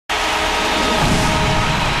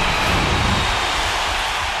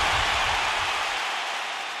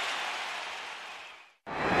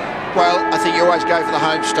does go for the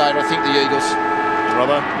home state. I think the Eagles.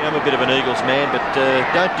 Robbo? Yeah, I'm a bit of an Eagles man, but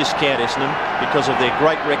don't discount Essendon because of their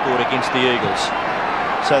great record against the Eagles.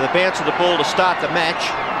 So the bounce of the ball to start the match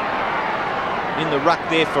in the ruck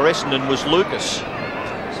there for Essendon was Lucas.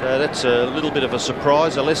 So that's a little bit of a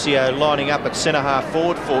surprise. Alessio lining up at centre-half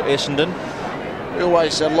forward for Essendon. We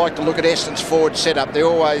always like to look at Essendon's forward setup. They're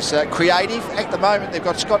always creative. At the moment, they've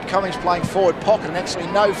got Scott Cummings playing forward pocket and actually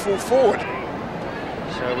no full forward.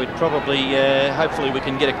 So we'd probably, hopefully we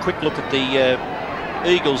can get a quick look at the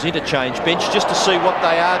Eagles interchange bench just to see what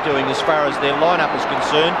they are doing as far as their lineup is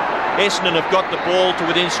concerned. Essendon have got the ball to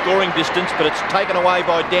within scoring distance, but it's taken away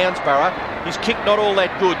by Downsborough. His kick not all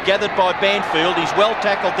that good. Gathered by Banfield. He's well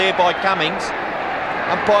tackled there by Cummings.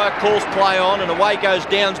 Umpire calls play on and away goes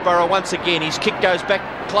Downsborough once again. His kick goes back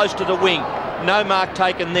close to the wing. No mark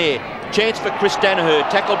taken there. Chance for Chris Danaher.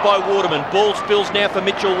 Tackled by Waterman. Ball spills now for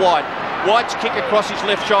Mitchell White. White's kick across his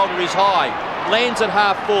left shoulder is high. Lands at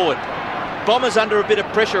half forward. Bombers under a bit of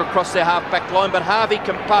pressure across their half-back line, but Harvey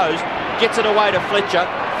composed, gets it away to Fletcher.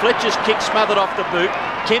 Fletcher's kick smothered off the boot.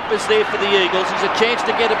 Kemp is there for the Eagles. He's a chance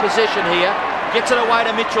to get a possession here. Gets it away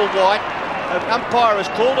to Mitchell White. An umpire has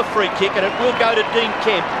called a free kick, and it will go to Dean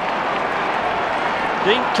Kemp.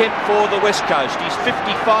 Dean Kemp for the West Coast. He's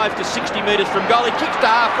 55 to 60 metres from goal. He kicks to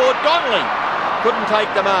half forward. Donnelly couldn't take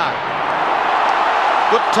the mark.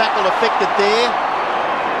 Good tackle affected there.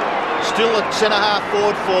 Still at centre-half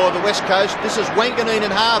forward for the West Coast. This is Wanganeen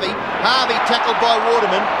and Harvey. Harvey tackled by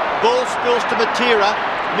Waterman. Ball spills to Matera.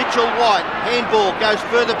 Mitchell White. Handball goes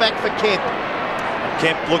further back for Kemp.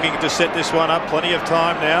 Kemp looking to set this one up. Plenty of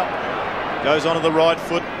time now. Goes onto the right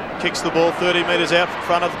foot. Kicks the ball 30 metres out in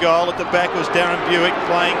front of goal. At the back was Darren Buick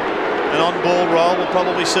playing an on-ball role. We'll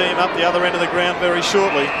probably see him up the other end of the ground very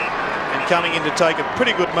shortly. And coming in to take a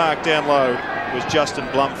pretty good mark down low was Justin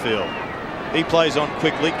Blumfield. He plays on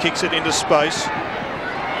quickly, kicks it into space.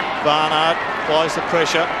 Barnard applies the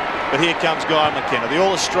pressure, but here comes Guy McKenna, the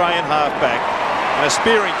All-Australian halfback, and a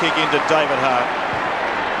spearing kick into David Hart.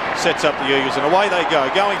 Sets up the Eagles, and away they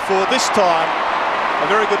go. Going forward, this time, a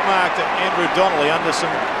very good mark to Andrew Donnelly under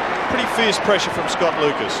some pretty fierce pressure from Scott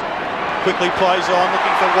Lucas. Quickly plays on,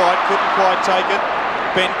 looking for White, couldn't quite take it.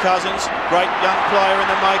 Ben Cousins, great young player in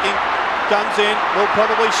the making, comes in, will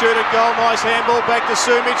probably shoot a goal. Nice handball back to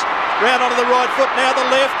Sumic. Round onto the right foot, now the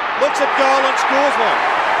left, looks at goal and scores one.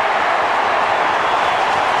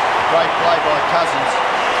 Great play by Cousins.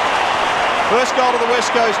 First goal to the West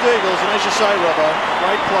Coast Eagles, and as you say, Robbo,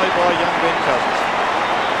 great play by young Ben Cousins.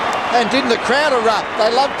 And didn't the crowd erupt? They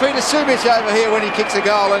love Peter Sumic over here when he kicks a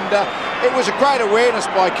goal, and it was a great awareness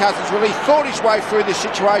by Cousins. Really thought his way through the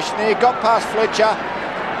situation there, got past Fletcher,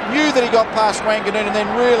 knew that he got past Wanganeen, and then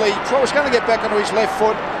really was going to get back onto his left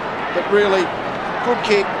foot, but really good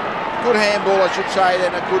kick. Good handball, I should say, then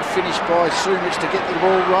a good finish by Sumic to get the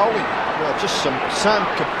ball rolling. Well, just some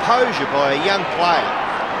composure by a young player.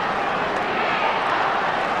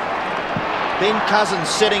 Ben Cousins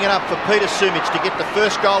setting it up for Peter Sumic to get the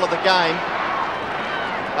first goal of the game.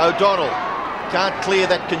 O'Donnell can't clear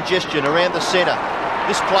that congestion around the centre.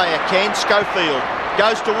 This player can. Schofield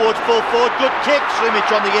goes towards full forward. Good kick. Sumic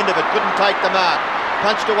on the end of it. Couldn't take the mark.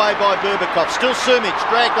 Punched away by Berbatov. Still Sumic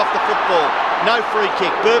dragged off the football. No free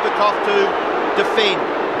kick. Berbatov to defend.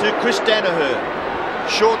 To Chris Danaher.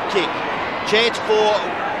 Short kick. Chance for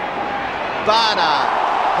Barnard.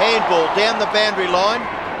 Handball down the boundary line.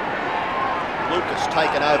 Lucas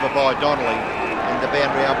taken over by Donnelly. And the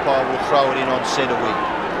boundary umpire will throw it in on centre wing.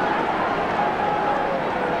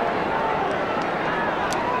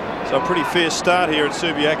 So a pretty fierce start here at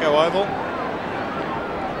Subiaco Oval.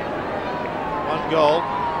 One goal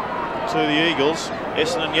to the Eagles.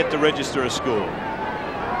 Essendon yet to register a score.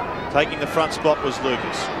 Taking the front spot was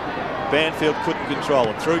Lucas. Banfield couldn't control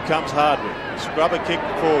it. Through comes Hardwick. Scrubber kick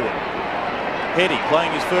forward. Heady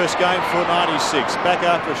playing his first game for 96. Back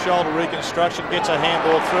after a shoulder reconstruction. Gets a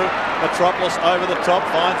handball through. Metropolis over the top.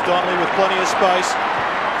 Finds Donnelly with plenty of space.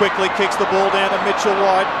 Quickly kicks the ball down to Mitchell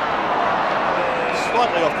White.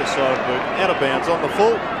 Slightly off the side boot. Out of bounds on the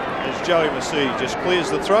full. As Joey Massey just clears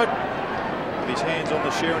the throat. With his hands on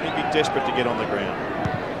the share, and he'd be desperate to get on the ground.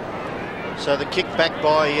 So the kick back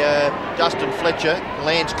by Dustin Fletcher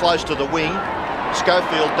lands close to the wing.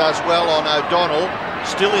 Schofield does well on O'Donnell.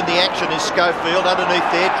 Still in the action is Schofield underneath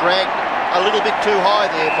there, dragged a little bit too high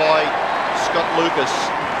there by Scott Lucas.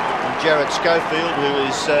 And Jared Schofield, who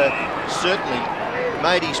is certainly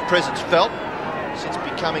made his presence felt since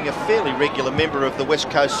becoming a fairly regular member of the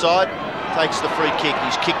West Coast side, takes the free kick.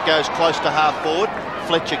 His kick goes close to half forward.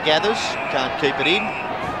 Fletcher gathers, can't keep it in,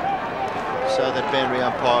 so that boundary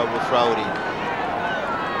umpire will throw it in.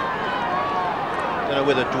 don't know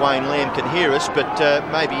whether Dwayne Lamb can hear us, but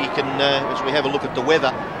maybe he can, as we have a look at the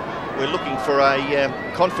weather. We're looking for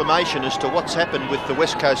a confirmation as to what's happened with the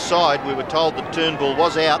West Coast side. We were told that Turnbull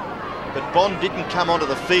was out, but Bond didn't come onto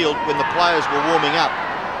the field when the players were warming up.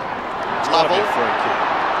 Lovell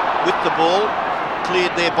with the ball,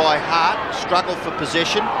 cleared there by Hart, struggle for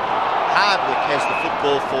possession. Hardwick has the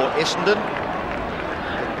football for Essendon,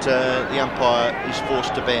 but the umpire is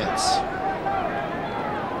forced to bounce.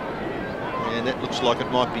 And that looks like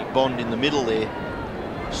it might be Bond in the middle there.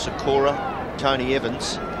 Sikora, Tony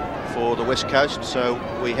Evans for the West Coast. So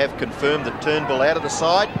we have confirmed that Turnbull out of the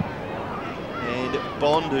side, and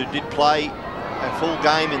Bond, who did play a full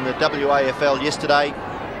game in the WAFL yesterday,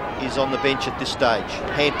 is on the bench at this stage.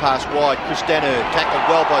 Hand pass wide, Chris Danner, tackled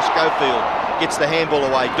well by Schofield, gets the handball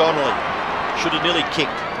away. Donnelly should have nearly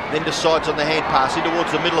kicked, then decides on the hand pass in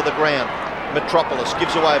towards the middle of the ground. Metropolis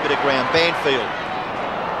gives away a bit of ground. Banfield,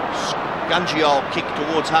 Gungiol kick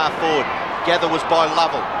towards half forward. Gather was by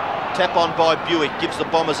Lovell. Tap on by Buick gives the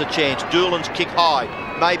Bombers a chance. Doolan's kick high,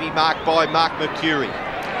 maybe marked by Mark Mercury.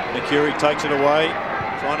 Mercury takes it away,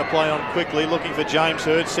 trying to play on quickly, looking for James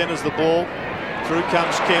Hird, centres the ball. Through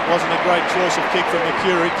comes Kemp, wasn't a great choice of kick from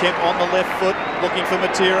Mercury. Kemp on the left foot, looking for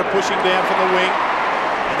Matera, pushing down from the wing,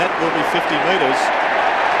 and that will be 50 metres.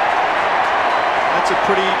 That's a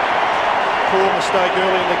pretty poor mistake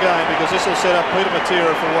early in the game, because this will set up Peter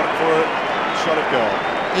Matera for a shot at goal.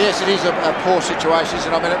 Yes, it is a poor situation,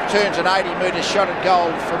 isn't it? I mean, it turns an 80-metre shot at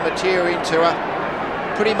goal from Matera into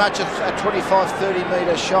pretty much a 25-30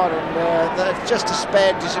 metre shot, and that's just a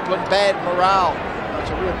bad discipline, bad morale. It's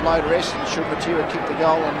a real blow to Essendon should Matera kick the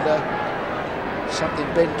goal, and something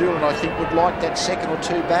Ben Doolan, I think, would like that second or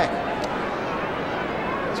two back.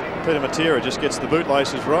 Peter Matera just gets the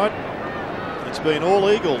bootlaces right. It's been all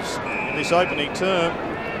Eagles in this opening term.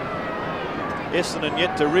 Essendon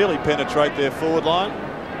yet to really penetrate their forward line.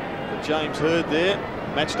 But James Hird there,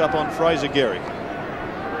 matched up on Fraser Gehrig.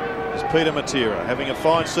 It's Peter Matera having a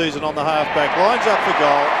fine season on the half-back. Lines up for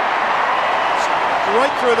goal.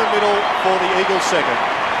 Right through the middle for the Eagles' second.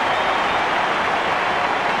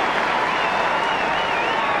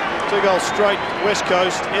 2 goals straight, West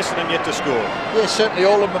Coast. Essendon yet to score. Yes, certainly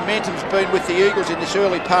all the momentum's been with the Eagles in this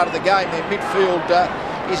early part of the game. Their midfield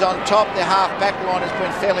is on top. Their half-back line has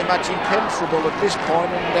been fairly much impenetrable at this point,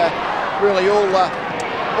 and really all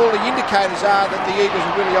the indicators are that the Eagles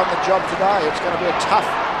are really on the job today. It's going to be a tough,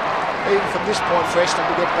 even from this point, for Essendon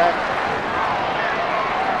to get back.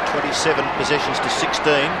 27 possessions to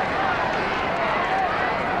 16.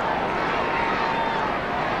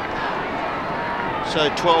 So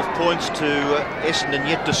 12 points to Essendon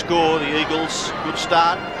yet to score. The Eagles, good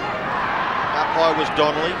start. Umpire was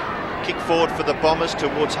Donnelly. Kick forward for the Bombers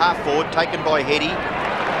towards half forward, taken by Heady.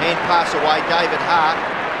 Hand pass away, David Hart.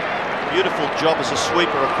 Beautiful job as a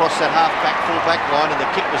sweeper across that half-back, full-back line, and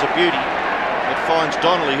the kick was a beauty. It finds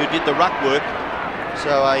Donnelly, who did the ruck work.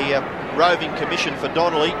 So a roving commission for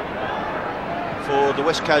Donnelly for the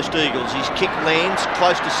West Coast Eagles. His kick lands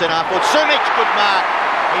close to centre half forward. Sumic, good mark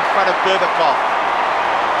in front of Berbatov.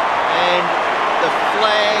 And the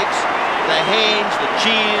flags, the hands, the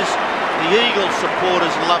cheers, the Eagles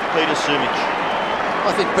supporters love Peter Sumic.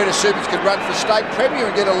 I think Peter Sumic could run for state premier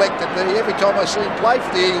and get elected. Every time I see him play for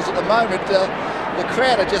the Eagles at the moment, the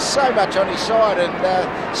crowd are just so much on his side, and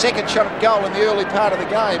second shot at goal in the early part of the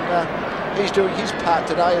game. He's doing his part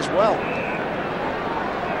today as well.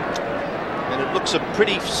 And it looks a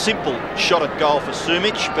pretty simple shot at goal for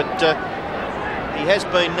Sumic, but he has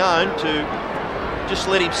been known to just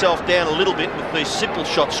let himself down a little bit with these simple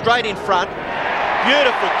shots. Straight in front.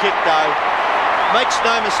 Beautiful kick though. Makes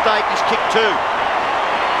no mistake, he's kicked 2.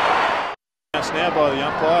 Now by the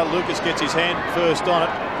umpire. Lucas gets his hand first on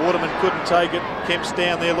it. Waterman couldn't take it. Kemp's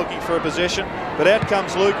down there looking for a possession. But out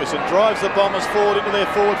comes Lucas and drives the Bombers forward into their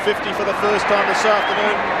forward 50 for the first time this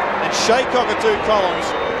afternoon. And Shea Cockatoo Collins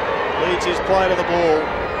leads his play to the ball.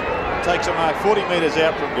 Takes a mark 40 metres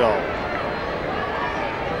out from goal.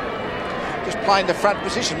 Just playing the front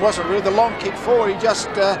position, wasn't really the long kick forward.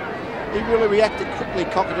 He really reacted quickly,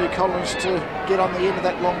 Cockatoo Collins, to get on the end of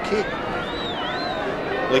that long kick.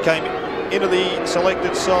 They came into the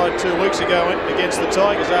selected side 2 weeks ago against the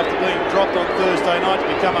Tigers after being dropped on Thursday night to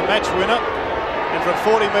become a match winner. And from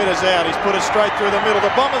 40 metres out, he's put it straight through the middle.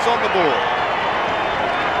 The Bombers on the ball.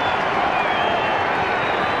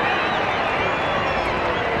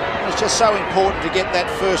 It's just so important to get that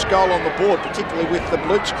first goal on the board, particularly with the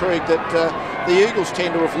blitzkrieg that the Eagles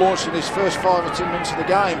tend to have launched in this first 5 or 10 minutes of the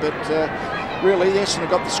game. But really, Essendon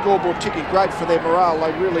got the scoreboard ticking, great for their morale.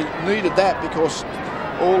 They really needed that because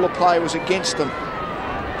all the play was against them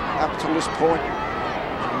up till this point.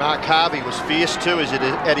 Mark Harvey was fierce too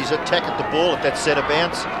at his attack at the ball at that centre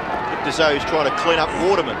bounce. Looked as though he's trying to clean up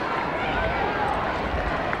Waterman.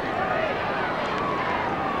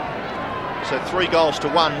 So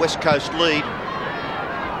 3-1, West Coast lead.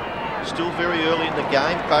 Still very early in the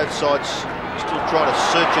game. Both sides still trying to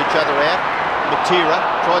search each other out. Matera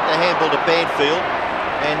tried the handball to Banfield.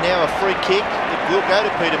 And now a free kick that will go to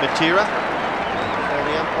Peter Matera. So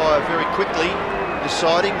the umpire very quickly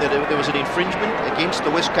deciding that there was an infringement against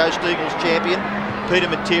the West Coast Eagles champion, Peter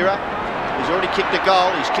Matera. He's already kicked a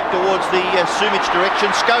goal. He's kicked towards the Sumich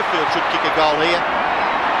direction. Schofield should kick a goal here.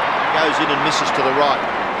 Goes in and misses to the right.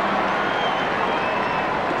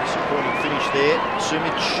 Disappointing finish there.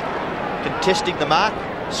 Sumich contesting the mark.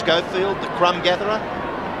 Schofield, the crumb gatherer,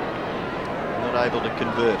 not able to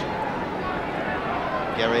convert.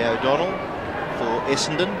 Gary O'Donnell for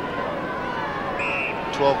Essendon.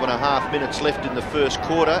 12.5 minutes left in the first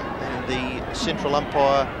quarter, and the central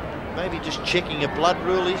umpire maybe just checking a blood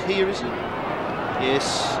rule here, is he?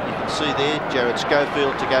 Yes, you can see there Jared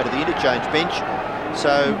Schofield to go to the interchange bench.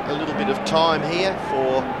 So a little bit of time here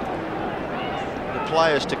for the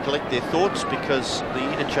players to collect their thoughts, because the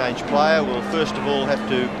interchange player will first of all have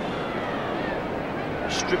to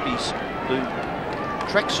strip his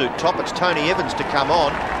tracksuit top. It's Tony Evans to come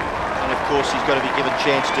on, and of course he's got to be given a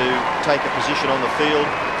chance to take a position on the field,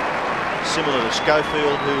 similar to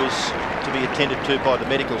Schofield, who is to be attended to by the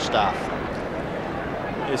medical staff.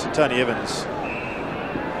 Yes, and Tony Evans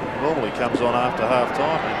normally comes on after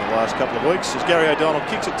half-time in the last couple of weeks, as Gary O'Donnell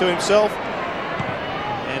kicks it to himself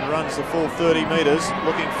and runs the full 30 metres,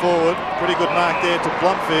 looking forward. Pretty good mark there to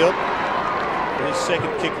Blumfield for his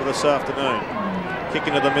second kick for this afternoon. Kick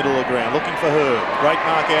into the middle of the ground, looking for her. Great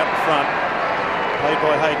mark out in front, played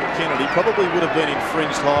by Hayden Kennedy. Probably would have been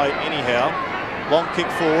infringed high anyhow. Long kick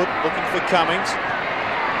forward, looking for Cummings.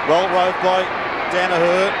 Well roved by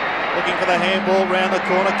Danaher, looking for the handball round the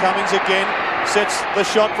corner. Cummings again sets the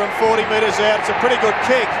shot from 40 metres out. It's a pretty good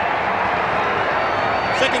kick.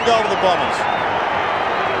 Second goal for the Bombers.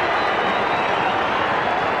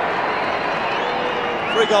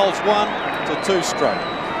 3 goals, 1 to 2 straight.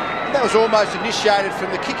 That was almost initiated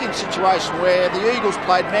from the kicking situation, where the Eagles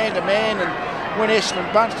played man-to-man, and when Essendon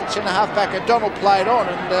bunched at centre-half-back, O'Donnell played on,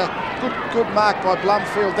 and good mark by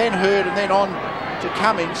Blumfield, then Hurd, and then on to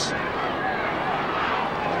Cummings.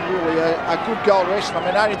 And really a good goal to Essendon. I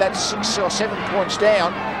mean, only that 6 or 7 points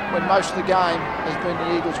down when most of the game has been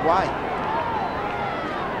the Eagles' way.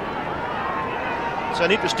 So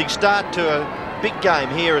an interesting start to a big game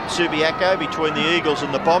here at Subiaco between the Eagles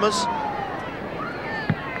and the Bombers.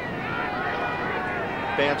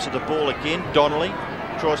 Bounce of the ball again. Donnelly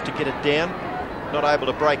tries to get it down. Not able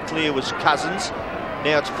to break clear was Cousins.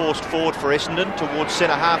 Now it's forced forward for Essendon towards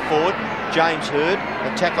centre-half forward. James Hurd,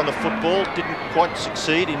 attack on the football, didn't quite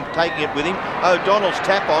succeed in taking it with him. O'Donnell's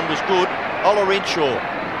tap on was good. Ola Renshaw,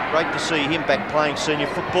 great to see him back playing senior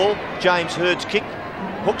football. James Hurd's kick,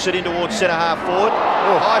 hooks it in towards centre-half forward.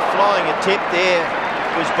 High-flying attempt there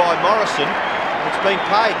was by Morrison. It's been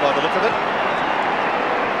paid by the look of it.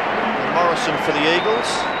 Morrison for the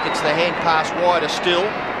Eagles, gets the hand pass wider still,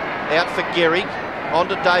 out for Gehrig, on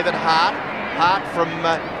to David Hart. Hart from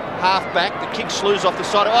half-back, the kick slews off the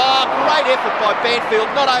side. Oh, great effort by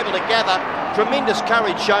Banfield, not able to gather. Tremendous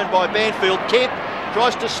courage shown by Banfield. Kemp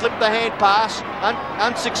tries to slip the hand pass,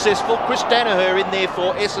 unsuccessful. Chris Danaher in there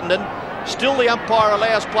for Essendon. Still the umpire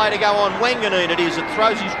allows play to go on. Wanganeen it is, and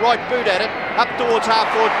throws his right boot at it, up towards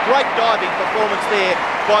half-forward. Great diving performance there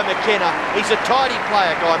by McKenna. He's a tidy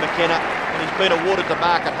player, Guy McKenna, and he's been awarded the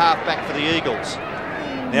mark at half-back for the Eagles.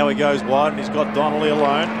 Now he goes wide, and he's got Donnelly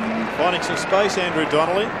alone. Finding some space, Andrew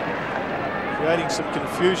Donnelly. Creating some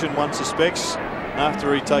confusion, one suspects,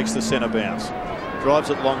 after he takes the centre bounce.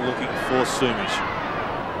 Drives it long, looking for Sumich.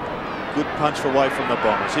 Good punch away from the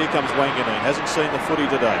Bombers. Here comes Wanganeen. Hasn't seen the footy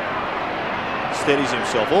today. Steadies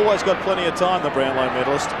himself. Always got plenty of time, the Brownlow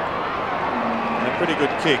medalist. And a pretty good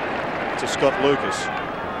kick to Scott Lucas.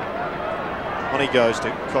 On he goes to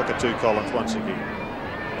Cockatoo Collins once again.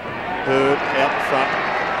 Hurd out in front.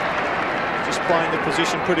 Just playing the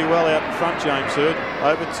position pretty well out in front, James Hurd.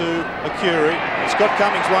 Over to Akuri. Scott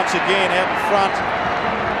Cummings once again out in front.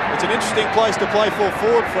 It's an interesting place to play full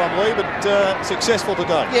forward from, Lee, but successful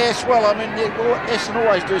today. Yes, well, I mean, Essendon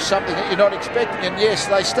always do something that you're not expecting, and yes,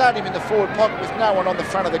 they start him in the forward pocket with no one on the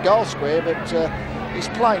front of the goal square, but he's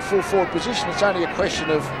playing full forward position. It's only a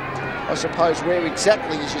question of, I suppose, where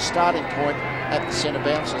exactly is your starting point at the centre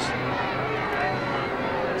bounces.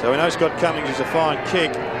 So we know Scott Cummings is a fine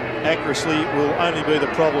kick. Accuracy will only be the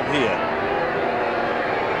problem here.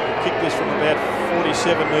 He'll kick this from about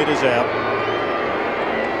 47 metres out.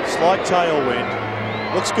 Slight tailwind.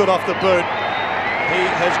 Looks good off the boot. He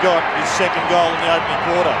has got his second goal in the opening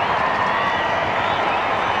quarter.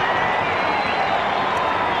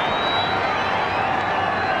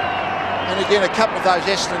 And again, a couple of those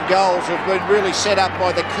Essendon goals have been really set up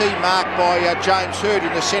by the key mark by James Hird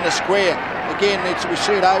in the centre square. Again, we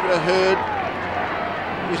see it over to Hird.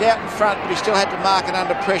 He was out in front, but he still had to mark it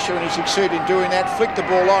under pressure, and he succeeded in doing that. Flicked the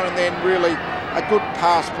ball on, and then really a good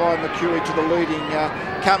pass by Mercury to the leading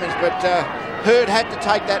Cummins. But Hird had to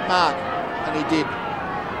take that mark, and he did.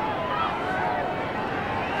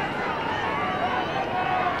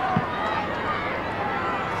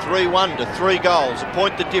 (3-1) to 3 goals, a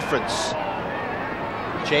point the difference.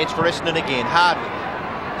 Chance for Essendon again. Hardwick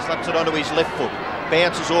slaps it onto his left foot.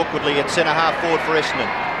 Bounces awkwardly at centre-half forward for Essendon.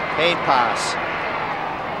 Hand pass.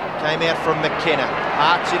 Came out from McKenna.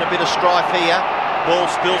 Hart's in a bit of strife here. Ball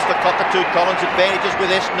spills for Cockatoo. Collins advantages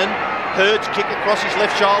with Essendon. Hird's kick across his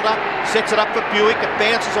left shoulder. Sets it up for Buick. It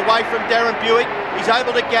bounces away from Darren Buick. He's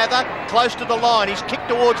able to gather close to the line. He's kicked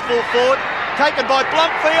towards full forward. Taken by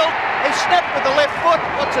Blumfield. He snapped with the left foot.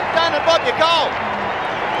 What's it done? And Bob, your goal.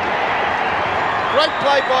 Great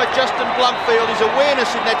play by Justin Blumfield. His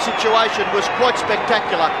awareness in that situation was quite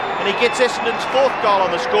spectacular, and he gets Essendon's 4th goal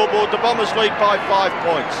on the scoreboard. The Bombers lead by 5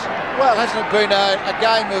 points. Well, hasn't it been a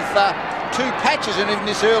game of 2 patches, and in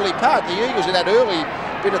this early part, the Eagles in that early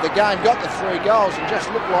bit of the game got the 3 goals and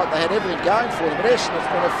just looked like they had everything going for them. But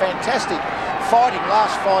Essendon's been a fantastic fighting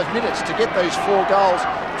last 5 minutes to get those 4 goals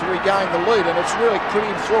to regain the lead, and it's really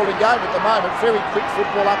pretty enthralling game at the moment. Very quick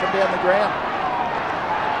football up and down the ground.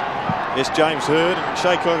 Yes, James Hird and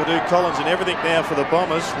Shea Cockatoo Collins and everything now for the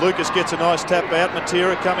Bombers. Lucas gets a nice tap out.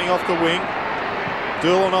 Matera coming off the wing.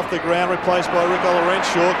 Doolan off the ground, replaced by Rick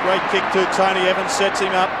Olorenshaw. Great kick to Tony Evans, sets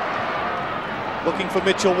him up. Looking for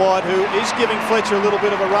Mitchell White, who is giving Fletcher a little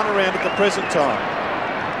bit of a run around at the present time.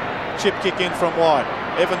 Chip kick in from White.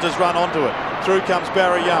 Evans has run onto it. Through comes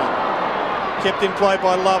Barry Young. Kept in play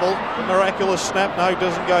by Lovell. A miraculous snap. No,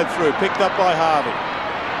 doesn't go through. Picked up by Harvey.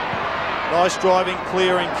 Nice driving,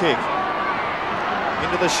 clearing kick.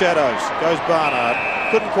 Into the shadows goes Barnard.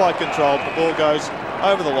 Couldn't quite control it. The ball goes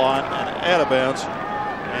over the line and out of bounds.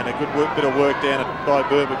 And a good bit of work down by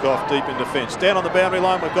Berbakoff deep in defence. Down on the boundary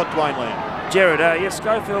line, we've got Dwayne Lamb. Jared, yes,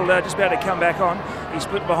 Schofield just about to come back on. He's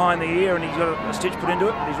split behind the ear and he's got a stitch put into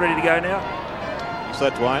it. He's ready to go now. Is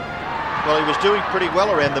that Dwayne? Well, he was doing pretty well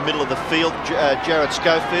around the middle of the field, Jared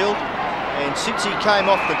Schofield. And since he came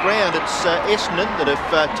off the ground, it's Essendon that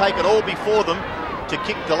have taken all before them to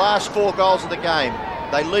kick the last 4 goals of the game.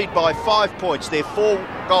 They lead by 5 points. They're 4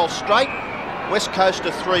 goals straight. West Coast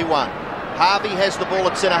are 3-1. Harvey has the ball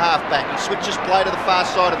at centre-half back. He switches play to the far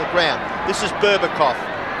side of the ground. This is Berbakoff.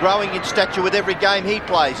 Growing in stature with every game he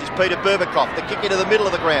plays is Peter Berbakoff. The kick into the middle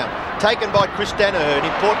of the ground. Taken by Chris Danaher, an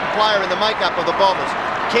important player in the makeup of the Bombers.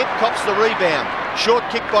 Kemp cops the rebound. Short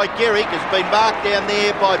kick by Gehrig has been marked down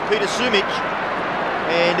there by Peter Sumic.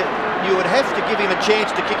 And you would have to give him a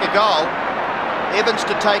chance to kick a goal. Evans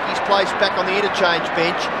to take his place back on the interchange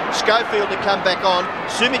bench. Schofield to come back on.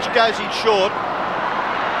 Sumic goes in short.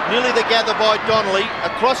 Nearly the gather by Donnelly.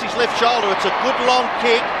 Across his left shoulder. It's a good long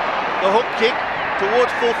kick. The hook kick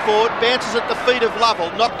towards full forward. Bounces at the feet of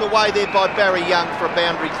Lovell. Knocked away there by Barry Young for a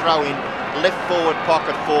boundary throw in. Left forward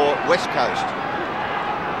pocket for West Coast.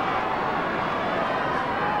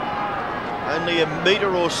 Only a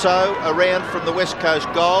metre or so around from the West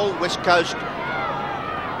Coast goal. West Coast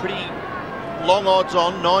pretty long odds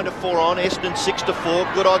on, 9-4 on. Essendon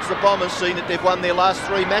 6-4. Good odds the Bombers, seeing that they've won their last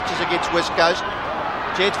 3 matches against West Coast.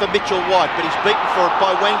 Chance for Mitchell White, but he's beaten for it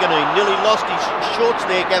by Wanganeen. Nearly lost his shorts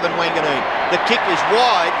there, Gavin Wanganeen. The kick is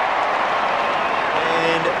wide,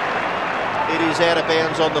 and it is out of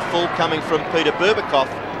bounds on the full, coming from Peter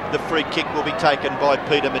Berbakoff. The free kick will be taken by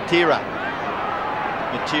Peter Matera.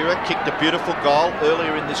 Matera kicked a beautiful goal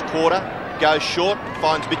earlier in this quarter. Goes short,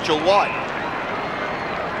 finds Mitchell White.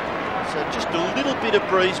 So just a little bit of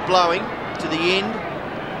breeze blowing to the end,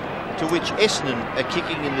 to which Essendon are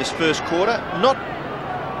kicking in this first quarter. Not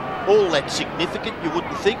all that significant, you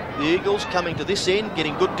wouldn't think. The Eagles coming to this end,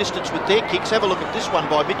 getting good distance with their kicks. Have a look at this one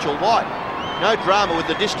by Mitchell White. No drama with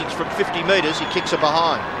the distance from 50 metres. He kicks it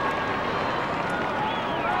behind.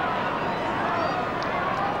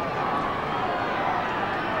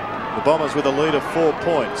 The Bombers with a lead of 4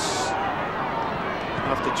 points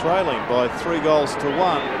after trailing by 3 goals to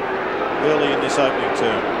 1 early in this opening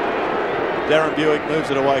term. Darren Buick moves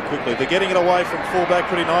it away quickly. They're getting it away from fullback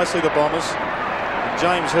pretty nicely, the Bombers. And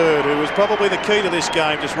James Hird, who was probably the key to this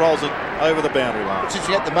game, just rolls it over the boundary line. It's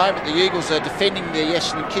interesting, at the moment the Eagles are defending the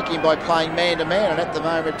Essendon kicking by playing man-to-man, and at the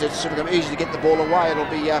moment it's sort of easy to get the ball away. It'll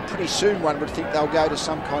be pretty soon, one would think, they'll go to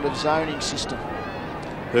some kind of zoning system.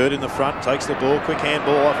 Hurd in the front, takes the ball, quick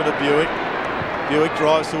handball off into Buick. Buick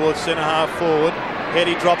drives towards centre half forward.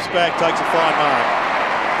 Heady drops back, takes a fine mark.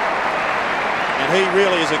 And he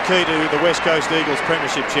really is a key to the West Coast Eagles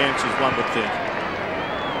premiership chances, one would think.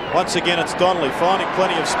 Once again, it's Donnelly finding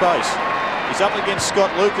plenty of space. He's up against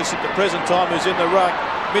Scott Lucas at the present time, who's in the ruck.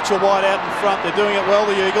 Mitchell White out in front. They're doing it well,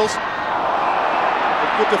 the Eagles. But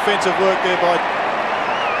good defensive work there by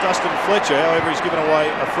Dustin Fletcher. However, he's given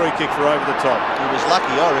away a free kick for over the top. He was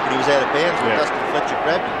lucky, I reckon. He was out of bounds when Dustin Fletcher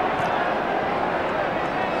grabbed him.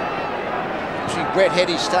 Brett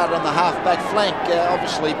Heady started on the half-back flank,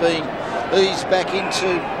 obviously being eased back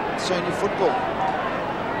into senior football.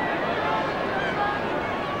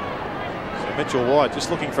 So Mitchell White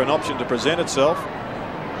just looking for an option to present itself.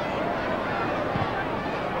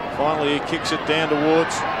 Finally, he kicks it down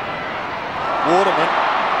towards Waterman.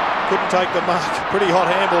 Couldn't take the mark. Pretty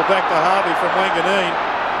hot handball back to Harvey from Wanganeen.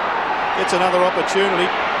 Gets another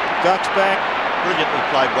opportunity. Ducks back. Brilliantly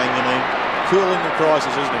played, Wanganeen. Cool in the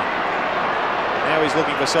crisis, isn't he? Now he's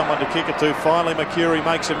looking for someone to kick it to. Finally, Mercury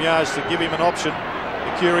makes some yards to give him an option.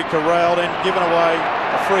 Mercury corralled and given away.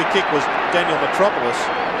 A free kick was Daniel Metropolis.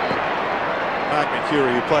 Mark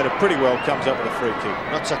Mercury, who played it pretty well, comes up with a free kick.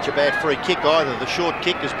 Not such a bad free kick either. The short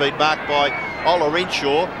kick has been marked by Ola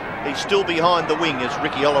Renshaw. He's still behind the wing as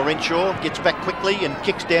Ricky Ola Renshaw gets back quickly and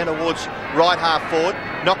kicks down towards right half forward.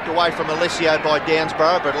 Knocked away from Alessio by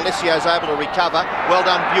Downsborough, but Alessio's able to recover. Well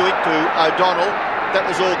done, Buick to O'Donnell. That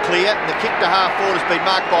was all clear. And the kick to half forward has been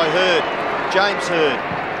marked by Hurd. James Hurd,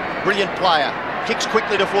 brilliant player. Kicks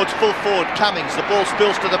quickly towards full forward. Cummings, the ball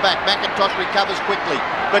spills to the back. McIntosh recovers quickly,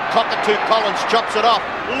 but Cockatoo Collins chops it off.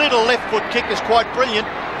 Little left foot kick is quite brilliant.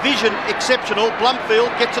 Vision exceptional.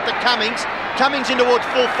 Blumfield gets it to Cummings. Cummings in towards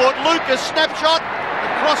full forward. Lucas, snapshot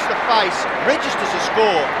across the face. Registers a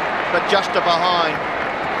score, but just a behind.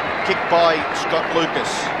 Kicked by Scott Lucas.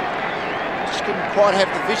 Just couldn't quite have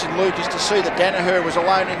the vision, Lucas, to see that Danaher was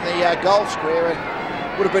alone in the goal square. It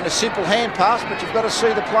would have been a simple hand pass, but you've got to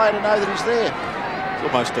see the player to know that he's there. It's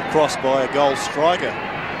almost a cross by a goal striker,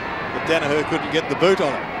 but Danaher couldn't get the boot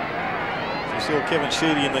on it. You saw Kevin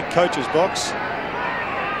Sheedy in the coach's box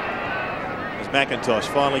as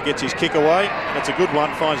McIntosh finally gets his kick away, and it's a good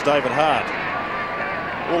one. Finds David Hart.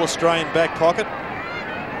 All Australian back pocket.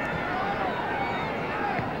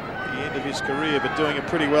 Of his career, but doing it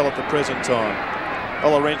pretty well at the present time.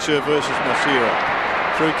 Ola Renshaw versus Masira.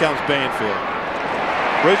 Through comes Banfield.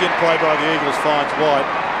 Brilliant play by the Eagles, finds White.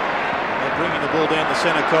 They're bringing the ball down the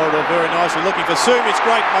centre corridor very nicely, looking for Sumic.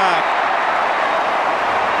 Great mark.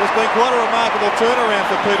 There's been quite a remarkable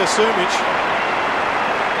turnaround for Peter Sumic.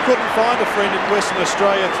 Couldn't find a friend in Western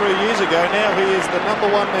Australia 3 years ago. Now he is the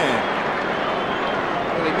 #1 man.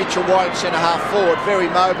 Really, Mitchell White, centre half forward,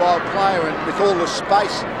 very mobile player, and with all the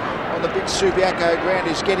space on the big Subiaco ground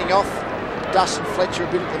is getting off Dustin Fletcher a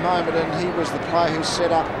bit at the moment, and he was the player who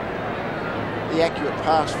set up the accurate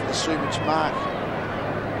pass for the Sumic mark.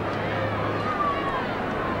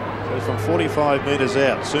 So from 45 metres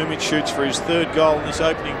out, Sumic shoots for his third goal in this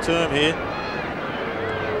opening term here.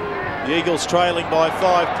 The Eagles trailing by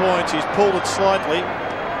 5 points. He's pulled it slightly.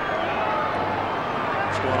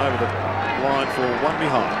 It's gone over the line for one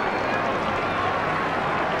behind.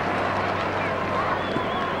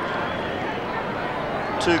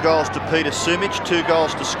 Two goals to Peter Sumic, 2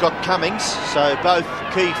 goals to Scott Cummings. So both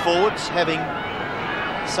key forwards having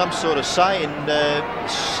some sort of say in the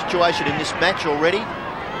situation in this match already.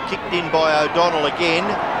 Kicked in by O'Donnell again.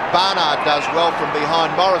 Barnard does well from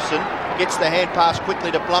behind Morrison. Gets the hand pass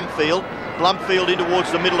quickly to Blumfield. Blumfield in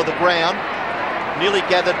towards the middle of the ground. Nearly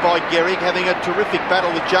gathered by Gehrig, having a terrific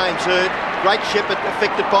battle with James Hurd. Great Shepherd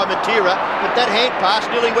affected by Matera, but that hand pass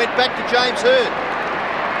nearly went back to James Hurd.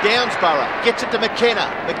 Downsborough gets it to McKenna.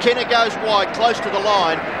 McKenna goes wide, close to the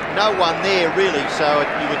line. No one there really, so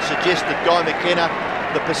you would suggest that Guy McKenna,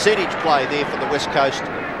 the percentage play there for the West Coast,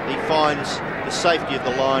 he finds the safety of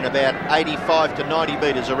the line about 85 to 90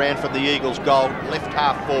 metres around from the Eagles' goal, left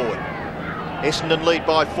half forward. Essendon lead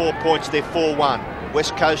by 4 points, they're 4-1.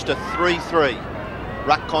 West Coast a 3-3.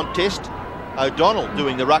 Ruck contest. O'Donnell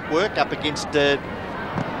doing the ruck work up against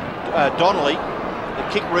Donnelly. The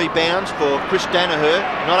kick rebounds for Chris Danaher,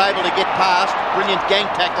 not able to get past. Brilliant gang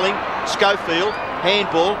tackling. Schofield,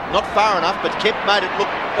 handball, not far enough, but Kemp made it look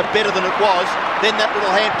better than it was. Then that little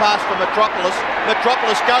hand pass for Metropolis.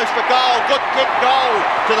 Metropolis goes for goal. Good kick, goal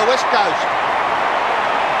to the West Coast.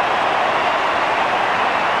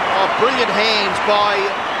 Oh, brilliant hands by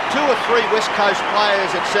 2 or 3 West Coast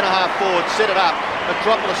players at centre half forward. Set it up.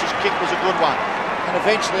 Metropolis' kick was a good one. And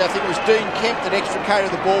eventually I think it was Dean Kemp that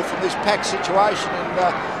extricated the ball from this pack situation, and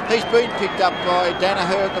he's been picked up by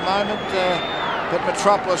Danaher at the moment. But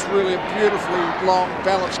Metropolis really a beautifully long,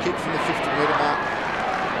 balanced kick from the 50-metre mark.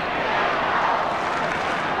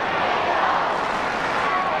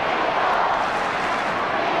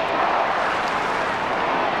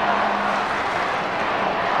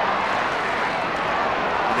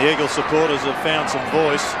 The Eagles supporters have found some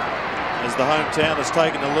voice as the hometown has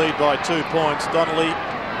taken the lead by 2 points. Donnelly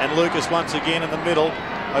and Lucas once again in the middle.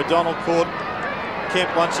 O'Donnell caught Kemp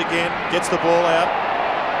once again, gets the ball out.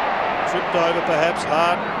 Tripped over perhaps,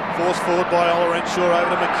 hard. Forced forward by Olorenshaw over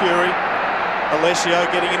to Mercury. Alessio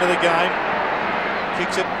getting into the game.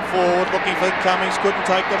 Kicks it forward, looking for Cummings, couldn't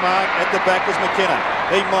take the mark. At the back was McKenna.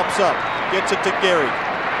 He mops up, gets it to Gehrig.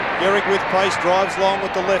 Gehrig with pace, drives long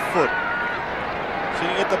with the left foot.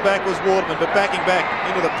 Sitting at the back was Waterman, but backing back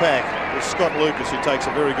into the pack was Scott Lucas, who takes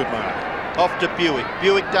a very good mark. Off to Buick.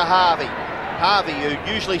 Buick to Harvey. Harvey, who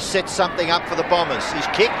usually sets something up for the Bombers. His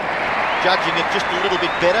kick, judging it just a little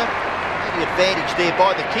bit better. The advantage there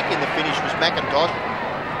by the kick in the finish was McIntosh.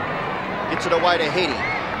 Gets it away to Heady.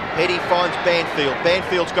 Heady finds Banfield.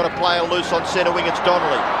 Banfield's got a player loose on centre wing. It's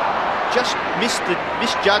Donnelly. Just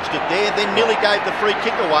misjudged it there, then nearly gave the free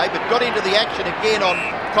kick away, but got into the action again on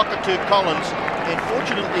Cockatoo Collins. And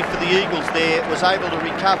fortunately for the Eagles there, was able to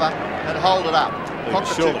recover and hold it up.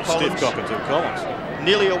 Stiff Cockatoo Collins.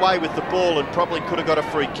 Nearly away with the ball and probably could have got a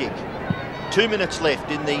free kick. 2 minutes left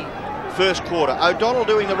in the first quarter. O'Donnell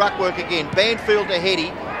doing the ruck work again. Banfield to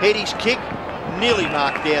Heady. Heady's kick nearly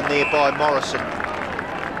marked down there by Morrison.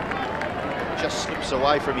 Just slips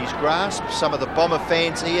away from his grasp. Some of the Bomber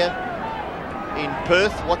fans here in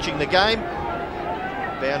Perth watching the game.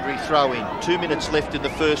 Boundary throw in. 2 minutes left in the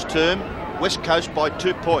first term. West Coast by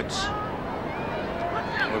 2 points.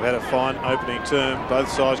 We've had a fine opening term, both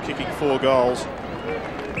sides kicking 4 goals.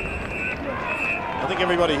 I think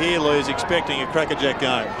everybody here, Lee, is expecting a crackerjack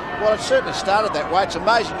game. Well, it certainly started that way. It's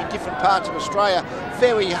amazing in different parts of Australia.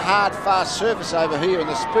 Very hard, fast service over here, and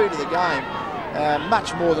the speed of the game,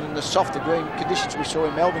 much more than in the softer green conditions we saw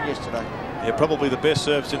in Melbourne yesterday. Yeah, probably the best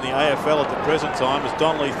service in the AFL at the present time as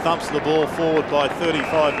Donnelly thumps the ball forward by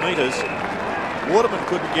 35 metres. Waterman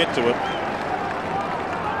couldn't get to it.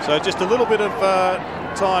 So just a little bit of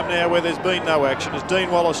time now where there's been no action as Dean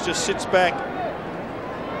Wallace just sits back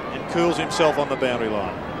and cools himself on the boundary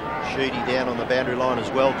line. Sheedy down on the boundary line as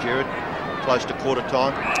well, Jared. Close to quarter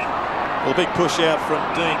time. Well, a big push out from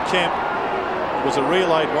Dean Kemp. It was a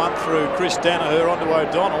relayed one through Chris Danaher onto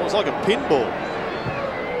O'Donnell. It was like a pinball.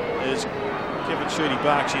 There's Kevin Sheedy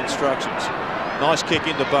barks the instructions. Nice kick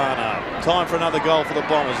into Barnard. Time for another goal for the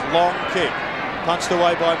Bombers. Long kick. Punched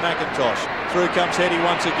away by McIntosh. Through comes Heady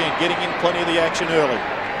once again, getting in plenty of the action early.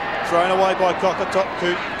 Thrown away by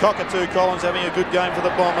Cockatoo Collins, having a good game for the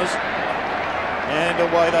Bombers. And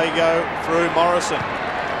away they go through Morrison.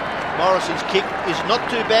 Morrison's kick is not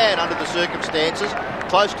too bad under the circumstances.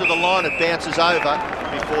 Close to the line, it bounces over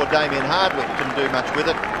before Damien Hardwick can do much with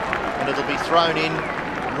it. And it'll be thrown in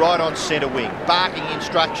right on centre wing. Barking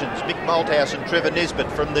instructions. Mick Malthouse and Trevor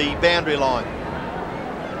Nisbet from the boundary line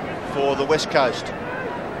for the West Coast.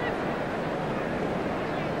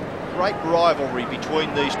 Great rivalry between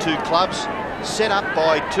these two clubs, set up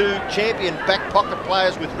by two champion back pocket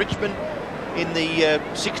players with Richmond in the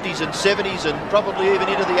 60s and 70s and probably even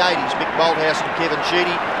into the 80s. Mick Malthouse and Kevin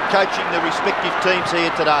Sheedy coaching the respective teams here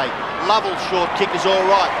today. Lovell's short kick is all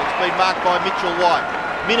right. It's been marked by Mitchell White.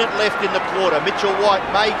 Minute left in the quarter. Mitchell White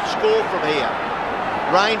may score from here.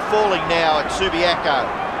 Rain falling now at Subiaco.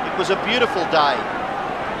 It was a beautiful day.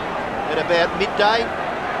 At about midday,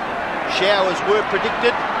 showers were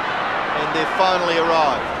predicted and they've finally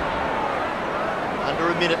arrived.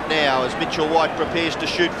 Under a minute now as Mitchell White prepares to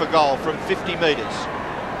shoot for goal from 50 metres.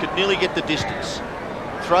 Could nearly get the distance.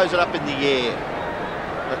 Throws it up in the air.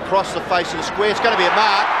 Across the face of the square. It's going to be a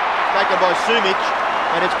mark taken by Sumic,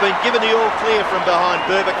 and it's been given the all clear from behind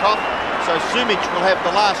Berbakoff. So Sumic will have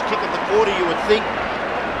the last kick of the quarter, you would think.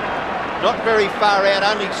 Not very far out,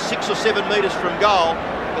 only 6 or 7 metres from goal,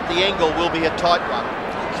 but the angle will be a tight one.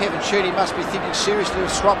 Kevin Sheedy must be thinking seriously of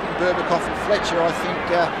swapping Berbakoff and Fletcher. I think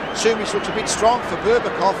Sumic looks a bit strong for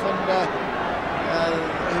Berbakoff, and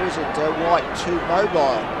who is it? White too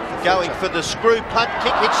mobile. Going for the screw punt,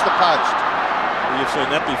 kick hits the post. Well, you've seen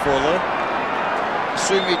that before, Lou.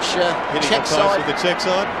 Sumic hitting check the post side. with the check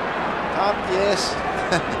side. Yes.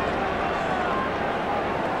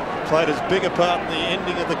 Played as big a part in the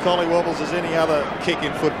ending of the Collywobbles as any other kick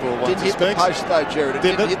in football. Didn't hit the post though, Jared. It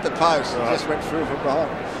didn't hit the post. Right. It just went through from behind.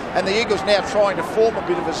 And the Eagles now trying to form a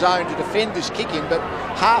bit of a zone to defend this kick in, but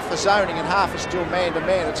half are zoning and half are still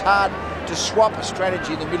man-to-man. It's hard to swap a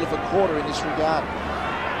strategy in the middle of a quarter in this regard.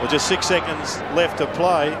 Well, just 6 seconds left to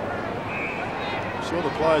play. I'm sure the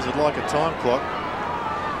players would like a time clock.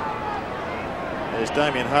 There's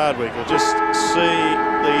Damien Hardwick. We'll just see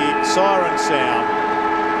the siren sound.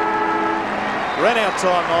 Ran out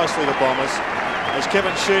time nicely, the Bombers, as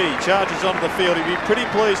Kevin Sheedy charges onto the field. He'd be pretty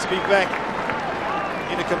pleased to be back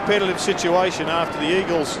in a competitive situation after the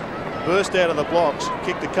Eagles burst out of the blocks,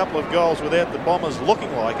 kicked a couple of goals without the Bombers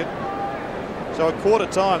looking like it. So at quarter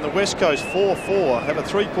time, the West Coast 4-4 have a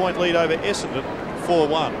 3-point lead over Essendon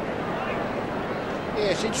 4-1.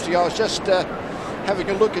 Yeah, it's interesting. I was just having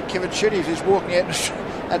a look at Kevin Sheedy who's walking out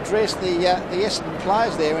and addressed the Essendon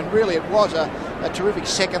players there, and really it was a terrific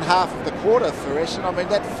second half of the quarter for Essendon. I mean,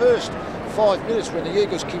 that first 5 minutes when the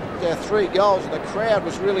Eagles kicked 3 goals and the crowd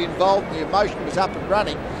was really involved and the emotion was up and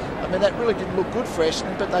running, I mean, that really didn't look good for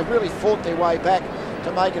Essendon, but they really fought their way back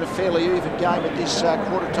to make it a fairly even game at this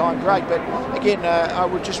quarter-time break. But again, I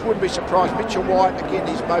wouldn't be surprised. Mitchell White, again,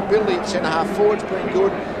 his mobility at centre-half forward's been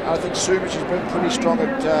good. I think Sumich has been pretty strong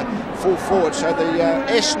at full forward. So the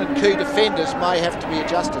Essendon key defenders may have to be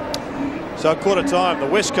adjusted. So at quarter-time, the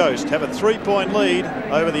West Coast have a 3-point lead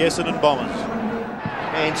over the Essendon Bombers.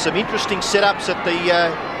 And some interesting setups at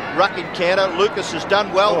the ruck encounter. Lucas has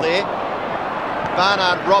done well there.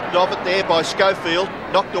 Barnard robbed of it there by Schofield.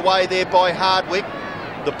 Knocked away there by Hardwick.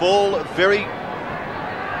 The ball very,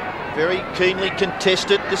 very keenly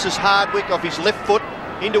contested. This is Hardwick off his left foot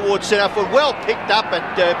in towards centre foot. Well picked up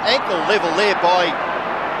at ankle level there by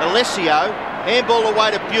Alessio. Handball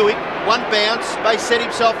away to Buick. One bounce. May set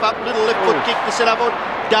himself up. Little left foot kick to centre foot.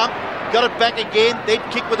 Dump. Got it back again. Then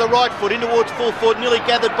kick with the right foot in towards full forward. Nearly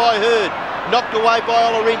gathered by Hurd. Knocked away by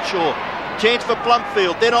Olorenshaw. Chance for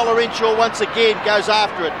Plumfield. Then Olorenshaw once again goes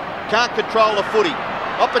after it. Can't control the footy.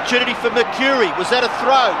 Opportunity for Mercury. Was that a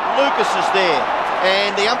throw? Lucas is there.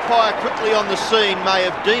 And the umpire quickly on the scene may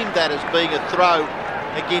have deemed that as being a throw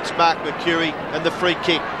against Mark Mercury, and the free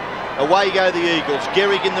kick. Away go the Eagles.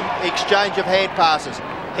 Gehrig in the exchange of hand passes.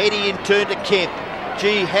 Heady in turn to Kemp.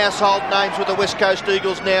 Gee, household names with the West Coast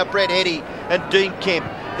Eagles now. Brett Heady and Dean Kemp.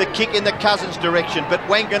 The kick in the Cousins direction, but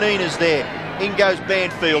Wanganeena's there. In goes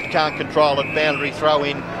Banfield, can't control it. Boundary throw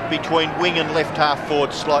in between wing and left half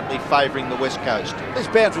forward, slightly favouring the West Coast. These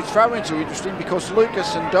boundary throw-ins are interesting because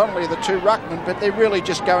Lucas and Donnelly are the 2 ruckmen, but they're really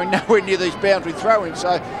just going nowhere near these boundary throw-ins.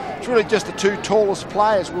 So it's really just the 2 tallest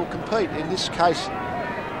players will compete. In this case,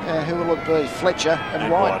 who will it be? Fletcher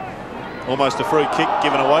and White. Almost a free kick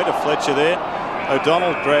given away to Fletcher there.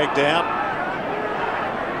 O'Donnell dragged down.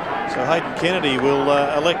 So Hayden Kennedy will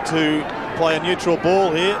elect to play a neutral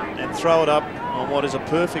ball here and throw it up on what is a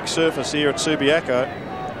perfect surface here at Subiaco.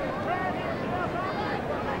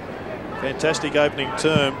 Fantastic opening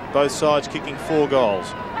term, both sides kicking 4 goals.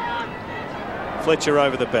 Fletcher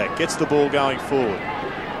over the back, gets the ball going forward.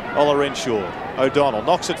 Olorenshaw, O'Donnell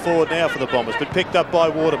knocks it forward now for the Bombers, but picked up by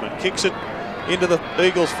Waterman. Kicks it into the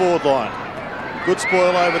Eagles forward line. Good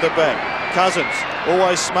spoil over the back. Cousins,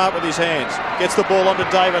 always smart with his hands. Gets the ball onto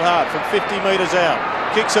David Hart from 50 metres out.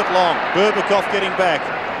 Kicks it long. Berbakoff getting back.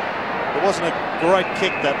 It wasn't a great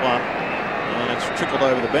kick, that one. And it's trickled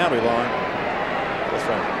over the boundary line. That's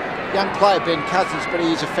right. Young player Ben Cousins, but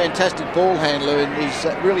he's a fantastic ball handler and he's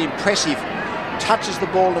really impressive. Touches the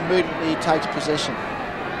ball immediately, he takes possession.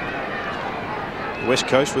 West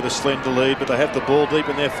Coast with a slender lead, but they have the ball deep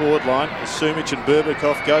in their forward line as Sumich and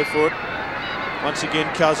Berbakoff go for it. Once again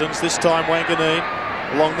Cousins, this time Wanganeen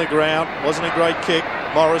along the ground. Wasn't a great kick.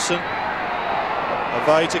 Morrison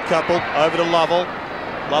evades a couple, over to Lovell.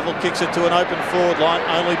 Lovell kicks it to an open forward line.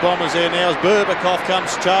 Only Bombers there now as Berbakoff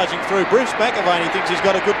comes charging through. Bruce McAvaney thinks he's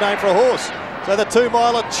got a good name for a horse. So the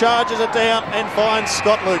 2-miler charges it down and finds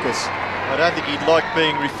Scott Lucas. I don't think he'd like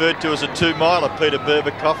being referred to as a 2-miler, Peter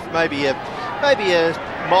Berbakoff. Maybe a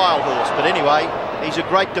mile horse, but anyway, he's a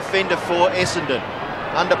great defender for Essendon.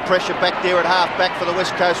 Under pressure back there at half-back for the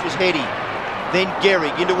West Coast was Heady. Then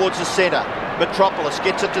Gehrig in towards the centre. Metropolis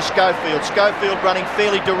gets it to Schofield. Schofield running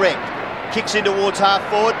fairly direct. Kicks in towards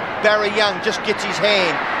half-forward. Barry Young just gets his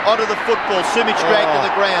hand onto the football. Sumich dragged to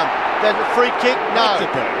the ground. That a free kick? No.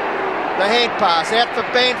 The hand pass out for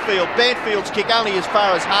Banfield. Banfield's kick only as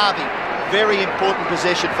far as Harvey. Very important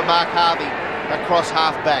possession for Mark Harvey across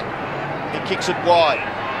half-back. He kicks it wide.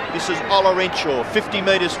 This is Olorenshaw, 50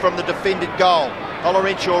 metres from the defended goal.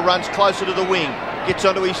 Olorenshaw runs closer to the wing, gets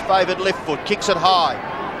onto his favoured left foot, kicks it high.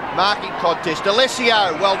 Marking contest.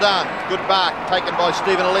 Alessio, well done. Good mark taken by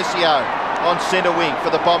Stephen Alessio on centre wing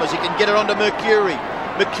for the Bombers. He can get it onto Mercury.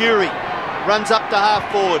 Mercury runs up to half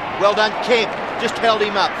forward. Well done, Kemp. Just held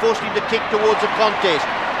him up, forced him to kick towards the contest.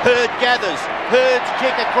 Hurd gathers. Hurd's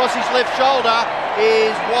kick across his left shoulder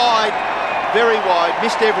is wide, very wide,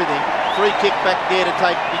 missed everything. Free kick back there to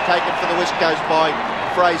be taken for the West Coast by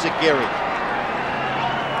Fraser Gehrig.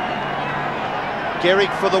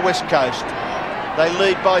 Gehrig for the West Coast. They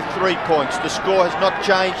lead by 3 points. The score has not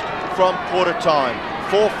changed from quarter time.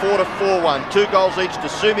 4-4 to 4-1. 2 goals each to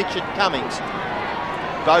Sumic and Cummings.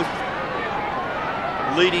 Both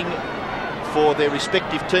leading for their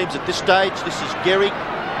respective teams at this stage. This is Gehrig.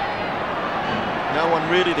 No one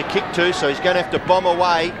really to kick to, so he's going to have to bomb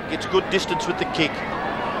away. Gets good distance with the kick.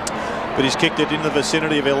 But he's kicked it in the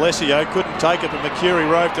vicinity of Alessio. Couldn't take it, but Mercury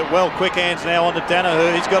roved it well. Quick hands now on to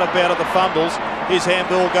Danaher. He's got a bout of the fumbles. His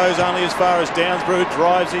handball goes only as far as Downsbrew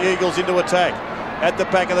drives the Eagles into attack. At the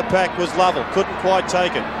back of the pack was Lovell. Couldn't quite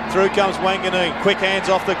take it. Through comes Wanganeen. Quick hands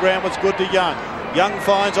off the ground was good to Young. Young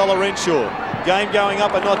finds Ola Renshaw. Game going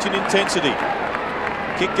up a notch in intensity.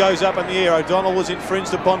 Kick goes up in the air. O'Donnell was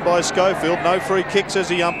infringed upon by Schofield. No free kick, says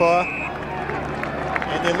the umpire.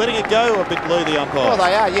 And they're letting it go a bit, Lee, the umpire. Well,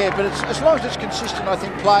 they are, yeah, but as long as it's consistent, I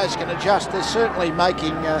think players can adjust. They're certainly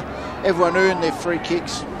making everyone earn their free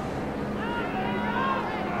kicks.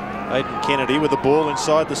 Aidan Kennedy with the ball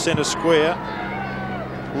inside the centre square.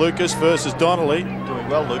 Lucas versus Donnelly. Doing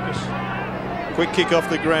well, Lucas. Quick kick off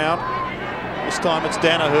the ground. This time it's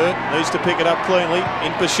Danaher. Needs to pick it up cleanly.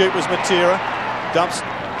 In pursuit was Matera. Dumps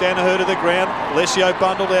Danaher to the ground. Alessio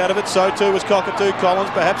bundled out of it. So too was Cockatoo Collins.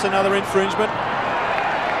 Perhaps another infringement.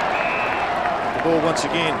 The ball once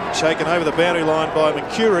again shaken over the boundary line by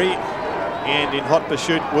Mercury. And in hot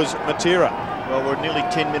pursuit was Matera. Well, we're nearly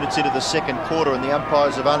 10 minutes into the second quarter and the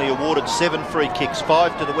umpires have only awarded 7 free kicks,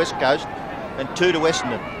 5 to the West Coast and 2 to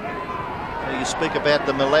Essendon. Now you speak about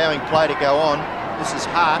them allowing play to go on. This is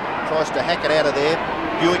Hart, tries to hack it out of there.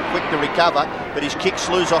 Buick quick to recover, but his kick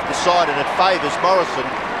slews off the side and it favours Morrison,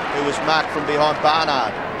 who was marked from behind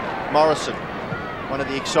Barnard. Morrison, one of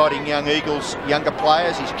the exciting young Eagles, younger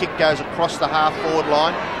players. His kick goes across the half-forward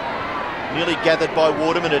line. Nearly gathered by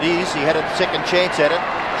Waterman, it is. He had a second chance at it.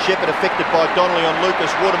 Shepherd affected by Donnelly on Lucas.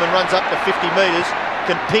 Waterman runs up to 50 metres,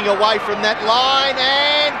 can ping away from that line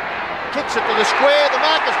and kicks it to the square. The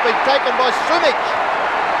mark has been taken by Sumic.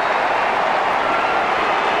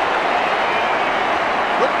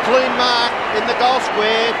 Good clean mark in the goal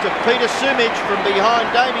square to Peter Sumic from behind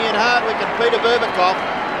Damien Hardwick and Peter Verbekoff,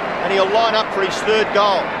 and he'll line up for his 3rd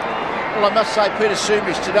goal. Well, I must say Peter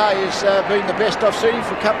Sumic today has been the best I've seen him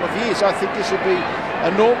for a couple of years. I think this would be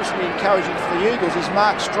enormously encouraging for the Eagles. He's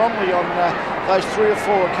marked strongly on those 3 or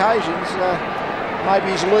 4 occasions.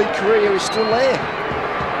 Maybe his league career is still there.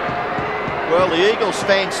 Well, the Eagles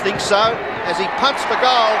fans think so as he punts for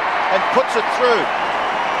goal and puts it through.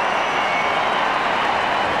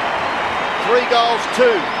 3 goals,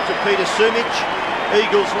 2 to Peter Sumic.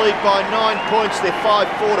 Eagles lead by 9 points. They're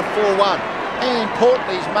 5-4 to 4-1. And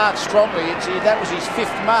importantly, he's marked strongly. That was his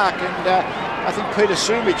 5th mark, and I think Peter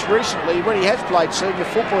Sumic recently, when he has played senior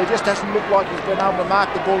football, he just doesn't look like he's been able to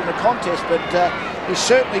mark the ball in a contest, but he's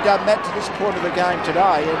certainly done that to this point of the game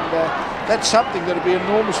today, and that's something that would be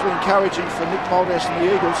enormously encouraging for Nick Malthouse and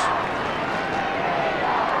the Eagles.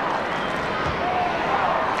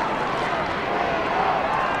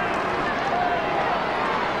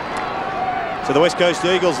 So the West Coast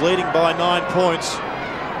Eagles leading by 9 points.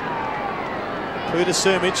 Peter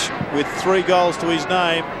Sumic with 3 goals to his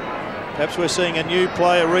name. Perhaps we're seeing a new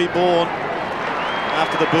player reborn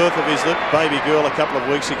after the birth of his baby girl a couple of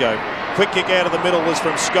weeks ago. Quick kick out of the middle was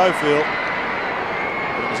from Schofield,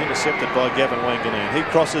 but it was intercepted by Gavin Wanganeen. He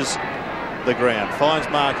crosses the ground, finds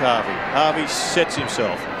Mark Harvey. Harvey sets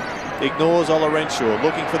himself, ignores Ola Renshaw,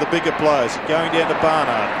 looking for the bigger players, going down to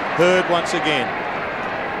Barnard. Hurd once again,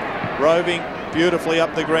 roving beautifully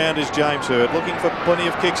up the ground is James Hurd, looking for plenty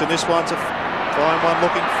of kicks, and this one's a fine one,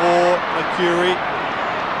 looking for Mercury.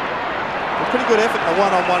 A pretty good effort in a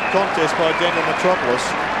one-on-one contest by Daniel Metropolis.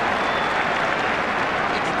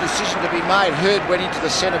 Decision to be made. Hurd went into the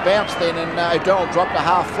centre bounce then, and O'Donnell dropped a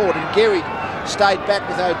half forward, and Gehrig stayed back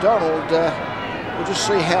with O'Donnell. We'll just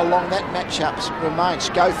see how long that matchup remains.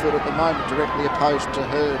 Schofield at the moment directly opposed to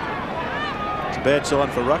Hurd. It's a bad sign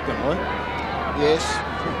for Ruckman, right? Yes.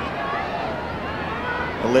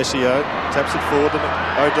 Alessio taps it forward to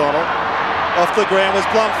O'Donnell. Off the ground was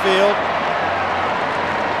Blumfield.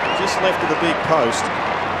 Just left of the big post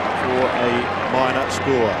for a minor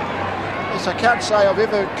score. Yes, I can't say I've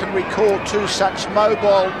ever can recall 2 such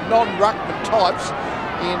mobile non-ruckman types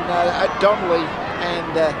in Donnelly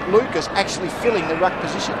and Lucas actually filling the ruck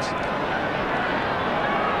positions.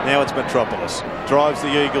 Now it's Metropolis. Drives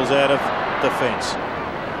the Eagles out of defence.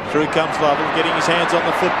 Through comes Lovell, getting his hands on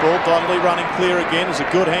the football. Donnelly running clear again. It's a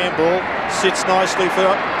good handball. Sits nicely for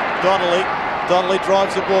Donnelly. Donnelly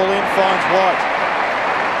drives the ball in, finds White.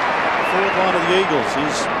 The forward line of the Eagles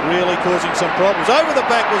is really causing some problems. Over the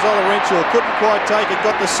back was Ola Renshaw. Couldn't quite take it.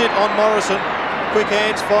 Got the sit on Morrison. quick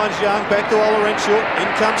hands, finds Young, back to Olorenshaw. In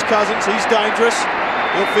comes Cousins, he's dangerous.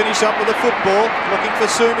 He'll finish up with a football, looking for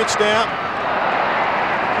Sumic now.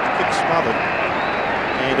 Kick smothered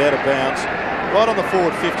and out of bounds. Right on the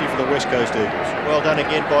forward 50 for the West Coast Eagles. Well done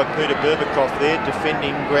again by Peter Berbakoff there,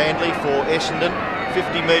 defending grandly for Essendon.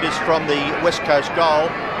 50 metres from the West Coast goal.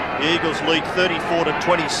 The Eagles lead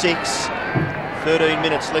 34-26. 13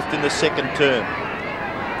 minutes left in the second term.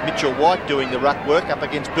 Mitchell White doing the ruck work up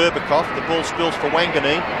against Berbakoff. The ball spills for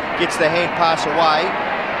Wanganeen. Gets the hand pass away.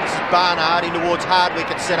 This is Barnard in towards Hardwick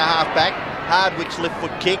at centre half back. Hardwick's left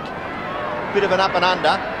foot kick. Bit of an up and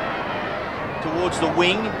under towards the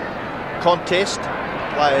wing. Contest.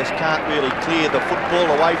 Players can't really clear the football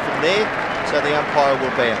away from there, so the umpire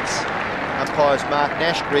will bounce. Umpires Mark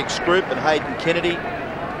Nash, Greg Scroop and Hayden Kennedy.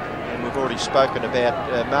 And we've already spoken about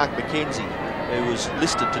Mark McKenzie, who was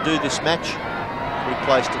listed to do this match,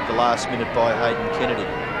 replaced at the last minute by Hayden Kennedy.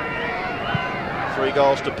 3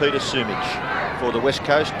 goals to Peter Sumic for the West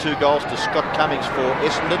Coast, 2 goals to Scott Cummings for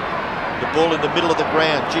Essendon. The ball in the middle of the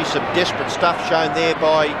ground. Gee, some desperate stuff shown there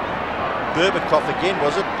by Berbakoff again,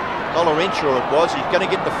 was it? Olorenshaw it was. He's going to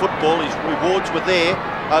get the football. His rewards were there.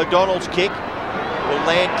 O'Donnell's kick will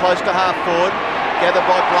land close to half forward. Gathered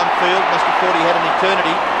by Blumfield. Must have thought he had an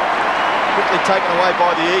eternity. Quickly taken away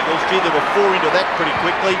by the Eagles. Gee, there were 4 into that pretty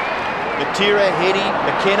quickly. Matera, Heady,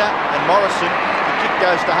 McKenna and Morrison. The kick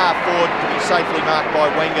goes to half forward to be safely marked by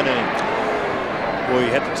Wanganeen. Well,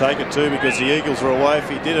 he had to take it too because the Eagles were away. If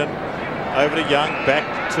he didn't, over to Young, back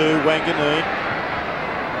to Wanganeen.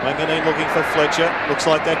 Wanganeen looking for Fletcher. Looks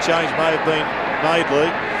like that change may have been made, Lee.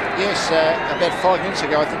 Yes, about 5 minutes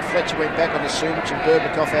ago, I think Fletcher went back on the Sumic and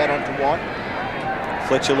Berbakoff out onto White.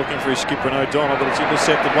 Fletcher looking for his skipper and O'Donnell, but it's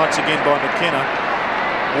intercepted once again by McKenna.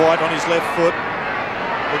 White on his left foot.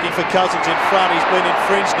 Looking for Cousins in front. He's been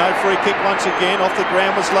infringed. No free kick once again. Off the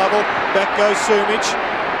ground was Lovell. Back goes Sumic.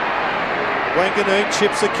 Wanganeen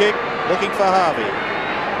chips the kick. Looking for Harvey.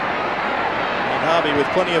 Harvey with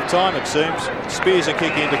plenty of time, it seems, spears a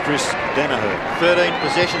kick into Chris Danaher. 13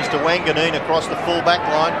 possessions to Wanganeen across the full back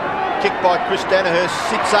line. Kick by Chris Danaher,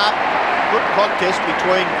 sits up. Good contest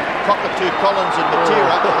between Cockatoo Collins and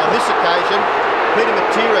Matera. On this occasion, Peter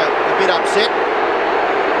Matera a bit upset.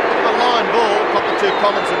 Bit of a line ball. Cockatoo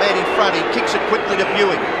Collins, the man in front. He kicks it quickly to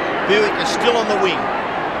Buick. Buick is still on the wing.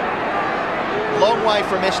 Long way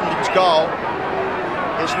from Essendon's goal.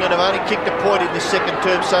 Essendon have only kicked a point in this second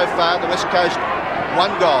term so far. The West Coast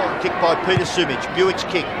 1 goal, kicked by Peter Sumic. Buick's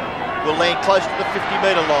kick will land close to the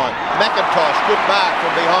 50-metre line. McIntosh, good mark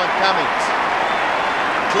from behind Cummings.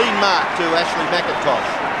 Clean mark to Ashley McIntosh.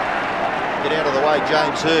 Get out of the way,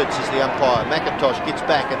 James Hurd, says the umpire. McIntosh gets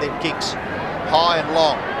back and then kicks high and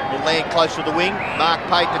long. Will land close to the wing. Mark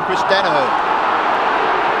paid to Chris Danaher.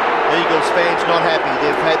 Eagles fans not happy.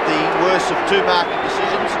 They've had the worst of 2 marking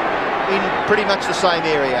decisions in pretty much the same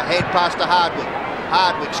area. Hand pass to Hardwick.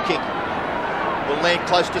 Hardwick's kick will land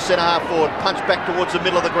close to centre half forward. Punch back towards the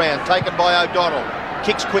middle of the ground. Taken by O'Donnell.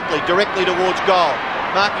 Kicks quickly, directly towards goal.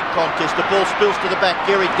 Marking contest. The ball spills to the back.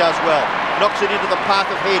 Gehrig does well. Knocks it into the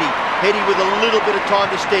path of Heady. Heady with a little bit of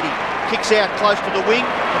time to steady. Kicks out close to the wing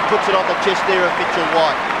and puts it on the chest there of Mitchell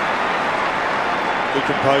White. Good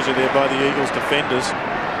composure there by the Eagles defenders.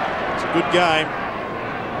 It's a good game.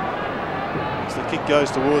 As the kick goes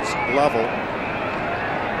towards Lovell.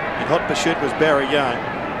 In hot pursuit was Barry Young.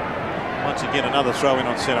 Once again, another throw-in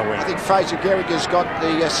on centre wing. I think Fraser Gehrig has got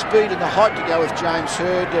the speed and the height to go with James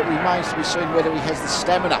Hurd. It remains to be seen whether he has the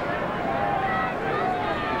stamina.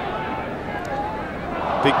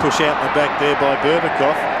 Big push out in the back there by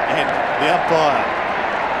Berbakoff, and the umpire,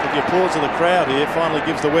 with the applause of the crowd here, finally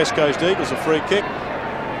gives the West Coast Eagles a free kick.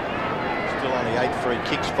 Still only 8 free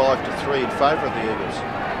kicks, 5-3 in favour of the Eagles.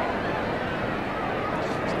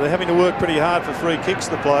 So they're having to work pretty hard for free kicks,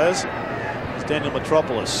 the players. As Daniel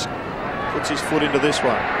Metropolis puts his foot into this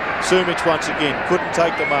one. Sumic once again, couldn't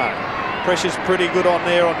take the mark. Pressure's pretty good on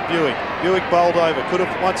there on Buick. Buick bowled over, could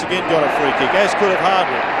have once again got a free kick, as could have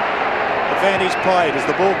Hardwick. Advantage played as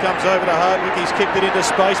the ball comes over to Hardwick. He's kicked it into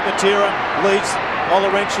space. Matera leads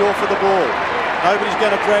Olorenshaw for the ball. Nobody's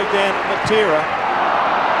going to drag down Matera.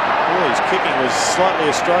 Oh, his kicking was slightly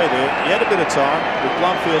astray there. He had a bit of time with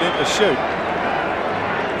Blumfield in to shoot.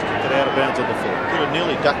 Kicked it out of bounds on the foot. Could have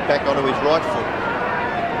nearly ducked back onto his right foot.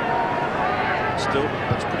 Still,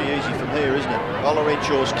 that's pretty easy from here, isn't it?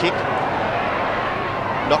 Olorenshaw's kick.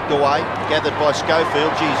 Knocked away, gathered by Schofield.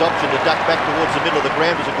 Gee, his option to duck back towards the middle of the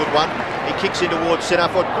ground was a good one. He kicks in towards centre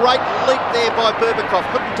forward. Great leap there by Berbakoff.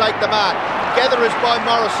 Couldn't take the mark. Gatherers by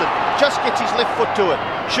Morrison. Just gets his left foot to it.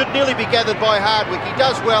 Should nearly be gathered by Hardwick. He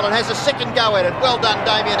does well and has a second go at it. Well done,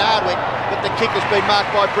 Damien Hardwick. But the kick has been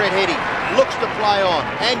marked by Brett Heady. looks to play on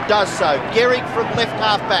and does so. Gehrig from left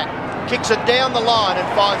half back kicks it down the line and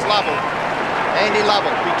finds Lovell. Andy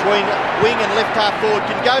Lovell between wing and left half forward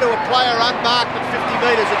can go to a player unmarked at 50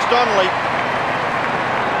 metres. It's Donnelly.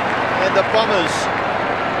 And the Bombers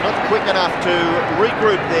not quick enough to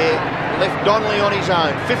regroup there. Left Donnelly on his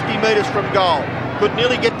own, 50 metres from goal. Could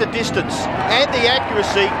nearly get the distance and the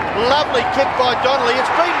accuracy. Lovely kick by Donnelly.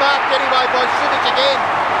 It's been marked anyway by Sumic again.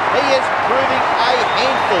 He is proving a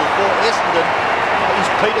handful for Essendon. He's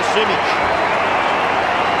Peter Sumic.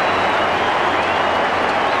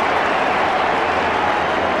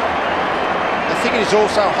 I think it is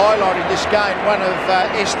also highlighting this game one of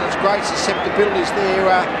Essendon's great susceptibilities there.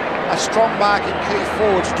 A strong marking key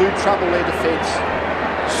forwards do trouble their defence.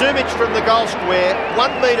 Sumic from the goal square,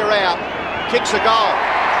 1 metre out, kicks a goal.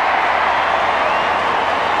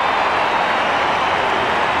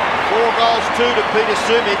 4 goals, 2 to Peter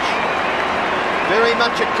Sumic. Very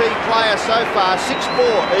much a key player so far.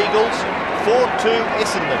 6-4 Eagles, 4-2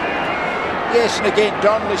 Essendon. Yes, and again,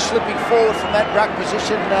 Donnelly slipping forward from that ruck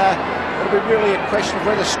position. It'll be really a question of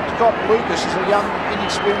whether Scott Lucas, as a young,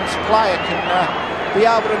 inexperienced player, can be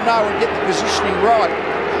able to know and get the positioning right.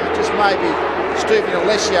 Just maybe Stephen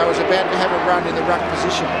Alessio is about to have a run in the ruck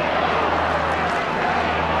position.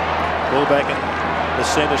 Ball back in the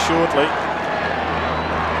centre shortly.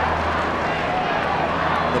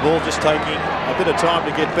 The ball just taking a bit of time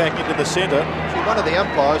to get back into the centre. One of the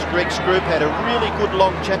umpires, Greg Scroop, had a really good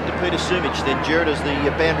long chat to Peter Sumic. Then Jared, as the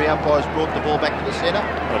boundary umpires, brought the ball back to the centre.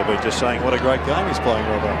 Might have been just saying what a great game he's playing,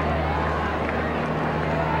 Robbo.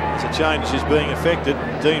 It's a change is being effected.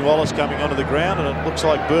 Dean Wallace coming onto the ground, and it looks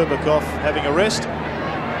like Burbakoff having a rest.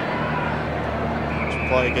 This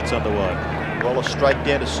player gets underway. Wallace straight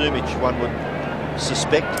down to Sumic, one would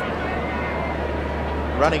suspect.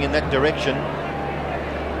 Running in that direction.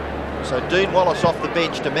 So Dean Wallace off the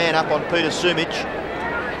bench to man up on Peter Sumic.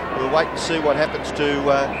 We'll wait and see what happens to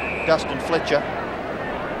Dustin Fletcher.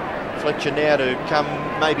 Fletcher now to come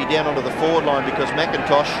maybe down onto the forward line because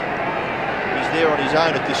McIntosh is there on his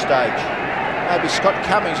own at this stage. Maybe Scott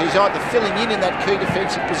Cummings, he's either filling in that key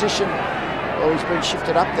defensive position or he's been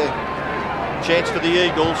shifted up there. Chance for the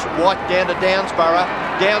Eagles. White down to Downsborough.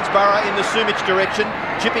 Downsborough in the Sumic direction.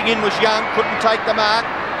 Chipping in was Young, couldn't take the mark.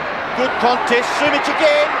 Good contest. Sumic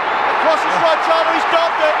again. Across his right shoulder, he's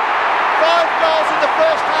dogged it. 5 goals in the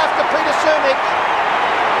first half to Peter Sumic.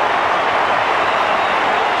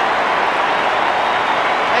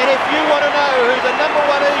 And if you want to know who the #1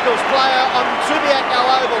 Eagles player on Subiaco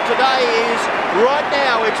Oval today is, right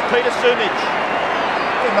now it's Peter Sumic.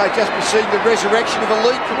 We may just be seeing the resurrection of a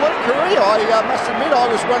league career. I must admit, I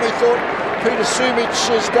was one who thought Peter Sumic's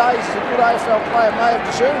days as a good AFL player may have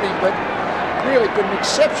deserted him, but really been an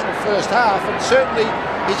exceptional first half, and certainly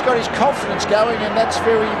he's got his confidence going, and that's a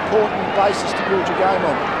very important basis to build your game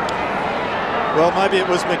on. Well, maybe it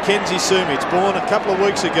was Mackenzie Sumic, born a couple of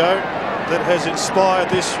weeks ago, that has inspired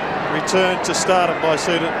this return to stardom by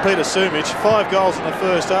Peter Sumic. 5 goals in the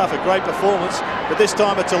first half, a great performance, but this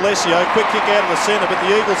time it's Alessio. Quick kick out of the centre, but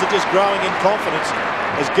the Eagles are just growing in confidence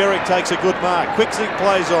as Gehrig takes a good mark. Quickly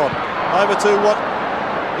plays on. Over to what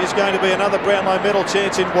is going to be another Brownlow medal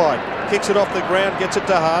chance in white. Kicks it off the ground, gets it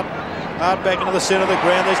to Hart. Hart back into the centre of the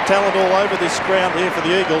ground. There's talent all over this ground here for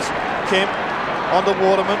the Eagles. Kemp onto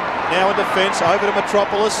Waterman, now in defence, over to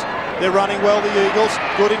Metropolis. They're running well, the Eagles.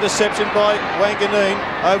 Good interception by Wanganeen.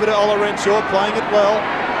 Over to Olorenshaw, playing it well.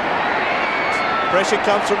 Pressure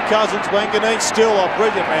comes from Cousins. Wanganeen still a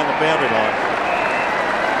brilliant round the boundary line.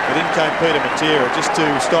 But in came Peter Matera just to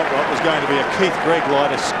stop what was going to be a Keith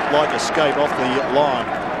Gregg-like escape off the line.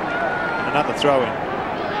 Another throw-in.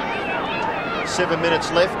 7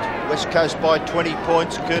 minutes left. West Coast by 20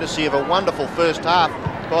 points, courtesy of a wonderful first half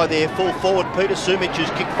by their full forward Peter Sumic, who's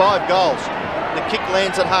kicked 5 goals. The kick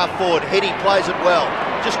lands at half forward. Heady plays it well.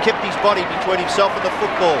 Just kept his body between himself and the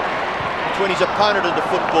football, between his opponent and the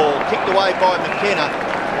football. Kicked away by McKenna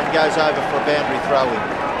and goes over for a boundary throw-in.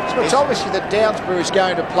 So it's obviously that Downsborough is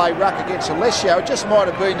going to play ruck against Alessio. It just might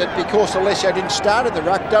have been that because Alessio didn't start in the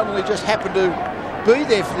ruck, Donnelly just happened to be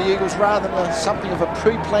there for the Eagles rather than something of a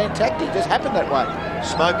pre-planned tactic. It just happened that way.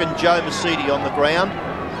 Smoking Joe Mercedes on the ground.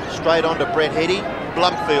 Straight on to Brett Heady.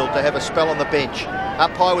 Blumfield to have a spell on the bench.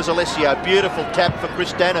 Up high was Alessio. Beautiful tap for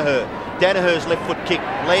Chris Danaher. Danaher's left foot kick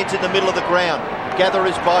lands in the middle of the ground.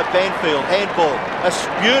 Gatherers by Banfield. Handball. A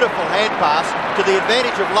beautiful hand pass to the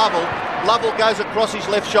advantage of Lovell. Lovell goes across his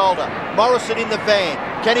left shoulder. Morrison in the van.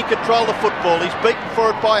 Can he control the football? He's beaten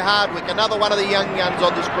for it by Hardwick, another one of the young guns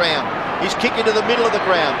on this ground. He's kicked into the middle of the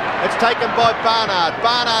ground. It's taken by Barnard.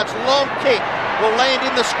 Barnard's long kick will land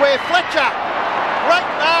in the square. Fletcher, great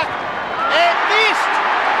mark, and missed.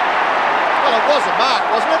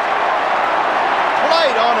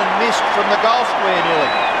 missed from the goal square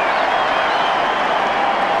nearly.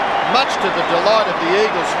 Much to the delight of the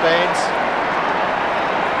Eagles fans.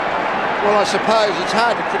 Well, I suppose it's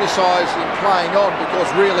hard to criticise him playing on because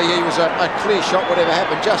really he was a clear shot, whatever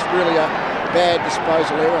happened, just really a bad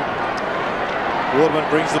disposal error. Waterman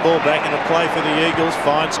brings the ball back into play for the Eagles,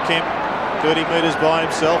 finds Kemp 30 metres by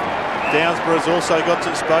himself. Downsborough's also got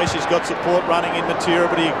some space, he's got support running in Matera,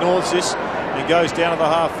 but he ignores this and goes down to the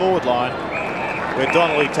half-forward line where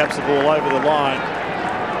Donnelly taps the ball over the line.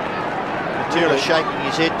 Matera shaking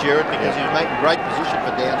his head, Gerard, because he was making great position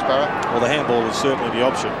for Downsborough. Well, the handball was certainly the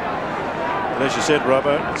option. But as you said,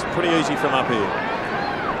 Robbo, it's pretty easy from up here.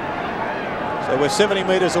 So we're 70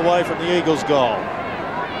 metres away from the Eagles' goal.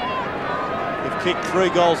 They've kicked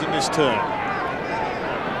 3 goals in this term.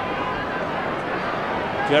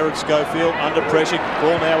 Jared Schofield under pressure.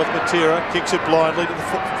 Ball now with Matera. Kicks it blindly to the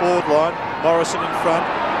forward line. Morrison in front.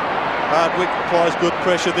 Hardwick applies good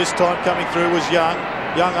pressure this time. Coming through was Young.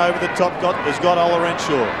 Young over the top has got Ola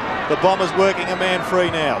Renshaw. The Bombers working a man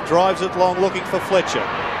free now. Drives it long looking for Fletcher.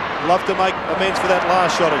 Love to make amends for that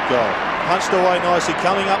last shot at goal. Punched away nicely.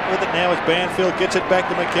 Coming up with it now as Banfield gets it back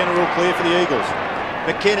to McKenna, all clear for the Eagles.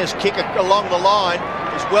 McKenna's kick along the line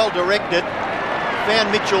is well directed.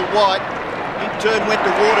 Found Mitchell White. In turn went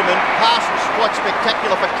to Waterman. Pass was quite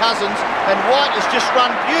spectacular for Cousins. And White has just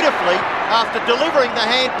run beautifully after delivering the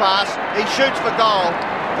hand pass. He shoots for goal,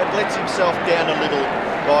 but lets himself down a little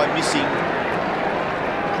by missing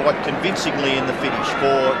quite convincingly in the finish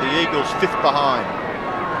for the Eagles' 5th behind.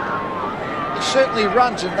 He certainly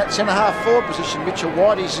runs in that centre-half forward position, Mitchell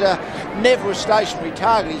White. He's never a stationary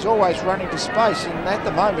target. He's always running to space. And at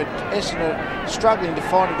the moment, Essendon are struggling to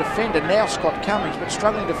find a defender. Now Scott Cummings, but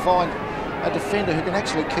struggling to find a defender who can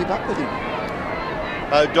actually keep up with him.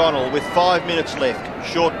 O'Donnell with 5 minutes left.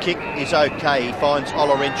 Short kick is okay. He finds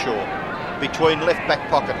Ola Renshaw between left back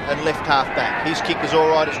pocket and left half back. His kick is all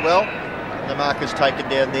right as well. The marker's taken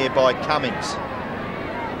down there by Cummings.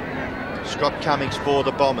 Scott Cummings for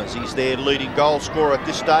the Bombers. He's their leading goal scorer at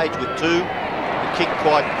this stage with 2. The kick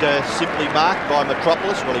quite simply marked by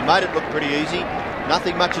Metropolis. Well, he made it look pretty easy.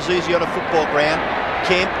 Nothing much as easy on a football ground.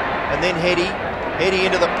 Kemp and then Heady. Heady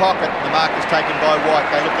into the pocket. The marker's taken by White.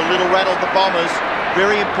 They look a little rattled, the Bombers.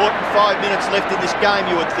 Very important 5 minutes left in this game,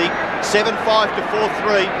 you would think. 7-5 to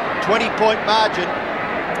 4-3. 20-point margin.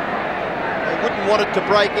 They wouldn't want it to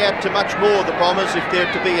break out to much more, the Bombers, if there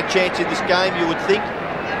to be a chance in this game, you would think.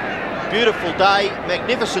 Beautiful day,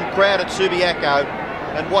 magnificent crowd at Subiaco,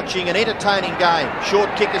 and watching an entertaining game.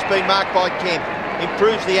 Short kick has been marked by Kemp.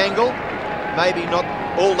 Improves the angle, maybe not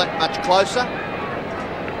all that much closer.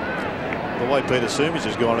 The way Peter Sumich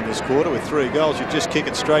has gone in this quarter with 3 goals, you just kick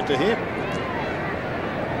it straight to him.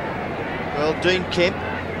 Well, Dean Kemp,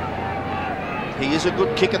 he is a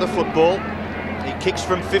good kicker of the football. He kicks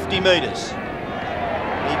from 50 metres.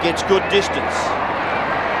 He gets good distance,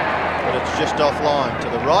 but it's just offline to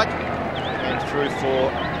the right and through for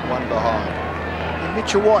 1 behind. And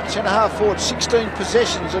Mitchell White, centre-half forward, 16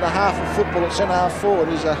 possessions and a half of football at centre-half forward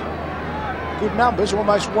is a good numbers,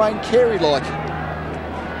 almost Wayne Carey-like.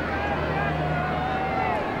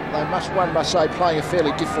 One must say, playing a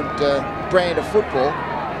fairly different brand of football,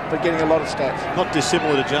 but getting a lot of stats. Not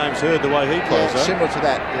dissimilar to James Hird, the way he plays, though. Similar to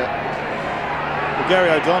that, yeah. Well, Gary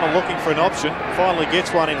O'Donnell looking for an option, finally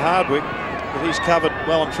gets one in Hardwick, but he's covered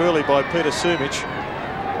well and truly by Peter Sumich.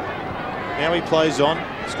 Now he plays on.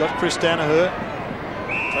 He's got Chris Danaher.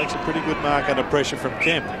 Takes a pretty good mark under pressure from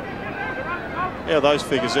Kemp. Yeah, those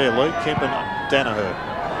figures there, Luke. Kemp and Danaher.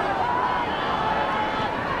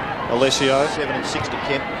 Alessio. 7 and 6 to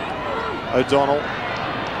Kemp. O'Donnell.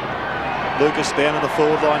 Lucas down in the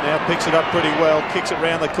forward line now. Picks it up pretty well. Kicks it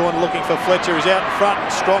round the corner looking for Fletcher. He's out in front.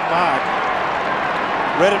 Strong mark.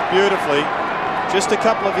 Read it beautifully. Just a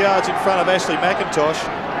couple of yards in front of Ashley McIntosh.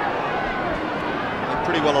 A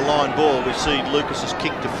pretty well aligned ball. We see Lucas's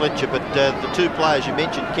kick to Fletcher, but the 2 players you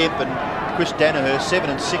mentioned, Kemp and Chris Danaher, 7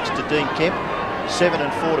 and 6 to Dean Kemp, 7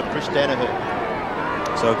 and 4 to Chris Danaher.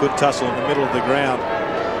 So a good tussle in the middle of the ground.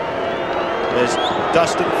 There's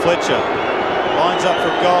Dustin Fletcher. Lines up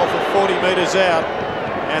for goal for 40 metres out.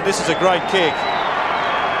 And this is a great kick.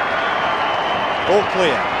 All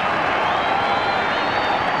clear.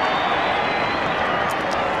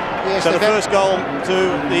 Yes, so the first goal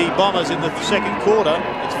to the Bombers in the second quarter,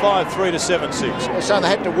 it's 5-3 to 7-6. So they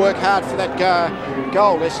had to work hard for that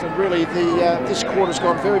goal, Essendon. Really, this quarter's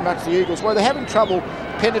gone very much the Eagles' way. They're having trouble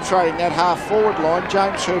penetrating that half-forward line.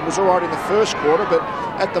 James Hird was all right in the first quarter, but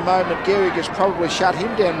at the moment, Gehrig has probably shut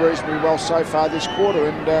him down reasonably well so far this quarter,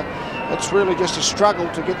 and it's really just a struggle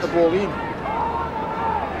to get the ball in.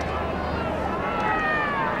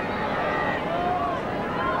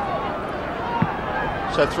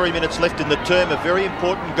 So 3 minutes left in the term. A very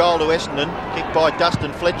important goal to Essendon. Kicked by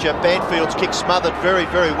Dustin Fletcher. Banfield's kick smothered very,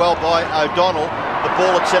 very well by O'Donnell. The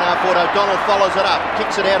ball at centre half forward. O'Donnell follows it up.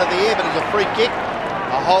 Kicks it out of the air, but it's a free kick.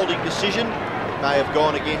 A holding decision. It may have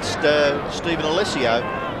gone against Stephen Alessio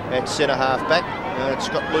at centre half back. It's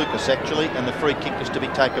Scott Lucas actually, and the free kick is to be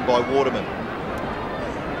taken by Waterman.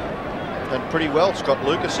 Done pretty well, Scott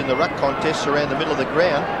Lucas, in the ruck contests around the middle of the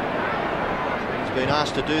ground. Been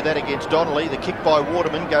asked to do that against Donnelly. The kick by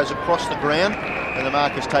Waterman goes across the ground and the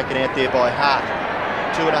mark is taken out there by Hart.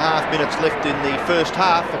 2.5 minutes left in the first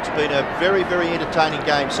half. It's been a very, very entertaining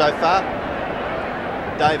game so far.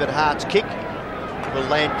 David Hart's kick will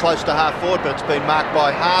land close to half forward, but it's been marked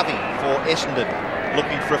by Harvey for Essendon,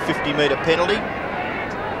 looking for a 50-metre penalty.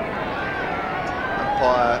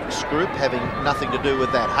 Umpire Scroop having nothing to do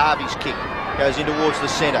with that. Harvey's kick goes in towards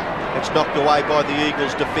the centre. It's knocked away by the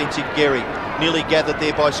Eagles' defensive Gehry. Nearly gathered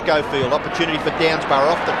there by Schofield. Opportunity for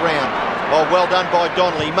Downsborough off the ground. Oh, well done by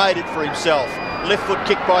Donnelly. He made it for himself. Left foot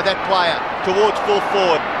kick by that player towards full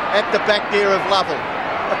forward. At the back there of Lovell.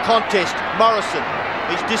 A contest. Morrison.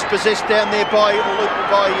 He's dispossessed down there by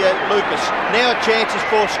Lucas. Now a chance is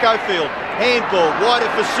for Schofield. Handball.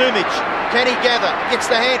 Wider for Sumic. Can he gather? Gets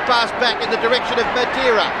the hand pass back in the direction of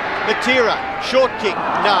Matera. Matera. Short kick.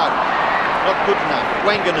 No. Not good enough.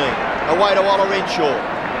 Wanganeen. Away to Ola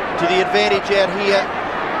Renshaw. To the advantage out here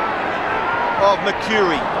of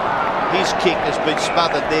Mercury. His kick has been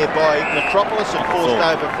smothered there by Metropolis and forced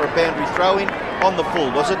over for a boundary throw-in on the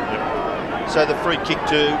full, was it? Yep. So the free kick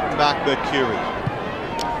to Mark Mercury.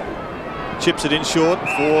 Chips it in short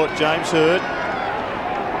for James Hird.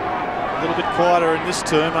 A little bit quieter in this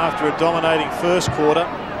term after a dominating first quarter.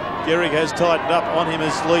 Gehrig has tightened up on him,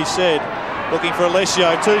 as Lee said. Looking for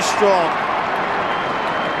Alessio, too strong.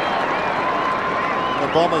 The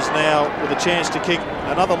Bombers now with a chance to kick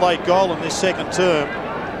another late goal in this second term.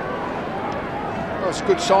 Well, it's a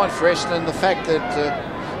good sign for Essendon, the fact that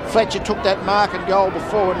Fletcher took that mark and goal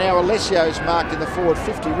before, and now Alessio's marked in the forward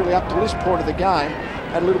 50. Really up to this point of the game,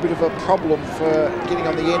 had a little bit of a problem for getting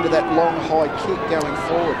on the end of that long high kick going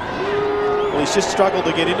forward. Well, he's just struggled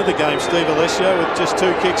to get into the game, Steve Alessio, with just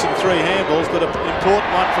 2 kicks and 3 handballs, but an important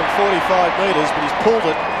one from 45 metres, but he's pulled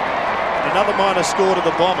it. Another minor score to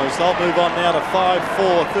the Bombers. They'll move on now to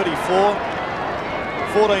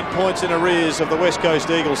 5-4-34. 14 points in arrears of the West Coast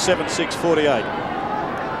Eagles, 7-6-48.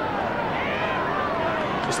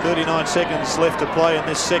 Just 39 seconds left to play in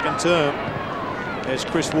this second term as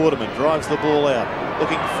Chris Waterman drives the ball out,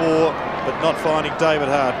 looking for, but not finding David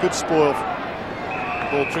Hart. Good spoil. The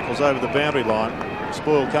ball trickles over the boundary line.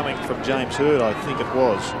 Spoil coming from James Hird, I think it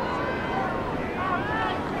was.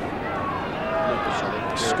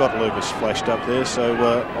 Scott Lucas flashed up there, so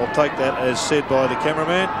I'll take that as said by the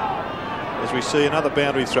cameraman as we see another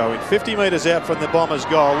boundary throw in. 50 metres out from the Bombers'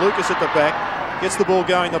 goal. Lucas at the back gets the ball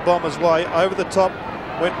going the Bombers' way. Over the top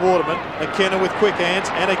went Waterman. McKenna with quick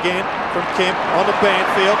hands, and again from Kemp onto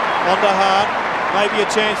Banfield, onto Hart. Maybe a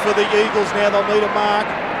chance for the Eagles now. They'll need a mark.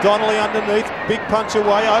 Donnelly underneath, big punch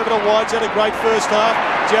away. Over to White's had a great first half.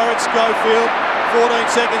 Jared Schofield, 14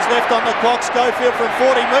 seconds left on the clock. Schofield from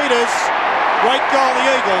 40 metres. Great goal, the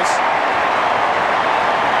Eagles.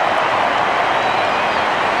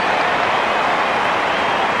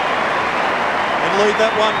 And Lee,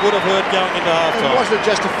 that one would have hurt going into half-time. It wasn't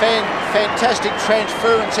just a fantastic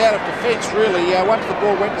transference out of defence, really. Once the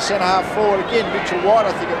ball went to centre half forward, again, Mitchell White,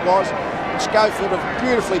 I think it was, and Schofield, a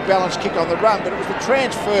beautifully balanced kick on the run, but it was the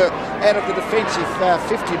transfer out of the defensive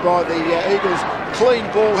 50 by the Eagles. Clean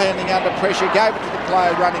ball handling under pressure, gave it to the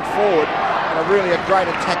player running forward, and a great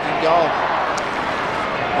attacking goal.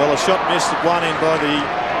 Well, a shot missed at one end by the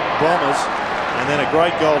Bombers, and then a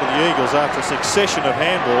great goal to the Eagles after a succession of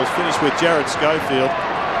handballs, finished with Jared Schofield,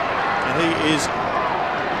 and he is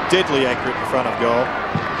deadly accurate in front of goal.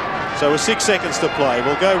 So with 6 seconds to play,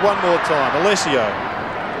 we'll go one more time. Alessio.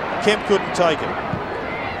 Kemp couldn't take it.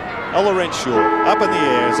 Ola Renshaw up in the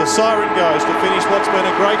air as the siren goes to finish what's been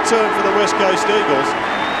a great term for the West Coast Eagles,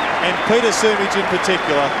 and Peter Sumic in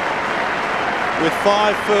particular with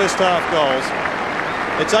 5 first half goals.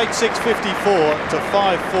 It's 8-6-54 to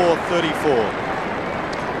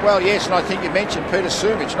 5-4-34. Well, yes, and I think you mentioned Peter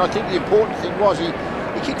Sumic, and I think the important thing was he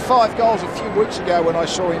kicked 5 goals a few weeks ago when I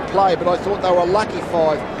saw him play, but I thought they were lucky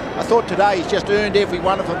 5. I thought today he's just earned every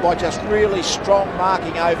one of them by just really strong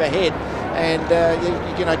marking overhead, and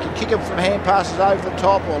you can kick him from hand passes over the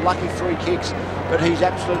top or lucky free kicks, but he's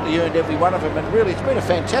absolutely earned every one of them, and really it's been a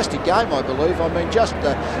fantastic game, I believe. I mean, just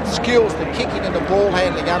the skills, the kicking and the ball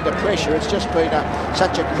handling under pressure, it's just been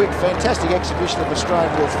such a quick, fantastic exhibition of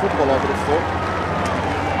Australian rules football, I would have thought.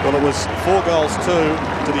 Well, it was 4 goals 2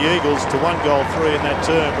 to the Eagles to 1 goal 3 in that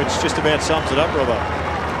term, which just about sums it up, Robbo.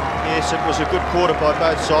 Yes, it was a good quarter by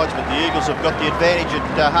both sides, but the Eagles have got the advantage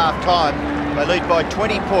at half-time. They lead by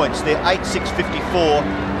 20 points. They're 8-6-54.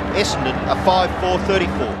 Essendon are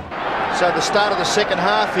 5-4-34. So the start of the second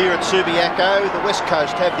half here at Subiaco, the West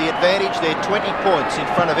Coast have the advantage. They're 20 points in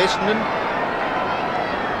front of Essendon.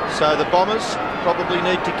 So the Bombers probably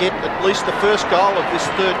need to get at least the first goal of this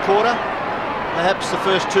third quarter, perhaps the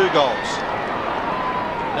first 2 goals.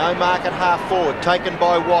 No mark at half forward, taken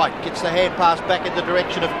by White, gets the hand pass back in the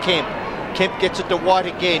direction of Kemp. Kemp gets it to White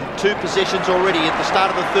again. 2 possessions already at the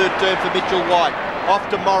start of the third term for Mitchell White. Off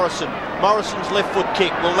to Morrison. Morrison's left foot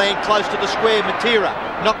kick will land close to the square. Matera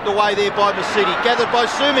knocked away there by Masidi, gathered by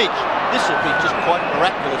Sumic. This would be just quite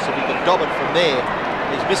miraculous if he could dob it from there.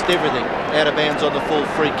 He's missed everything. Out of bounds on the full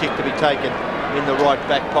free kick to be taken in the right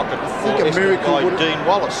back pocket for Essendon by Dean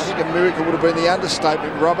Wallace. I think a miracle would have been the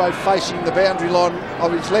understatement. Robbo facing the boundary line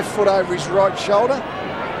of his left foot over his right shoulder.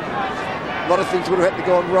 A lot of things would have had to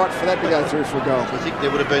go on right for that to go through for a goal. I think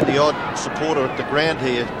there would have been the odd supporter at the ground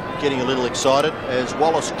here getting a little excited as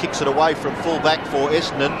Wallace kicks it away from full back for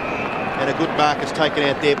Essendon, and a good mark is taken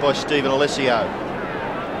out there by Stephen Alessio.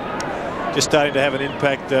 Just starting to have an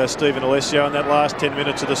impact, Stephen Alessio, in that last 10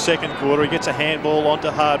 minutes of the second quarter. He gets a handball onto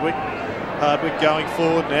Hardwick. Hardwick going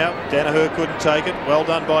forward now. Danaher couldn't take it. Well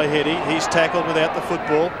done by Heady. He's tackled without the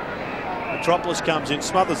football. Metropolis comes in,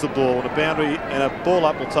 smothers the ball, and a boundary and a ball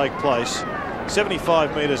up will take place.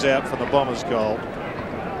 75 metres out from the Bombers' goal.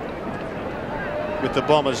 With the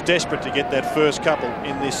Bombers desperate to get that first couple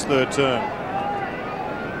in this third term.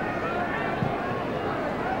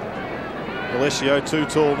 Alessio too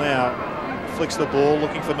tall now. Flicks the ball,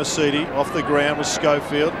 looking for Masidi. Off the ground with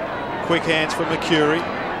Schofield. Quick hands from Mercury.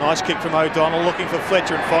 Nice kick from O'Donnell, looking for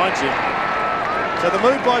Fletcher and finds him. So the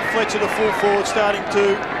move by Fletcher to full forward starting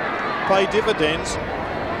to pay dividends.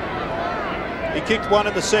 He kicked 1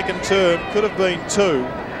 in the second term, could have been 2.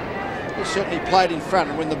 He certainly played in front,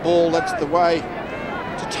 and when the ball, that's the way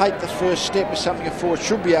to take the first step, is something a forward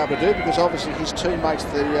should be able to do, because obviously his teammates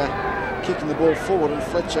the kicking the ball forward, and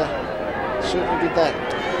Fletcher certainly did that.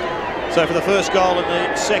 So for the first goal in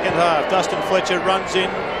the second half, Dustin Fletcher runs in,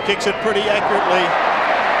 kicks it pretty accurately,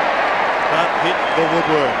 but hit the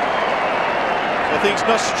woodwork. So things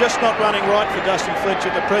just not running right for Dustin Fletcher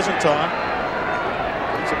at the present time.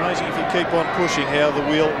 It's amazing if you keep on pushing how the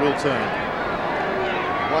wheel will turn.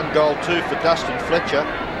 1 goal 2 for Dustin Fletcher.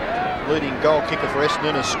 Leading goal kicker for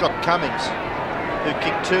Essendon is Scott Cummings, who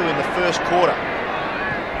kicked 2 in the first quarter.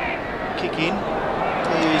 Kick in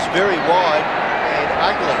is very wide and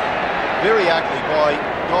ugly. Very ugly by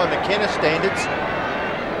Guy McKenna standards.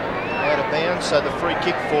 Out of bounds, so the free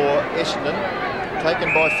kick for Essendon,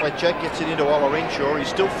 taken by Fletcher, gets it into Olorenshaw. He's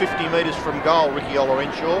still 50 metres from goal, Ricky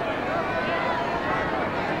Olorenshaw.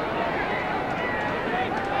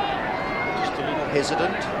 Just a little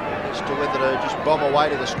hesitant as to whether to just bomb away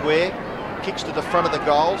to the square. Kicks to the front of the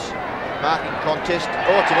goals. Marking contest.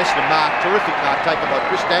 Oh, it's an Essendon mark. Terrific mark taken by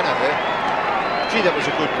Chris Danaher. Gee, that was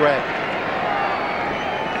a good grab.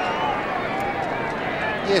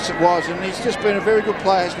 Yes, it was, and he's just been a very good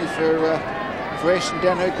player, hasn't he, for Essendon.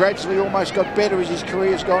 Danaher gradually almost got better as his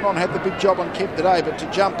career's gone on. Had the big job on Kemp today, but to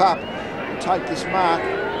jump up and take this mark.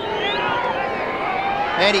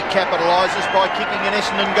 And he capitalises by kicking an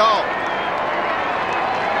Essendon goal.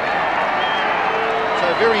 So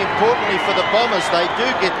very importantly for the Bombers, they do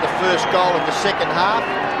get the first goal in the second half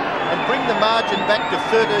and bring the margin back to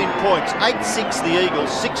 13 points. 8-6 the Eagles,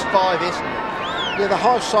 6-5 Essendon. Yeah, the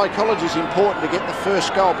high psychology is important to get the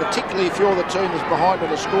first goal, particularly if you're the team that's behind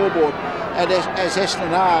on the scoreboard, and as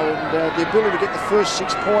Essendon are, and the ability to get the first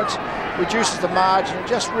 6 points reduces the margin and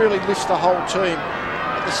just really lifts the whole team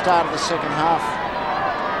at the start of the second half.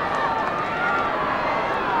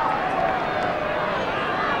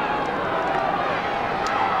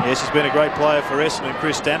 Yes, he's been a great player for Essendon,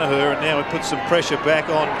 Chris Danaher, and now it puts some pressure back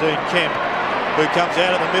on Dean Kemp, who comes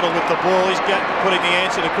out of the middle with the ball. He's putting the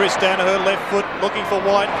answer to Chris Danaher, left foot, looking for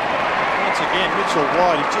White. Once again, Mitchell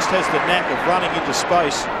White, he just has the knack of running into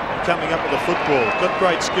space and coming up with the football. Got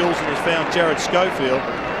great skills and has found Jared Schofield,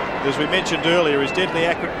 as we mentioned earlier, is deadly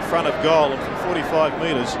accurate in front of goal, and from 45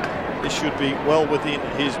 metres, this should be well within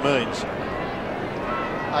his means.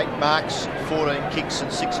 8 marks, 14 kicks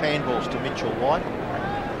and 6 handballs to Mitchell White.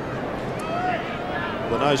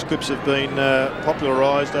 The nose clips have been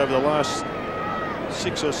popularised over the last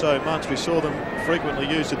 6 or so months. We saw them frequently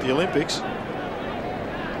used at the Olympics.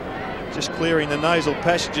 Just clearing the nasal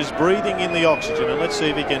passages, breathing in the oxygen, and let's see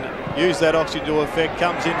if he can use that oxygen to effect.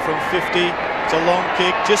 Comes in from 50. It's a long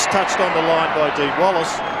kick, just touched on the line by Dean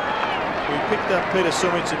Wallace. We picked up Peter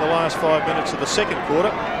Sumic in the last 5 minutes of the second quarter,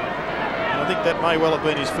 and I think that may well have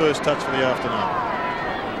been his first touch for the afternoon.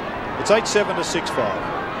 It's 8-7 to 6-5.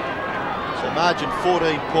 So margin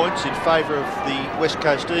 14 points in favour of the West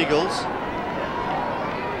Coast Eagles.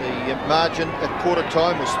 The margin at quarter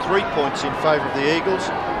time was 3 points in favour of the Eagles,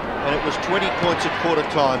 and it was 20 points at quarter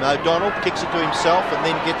time. O'Donnell kicks it to himself and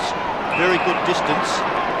then gets very good distance,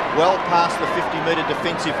 well past the 50-metre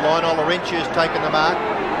defensive line. Olarentia has taken the mark,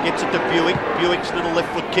 gets it to Buick. Buick's little left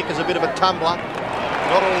foot kick is a bit of a tumbler.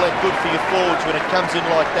 Not all that good for your forwards when it comes in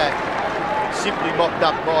like that. Simply mopped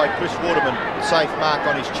up by Chris Waterman. Safe mark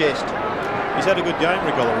on his chest. He's had a good game,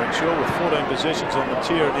 Rick Olarentia, with 14 possessions on the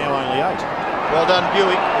tier and now only 8. Well done,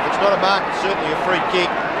 Buick. If it's not a mark, it's certainly a free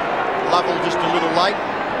kick. Lovell just a little late.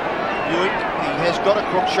 Buick, he has got a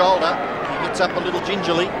crook shoulder. He gets up a little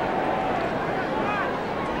gingerly.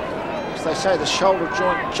 As they say, the shoulder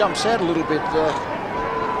joint jumps out a little bit,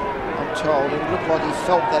 I'm told. It looked like he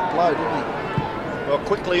felt that blow, didn't he? Well,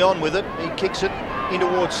 quickly on with it. He kicks it in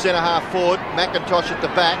towards centre-half forward. McIntosh at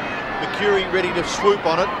the back. McCurry ready to swoop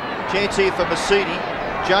on it. Chance here for Mercedes.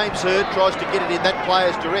 James Hird tries to get it in that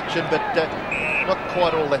player's direction, but not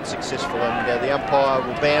quite all that successful, and the umpire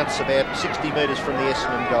will bounce about 60 metres from the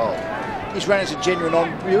Essendon goal. He's run as a genuine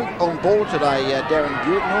on ball today, Darren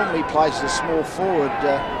Buick. Normally plays as a small forward,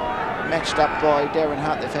 matched up by Daryl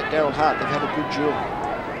Hart. They've had a good duel.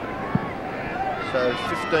 So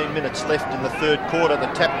 15 minutes left in the third quarter. The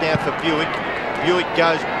tap down for Buick. Buick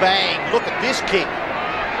goes bang. Look at this kick.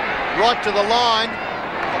 Right to the line.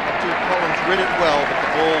 Collins read it well, but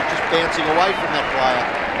the ball just bouncing away from that player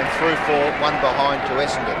and through for one behind to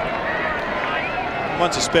Essendon.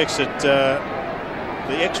 One suspects that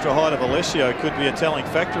the extra height of Alessio could be a telling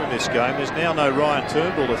factor in this game. There's now no Ryan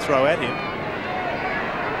Turnbull to throw at him.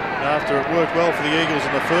 After it worked well for the Eagles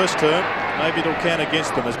in the first term, maybe it'll count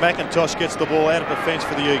against them as McIntosh gets the ball out of defence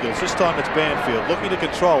for the Eagles. This time it's Banfield looking to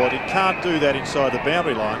control it. It can't do that inside the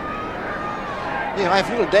boundary line. Yeah, I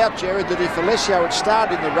have little doubt, Jared, that if Alessio had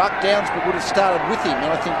started in the ruck, Downsbury would have started with him.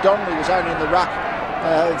 And I think Donnelly was only in the ruck,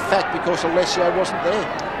 in fact, because Alessio wasn't there.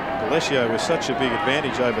 Alessio with such a big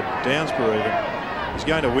advantage over Downsbury even. He's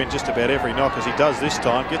going to win just about every knock as he does this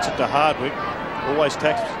time. Gets it to Hardwick. Always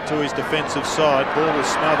tacks to his defensive side. Ball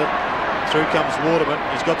is smothered. Through comes Waterman.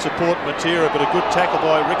 He's got support Matera, but a good tackle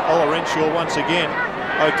by Rick Olarentia once again.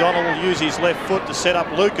 O'Donnell will use his left foot to set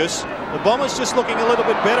up Lucas. The Bombers just looking a little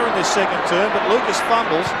bit better in this second term, but Lucas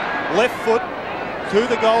fumbles. Left foot to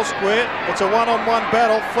the goal square. It's a one-on-one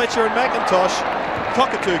battle. Fletcher and McIntosh.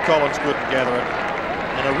 Cockatoo Collins couldn't gather it.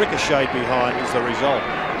 And a ricochet behind is the result.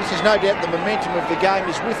 This is no doubt the momentum of the game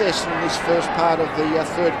is with Essendon in this first part of the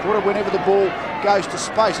third quarter. Whenever the ball goes to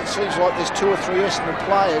space, it seems like there's 2 or 3 Essendon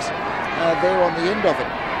players there on the end of it.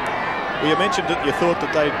 Well, you mentioned that you thought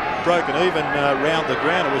that they'd broken even round the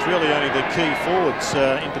ground. It was really only the key forwards,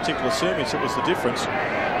 in particular Sumic, that was the difference.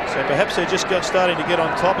 So perhaps they're just starting to get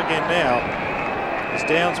on top again now, as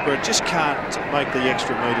Downsbury just can't make the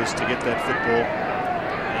extra metres to get that football.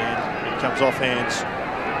 And it comes off hands.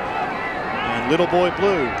 And Little Boy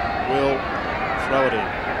Blue will throw it in.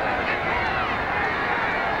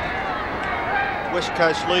 West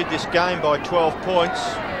Coast lead this game by 12 points.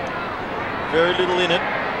 Very little in it.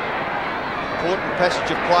 Important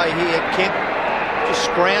passage of play here. Kemp just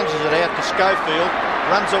scrounges it out to Schofield.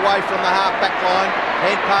 Runs away from the half-back line.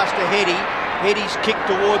 Hand pass to Heady. Heady's kick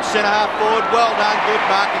towards centre-half forward. Well done. Good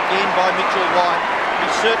mark again by Mitchell White.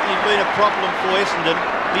 He's certainly been a problem for Essendon.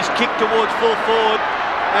 He's kicked towards full forward.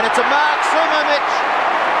 And it's a mark. Sumic.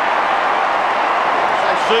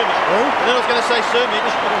 Say Sumic. And then I was going to say Sumic.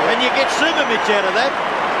 And you get Sumic out of that.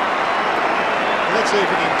 Let's see if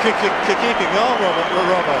he can kick a goal,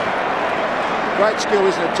 Robbo. Great skill,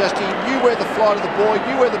 isn't it? Just he knew where the flight of the ball,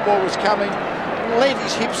 knew where the ball was coming, lent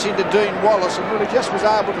his hips into Dean Wallace and really just was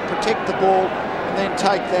able to protect the ball and then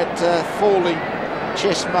take that falling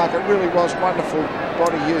chest mark. It really was wonderful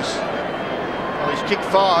body use. Well, he's kicked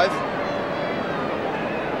 5.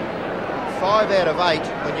 5 out of 8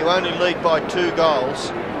 when you only lead by 2 goals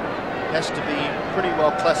has to be pretty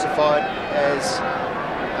well classified as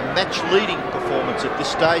a match-leading performance at this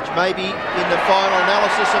stage. Maybe in the final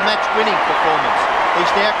analysis a match-winning performance.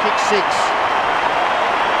 He's now kicked 6.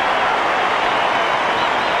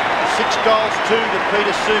 6 goals, 2 to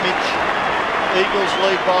Peter Sumic. Eagles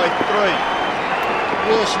lead by 3.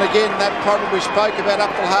 Yes, and again, that problem we spoke about up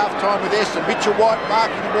till half-time with Essendon. Mitchell White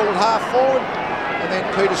marking the ball at half-forward, and then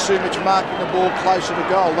Peter Sumic marking the ball closer to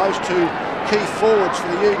goal. Those 2 key forwards for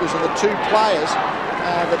the Eagles are the 2 players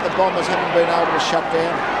that the Bombers haven't been able to shut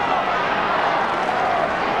down.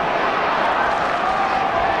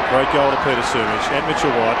 Great goal to Peter Sumic and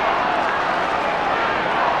Mitchell White.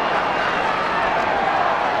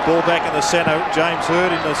 Ball back in the centre. James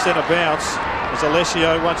Hird in the centre bounce. As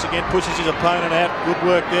Alessio once again pushes his opponent out. Good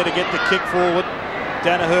work there to get the kick forward.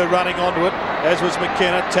 Danaher running onto it, as was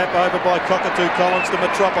McKenna. Tap over by Cockatoo Collins, the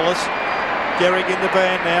Metropolis. Gehrig in the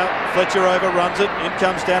van now. Fletcher overruns it. In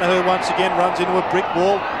comes Danaher once again, runs into a brick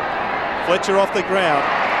wall. Fletcher off the ground.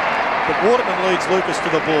 But Waterman leads Lucas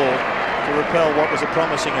to the ball to repel what was a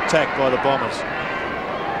promising attack by the Bombers.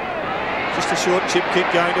 Just a short chip kick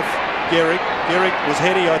going to Gehrig. Gehrig was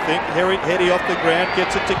heady, I think. Heady off the ground,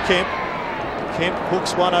 gets it to Kemp. Kemp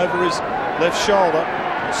hooks one over his left shoulder.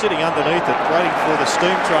 Sitting underneath it, waiting for the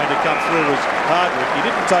steam train to come through, was Hardwick. He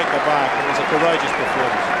didn't take the mark. It was a courageous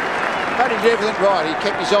performance. But he did everything right. He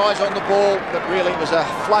kept his eyes on the ball, but really it was a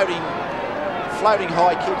floating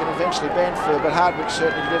high kick and eventually Banfield. But Hardwick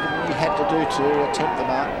certainly did everything he had to do to attempt the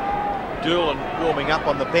mark. Doolan warming up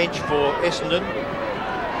on the bench for Essendon,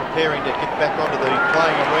 preparing to get back onto the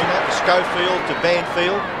playing arena. Schofield to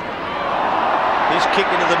Banfield. His kick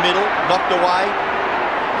into the middle, knocked away.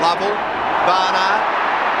 Lovell, Barnard.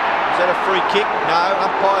 Is that a free kick? No,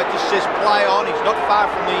 umpire just says play on. He's not far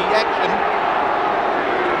from the action.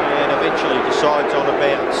 And eventually decides on a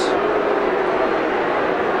bounce.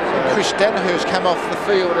 So Chris Danaher's come off the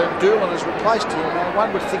field and Doolan has replaced him. Now,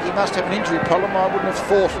 one would think he must have an injury problem. I wouldn't have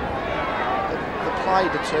thought the play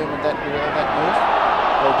determined that move.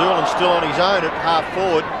 Well, Doolan's still on his own at half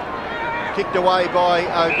forward. Kicked away by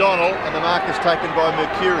O'Donnell and the mark is taken by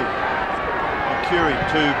Mercury. Mercury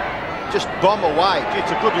to just bomb away.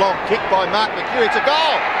 It's a good long kick by Mark Mercury. It's a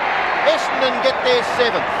goal. Essendon get their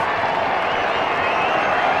 7th.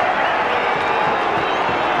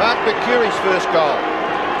 Mark Mercury's first goal.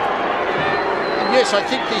 And yes, I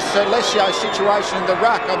think this Alessio situation in the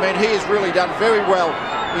ruck, I mean, he has really done very well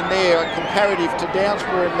in their comparative to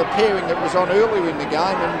Downsborough and the pairing that was on earlier in the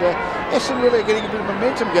game. And Essendon really are getting a bit of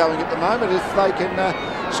momentum going at the moment. If they can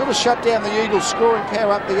sort of shut down the Eagles' scoring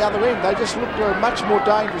power up the other end, they just look much more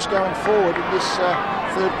dangerous going forward in this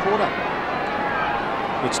third quarter.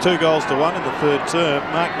 It's 2-1 in the third term.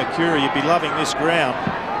 Mark Mercury, you'd be loving this ground.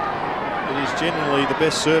 It is generally the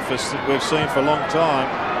best surface that we've seen for a long time.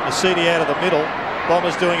 Nasidi out of the middle.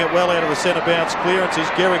 Bombers doing it well out of the centre bounce clearances.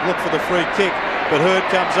 Gehrig looked for the free kick, but Hird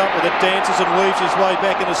comes up with it, dances and weaves his way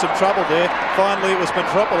back into some trouble there. Finally, it was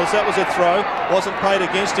Metropolis. That was a throw. Wasn't paid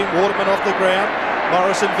against him. Waterman off the ground.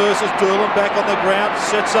 Morrison versus Doolan back on the ground.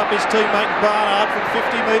 Sets up his teammate Barnard from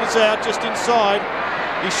 50 metres out, just inside.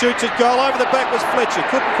 He shoots it. Goal over the back was Fletcher.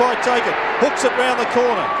 Couldn't quite take it. Hooks it round the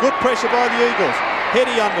corner. Good pressure by the Eagles.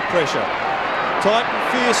 Heady under pressure. Tight and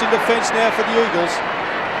fierce in defence now for the Eagles,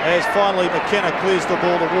 as finally McKenna clears the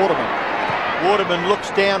ball to Waterman. Waterman looks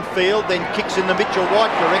downfield, then kicks in the Mitchell White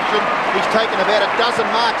direction. He's taken about a dozen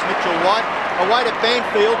marks, Mitchell White. Away to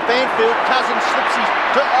Banfield. Banfield, Cousins slips his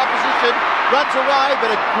opposition, runs away, but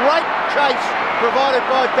a great chase provided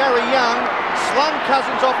by Barry Young. Slung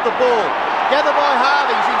Cousins off the ball. Gathered by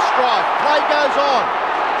Harvey's in strife. Play goes on.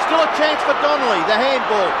 Still a chance for Donnelly, the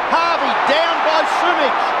handball. Harvey down by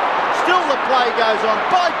Sumich. Still the play goes on.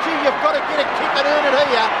 By gee, you've got to get a kick and earn it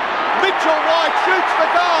here. Mitchell White shoots the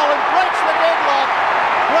goal and breaks the deadlock.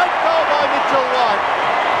 Great goal by Mitchell White.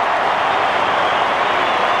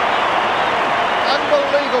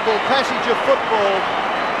 Unbelievable passage of football,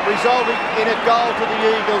 resulting in a goal to the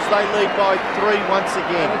Eagles. They lead by 3 once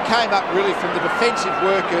again. And it came up really from the defensive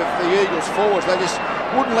work of the Eagles forwards. They just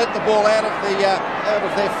wouldn't let the ball out of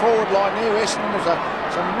their forward line there. Essendon was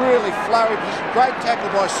some really flurry, great tackle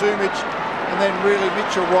by Sumich, and then really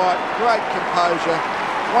Mitchell White, great composure.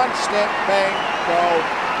 One step, bang, goal.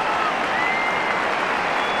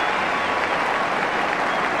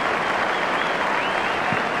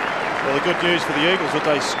 Well, the good news for the Eagles that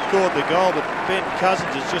they scored the goal, but Ben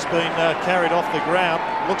Cousins has just been carried off the ground.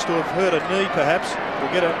 Looks to have hurt a knee, perhaps.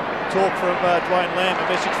 We'll get a talk from Dwayne Lamb, a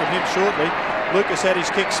message from him shortly. Lucas had his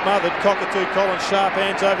kick smothered. Cockatoo Collins sharp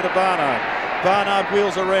hands over to Barnard. Barnard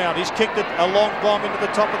wheels around. He's kicked it a long bomb into the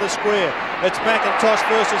top of the square. It's McIntosh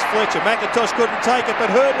versus Fletcher. McIntosh couldn't take it, but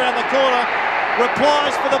Hird round the corner.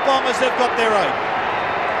 Replies for the Bombers. They've got their 8.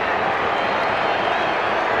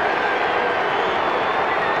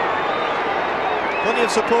 Plenty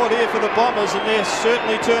of support here for the Bombers, and they're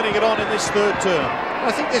certainly turning it on in this third term. I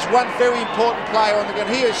think there's one very important player on the ground.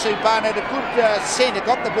 Here you see Barnett, a good centre,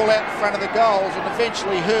 got the ball out in front of the goals, and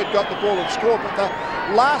eventually Hird got the ball and scored. But the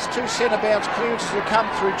last 2 centre bounce clearances have come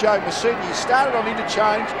through Joe Masudi. He started on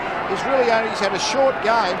interchange. He's had a short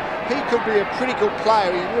game. He could be a pretty good player.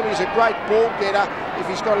 He really is a great ball getter if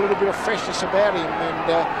he's got a little bit of freshness about him. And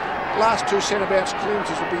last 2 centre bounce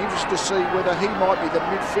clearances will be interesting to see whether he might be the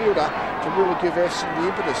midfielder to really give Essendon the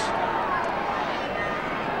impetus.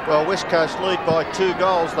 Well, West Coast lead by 2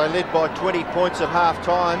 goals. They led by 20 points at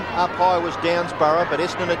half-time. Up high was Downsborough, but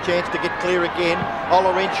Essendon a chance to get clear again. Ola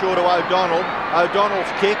Renshaw to O'Donnell. O'Donnell's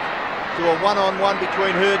kick to a one-on-one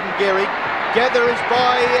between Hurd and Gehrig. Gather is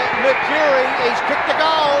by Mercury. He's kicked a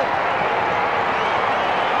goal.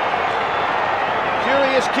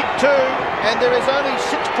 Mercury has kicked 2, and there is only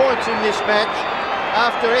 6 points in this match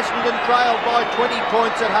after Essendon trailed by 20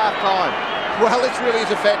 points at half-time. Well, this really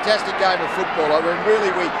is a fantastic game of football. I mean,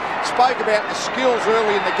 really, we spoke about the skills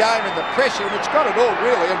early in the game and the pressure, and it's got it all,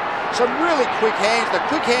 really. And some really quick hands, the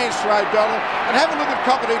quick hands for O'Donnell. And have a look at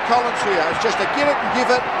Cockatoo Collins here. It's just a get it and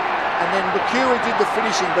give it. And then Mercury did the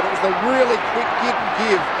finishing, but it was the really quick get and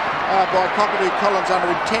give by Cockatoo Collins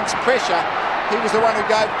under intense pressure. He was the one who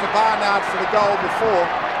gave it to Barnard for the goal before.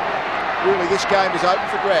 Really, this game is open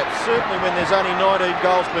for grabs. Certainly when there's only 19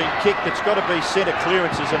 goals being kicked, it's got to be centre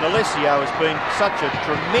clearances, and Alessio has been such a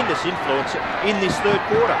tremendous influence in this third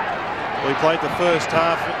quarter. We played the first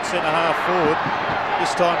half centre-half forward.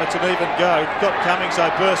 This time it's an even go. Got Cummings,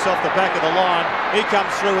 though, bursts off the back of the line. He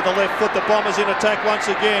comes through with the left foot. The Bombers in attack once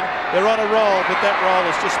again. They're on a roll, but that roll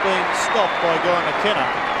has just been stopped by Guy McKenna.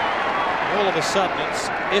 All of a sudden,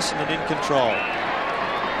 it's Essendon in control.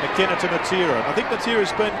 McKenna to Matera. I think Matera's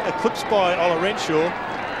been eclipsed by Ola Renshaw.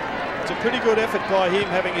 It's a pretty good effort by him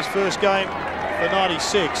having his first game for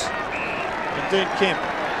 96. And Dean Kemp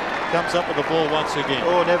comes up with the ball once again.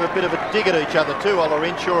 Oh, and have a bit of a dig at each other too. Ola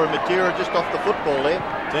Renshaw and Matera just off the football there.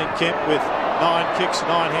 Dean Kemp with 9 kicks, 9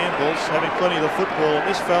 handballs, having plenty of the football. And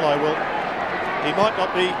this fellow, well, he might not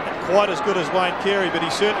be quite as good as Wayne Carey, but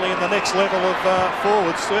he's certainly in the next level of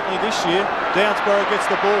forwards, certainly this year. Downsborough gets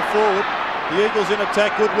the ball forward. The Eagles in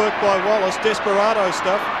attack, good work by Wallace. Desperado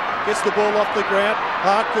stuff, gets the ball off the ground.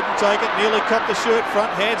 Hart couldn't take it, nearly copped the shirt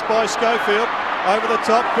front. Hands by Schofield, over the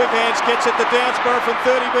top, quick hands, gets it to Downsborough from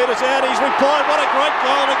 30 metres out. He's replied, what a great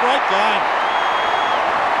goal and a great game.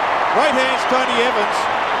 Great hands, Tony Evans.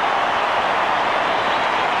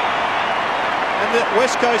 And the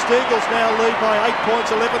West Coast Eagles now lead by 8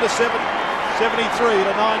 points, 11-7, 73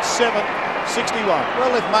 to 9-7. 61. Well,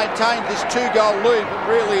 they've maintained this 2-goal lead, but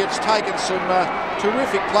really it's taken some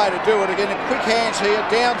terrific play to do it. Again, quick hands here.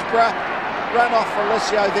 Downsborough run off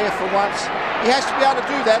Alessio there for once. He has to be able to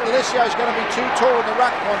do that. Alessio's going to be too tall in the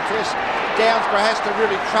ruck contest. Downsborough has to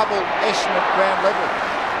really trouble Essendon at ground level.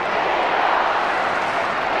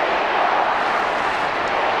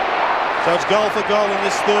 So it's goal for goal in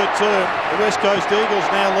this third term. The West Coast Eagles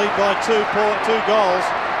now lead by 2 goals.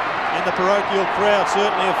 And the parochial crowd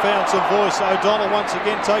certainly have found some voice. O'Donnell once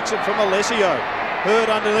again takes it from Alessio. Hurd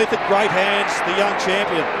underneath it, great hands, the young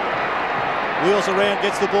champion. Wheels around,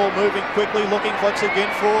 gets the ball moving quickly, looking once again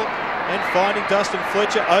for and finding Dustin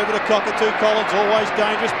Fletcher over to Cockatoo Collins, always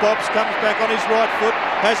dangerous. Bobs comes back on his right foot,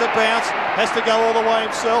 has a bounce, has to go all the way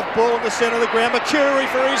himself. Ball in the centre of the ground, Mercury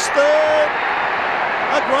for his third.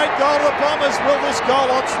 A great goal to the Bombers. Will this goal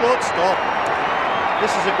onslaught stop? This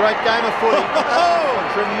is a great game of footy. A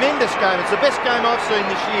tremendous game. It's the best game I've seen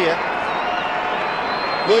this year.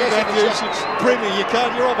 Yes, it's Premier.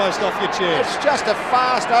 You're almost off your chair. It's just a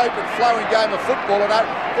fast, open, flowing game of football. And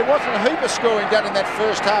there wasn't a heap of scoring done in that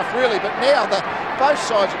first half, really. But now both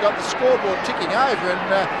sides have got the scoreboard ticking over, and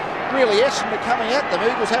really Essendon are coming at them.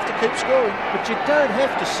 Eagles have to keep scoring. But you don't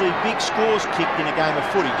have to see big scores kicked in a game of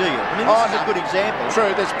footy, do you? I mean, this is a good example. True,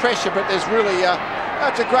 there's pressure, but there's really...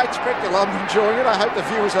 it's a great spectacle. I'm enjoying it. I hope the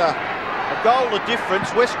viewers are. A goal of difference.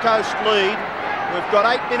 West Coast lead. We've got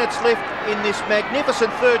 8 minutes left in this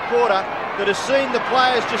magnificent third quarter that has seen the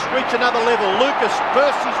players just reach another level. Lucas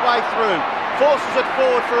bursts his way through, forces it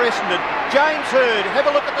forward for Essendon. James Hurd,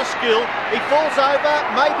 have a look at the skill. He falls over,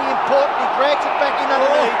 maybe important. He drags it back in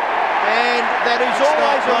underneath. And that is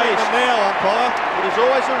always a risk. Now, umpire. It is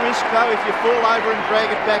always a risk, though, if you fall over and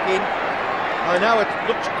drag it back in. I know it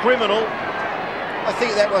looks criminal. I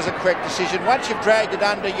think that was a correct decision. Once you've dragged it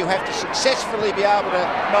under, you have to successfully be able to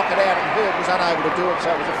knock it out, and Hurd was unable to do it,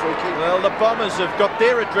 so it was a free kick. Well, the Bombers have got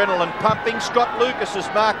their adrenaline pumping. Scott Lucas's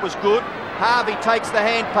mark was good. Harvey takes the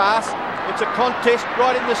hand pass. It's a contest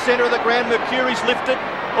right in the centre of the ground. Mercury's lifted.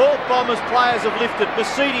 All Bombers players have lifted.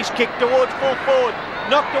 Mercedes kick towards full forward.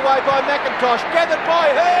 Knocked away by McIntosh. Gathered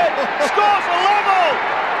by Hurd. Scores a level!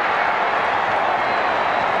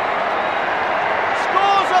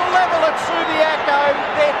 Scores a level at Subiaco.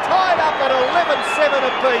 They're tied up at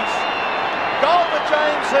 11-7 apiece. Goal for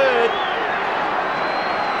James Hurd.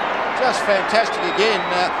 Just fantastic again.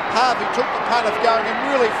 Harvey took the punt of going, and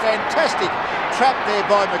really fantastic trap there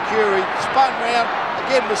by Mercury. Spun round.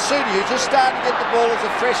 Again, Mercedes, who's just starting to get the ball as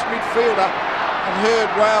a fresh midfielder. And Hurd,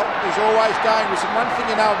 well, he's always dangerous. And one thing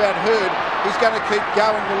you know about Hurd, he's going to keep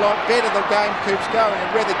going a lot better. The game keeps going, and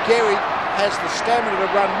whether Gehrig has the stamina to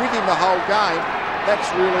run with him the whole game, that's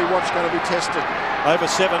really what's going to be tested. Over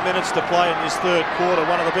 7 minutes to play in this third quarter,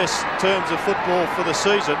 one of the best terms of football for the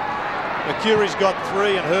season. McCurry's got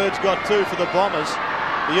 3 and Hurd's got 2 for the Bombers.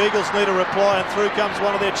 The Eagles need a reply, and through comes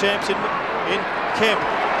one of their champs in Kemp.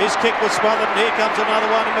 His kick was smothered, and here comes another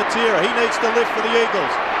one in Matera. He needs to lift for the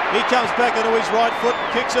Eagles. He comes back onto his right foot and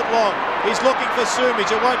kicks it long. He's looking for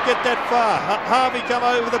Sumich. It won't get that far. Harvey come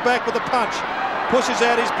over the back with a punch. Pushes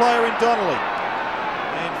out his player in Donnelly.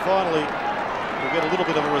 And finally, we'll get a little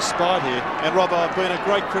bit of a respite here. And Rob, I've been a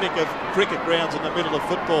great critic of cricket grounds in the middle of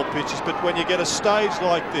football pitches, but when you get a stage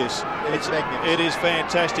like this, it is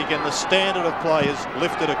fantastic, and the standard of play is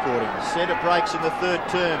lifted accordingly. Centre breaks in the third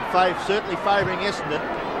term, certainly favouring Essendon,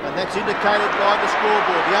 and that's indicated by the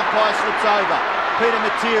scoreboard. The umpire slips over. Peter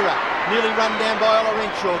Matera, nearly run down by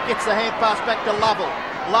Olorenshaw, gets the hand pass back to Lovell.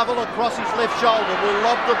 Lovell across his left shoulder will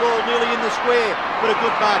lob the ball nearly in the square, but a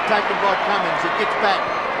good mark taken by Cummings. It gets back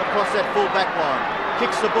across that full back line.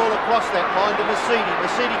 Kicks the ball across that line to Mercedes.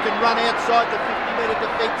 Mercedes can run outside the 50-metre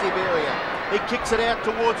defensive area. He kicks it out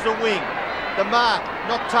towards the wing. The mark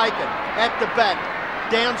not taken. At the back,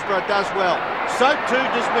 Downsborough does well. So too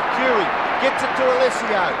does McCurry. Gets it to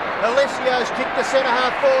Alessio. Alessio's kicked the centre half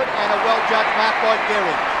forward, and a well-judged mark by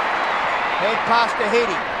Gehrig. Hand pass to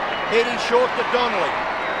Heady. Heady short to Donnelly.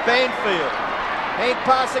 Banfield. Hand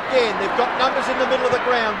pass again. They've got numbers in the middle of the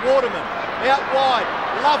ground. Waterman out wide.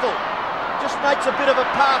 Lovell just makes a bit of a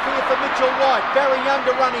path here for Mitchell White. Barry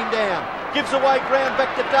Younger running down. Gives away ground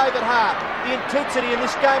back to David Hart. The intensity in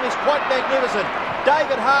this game is quite magnificent.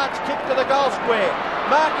 David Hart's kick to the goal square.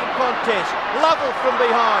 Marking contest. Lovell from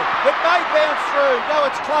behind. It may bounce through. No,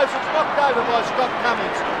 it's close. It's knocked over by Scott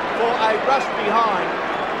Cummings for a rush behind.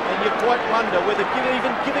 And you quite wonder whether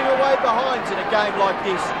even giving away behinds in a game like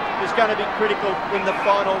this is going to be critical in the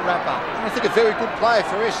final wrap-up. I think a very good player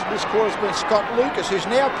for us in this quarter has been Scott Lucas, who's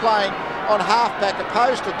now playing on half-back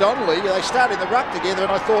opposed to Donnelly. They started in the ruck together,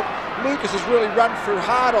 and I thought Lucas has really run through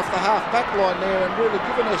hard off the half-back line there and really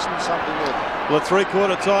given Essendon something there. Well, at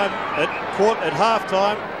three-quarter time, at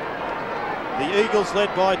half-time, the Eagles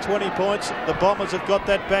led by 20 points. The Bombers have got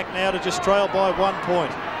that back now to just trail by 1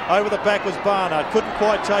 point. Over the back was Barnard, couldn't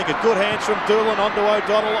quite take it. Good hands from Doolan onto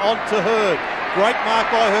O'Donnell, onto Hurd. Great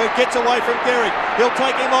mark by Hurd, gets away from Gehrig. He'll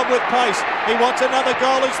take him on with pace. He wants another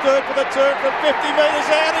goal. He's third for the turn from 50 metres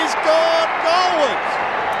out. He's gone goalwards.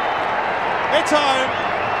 It's home.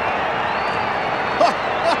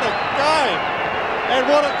 What a game. And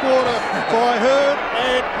what a quarter by Hurd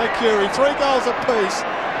and McCurry. 3 goals apiece.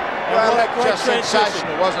 Well, that was just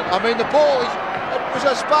sensational, wasn't it? I mean, the ball was,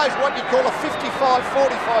 I suppose, what you call a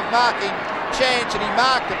 55-45 marking chance, and he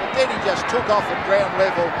marked it, but then he just took off at ground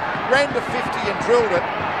level, ran to 50 and drilled it,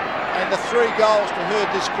 and the 3 goals to Hurd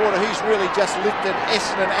this quarter, he's really just lifted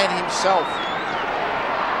Essendon and himself.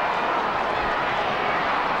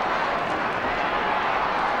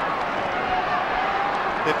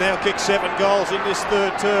 They've now kicked 7 goals in this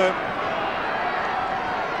third term.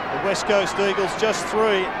 The West Coast Eagles just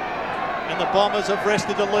 3, and the Bombers have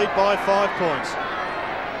wrested the lead by 5 points.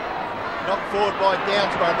 Knocked forward by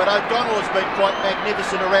Downsborough, but O'Donnell has been quite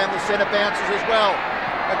magnificent around the centre bounces as well.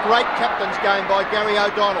 A great captain's game by Gary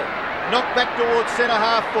O'Donnell. Knocked back towards centre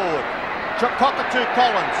half forward. Cockatoo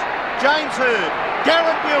Collins. James Hurd.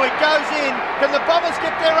 Darren Buick goes in. Can the Bombers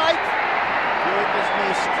get their 8th? Buick has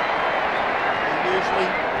missed. He usually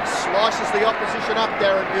slices the opposition up,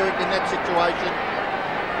 Darren Buick, in that situation.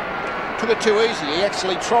 Took it too easy. He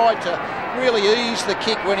actually tried to really ease the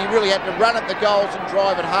kick when he really had to run at the goals and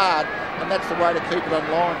drive it hard, and that's the way to keep it on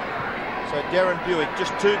line. So Darren Buick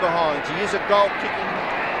just 2 behinds. He is a goal-kicking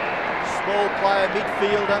small player,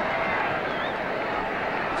 midfielder.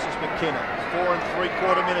 This is McKenna. 4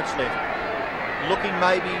 3/4 minutes left. Looking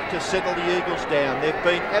maybe to settle the Eagles down. They've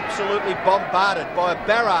been absolutely bombarded by a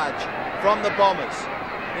barrage from the Bombers.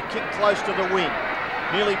 The kick close to the wing.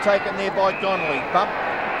 Nearly taken there by Donnelly. Bump.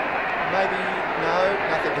 Maybe, no,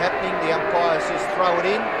 nothing happening. The umpire says throw it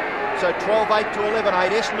in. So 12-8 to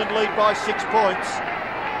 11-8. Essendon lead by 6 points.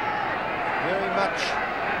 Very much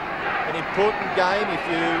an important game if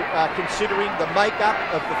you are considering the make-up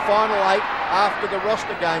of the final 8 after the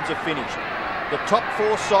roster games are finished. The top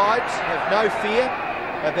 4 sides have no fear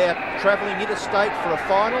about travelling interstate for a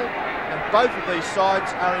final, and both of these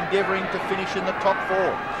sides are endeavouring to finish in the top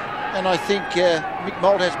 4. And I think Mick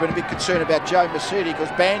Moult has been a bit concerned about Joe Mercedes,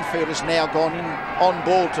 because Banfield has now gone in on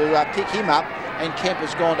ball to pick him up, and Kemp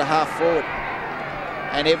has gone to half forward.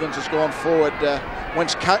 And Evans has gone forward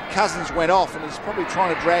once Cousins went off, and he's probably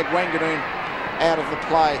trying to drag Wanganeen out of the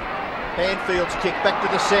play. Banfield's kick back to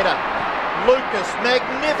the centre. Lucas,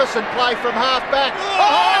 magnificent play from half-back.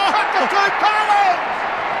 Oh, cockatoo Collins!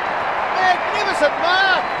 Magnificent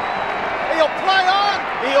mark. He'll play on,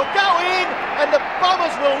 he'll go in, and the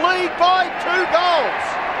Bombers will lead by 2 goals.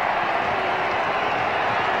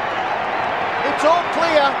 It's all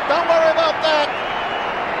clear, don't worry about that.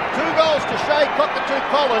 2 goals to Shea Cockatoo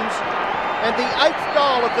Collins, and the 8th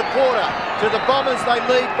goal of the quarter. To the Bombers, they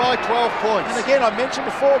lead by 12 points. And again, I mentioned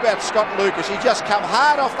before about Scott Lucas. He just come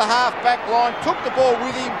hard off the half-back line, took the ball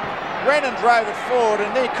with him, ran and drove it forward,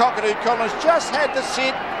 and then Cockatoo Collins just had to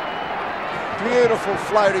sit. Beautiful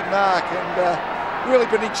floating mark, and really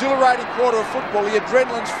been an exhilarating quarter of football. The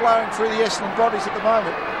adrenaline's flowing through the Essendon bodies at the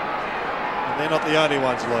moment. And they're not the only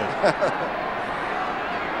ones, Lou.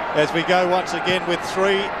 As we go once again with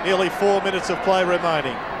nearly 4 minutes of play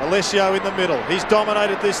remaining. Alessio in the middle. He's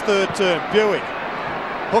dominated this third term. Buick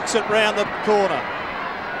hooks it round the corner.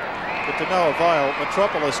 But to no avail.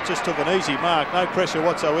 Metropolis just took an easy mark. No pressure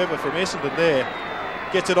whatsoever from Essendon there.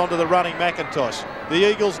 Gets it onto the running McIntosh.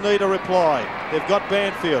 The Eagles need a reply. They've got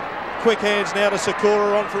Banfield. Quick hands now to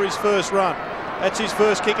Sakura on for his first run. That's his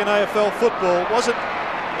first kick in AFL football. Wasn't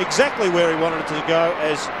exactly where he wanted it to go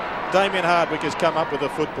as Damien Hardwick has come up with a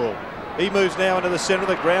football. He moves now into the centre of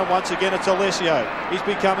the ground. Once again, it's Alessio. He's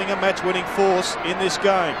becoming a match-winning force in this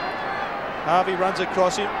game. Harvey runs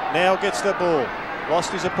across him, now gets the ball.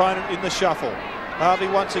 Lost his opponent in the shuffle. Harvey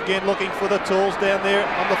once again looking for the tools down there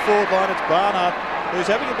on the forward line. It's Barnard who's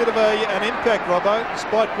having a bit of an impact, Robbo,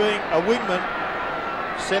 despite being a wingman.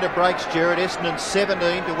 Centre breaks, Jared. Essendon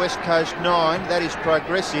 17 to West Coast 9. That is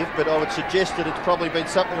progressive, but I would suggest that it's probably been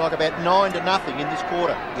something like about 9-0 in this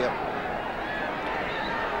quarter. Yep.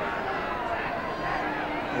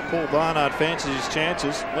 Well, Paul Barnard fancies his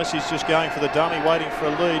chances, unless he's just going for the dummy, waiting for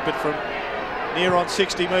a lead, but from near on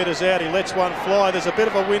 60 metres out, he lets one fly. There's a bit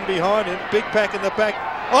of a wind behind him. Big pack in the back.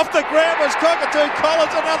 Off the ground was Cockatoo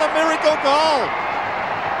Collins, another miracle goal.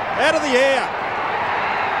 Out of the air.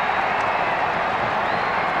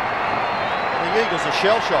 The Eagles are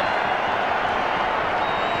shell-shocked.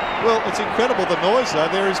 Well, it's incredible the noise though.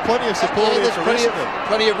 There is plenty of support here for Essendon.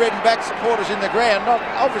 Plenty of red and black supporters in the ground. Not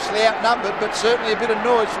obviously outnumbered, but certainly a bit of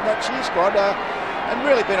noise from that cheer squad. And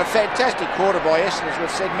really been a fantastic quarter by Essendon, as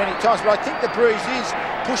we've said many times. But I think the breeze is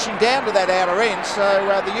pushing down to that outer end, so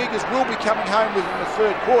the Eagles will be coming home within the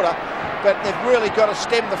third quarter. But they've really got to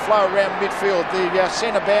stem the flow around midfield. The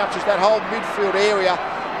centre bounces, that whole midfield area.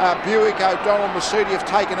 Buick, O'Donnell, Masudi have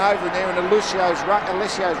taken over in there, and Alessio's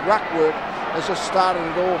ruck work has just started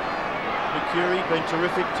it all. McCurry been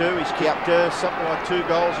terrific too. He's kicked something like 2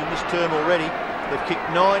 goals in this term already. They've kicked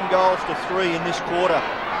 9 goals to 3 in this quarter.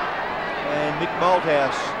 And Mick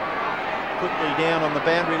Malthouse quickly down on the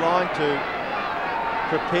boundary line to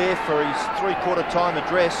prepare for his 3/4 time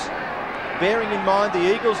address. Bearing in mind the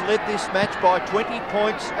Eagles led this match by 20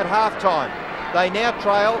 points at half-time. They now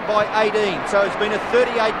trail by 18, so it's been a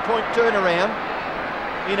 38-point turnaround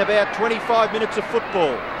in about 25 minutes of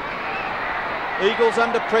football. Eagles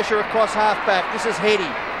under pressure across half-back. This is Heady.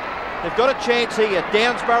 They've got a chance here.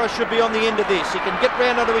 Downsborough should be on the end of this. He can get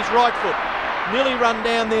round onto his right foot. Nearly run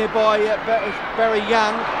down there by Barry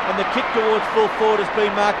Young, and the kick towards full forward has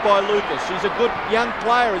been marked by Lucas. He's a good young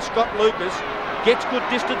player, is Scott Lucas. Gets good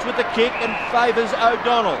distance with the kick and favours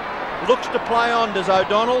O'Donnell. Looks to play on, does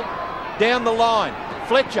O'Donnell. Down the line.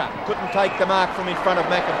 Fletcher couldn't take the mark from in front of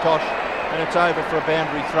McIntosh, and it's over for a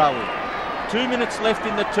boundary throw-in. 2 minutes left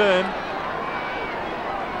in the term.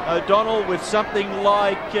 O'Donnell with something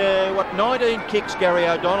like, 19 kicks, Gary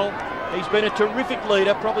O'Donnell. He's been a terrific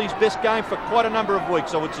leader, probably his best game for quite a number of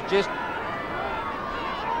weeks, I would suggest.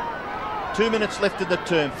 2 minutes left in the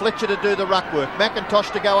term. Fletcher to do the ruck work.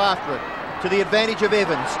 McIntosh to go after it, to the advantage of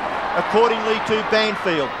Evans. Accordingly to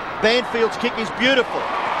Banfield. Banfield's kick is beautiful.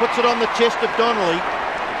 Puts it on the chest of Donnelly,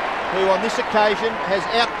 who on this occasion has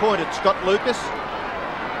outpointed Scott Lucas.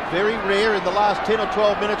 Very rare in the last 10 or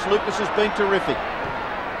 12 minutes. Lucas has been terrific.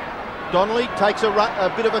 Donnelly takes a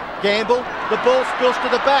bit of a gamble. The ball spills to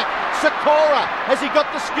the back. Sakura, has he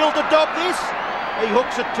got the skill to dog this? He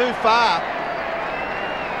hooks it too far.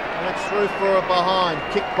 And it's through for a behind.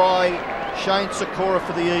 Kicked by Shane Sakura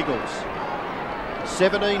for the Eagles.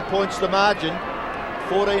 17 points the margin.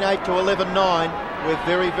 14-8 to 11-9. We're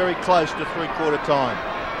very, very close to 3/4 time.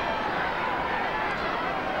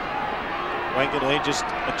 Wanganeen just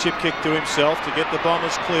a chip kick to himself to get the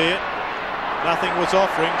Bombers clear. Nothing was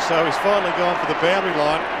offering, so he's finally gone for the boundary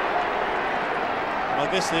line. And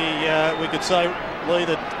I guess we could say, Lee,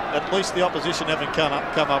 that at least the opposition haven't come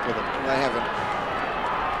up with it. They haven't.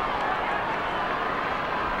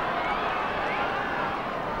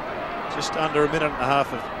 Just under a minute and a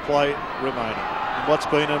half of play remaining. what's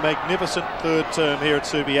been a magnificent third term here at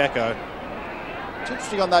Subiaco. It's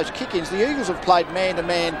interesting on those kick-ins. The Eagles have played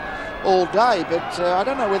man-to-man all day, but I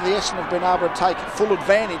don't know whether the Essendon have been able to take full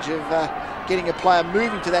advantage of getting a player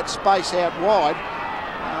moving to that space out wide.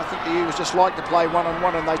 I think the Eagles just like to play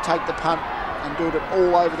one-on-one, and they take the punt and do it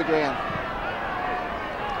all over the ground.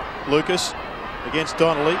 Lucas against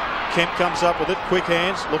Donnelly. Kemp comes up with it, quick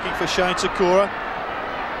hands, looking for Shane Sakura.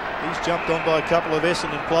 He's jumped on by a couple of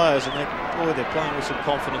Essendon players, and they're playing with some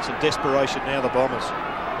confidence and desperation now, the Bombers.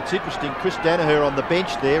 It's interesting, Chris Danaher on the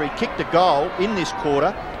bench there. He kicked a goal in this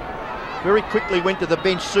quarter. Very quickly went to the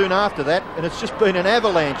bench soon after that, and it's just been an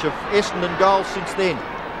avalanche of Essendon goals since then.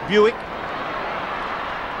 Buick,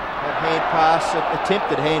 that hand pass,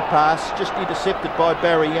 attempted hand pass, just intercepted by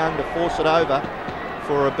Barry Young to force it over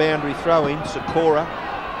for a boundary throw-in. Sakura.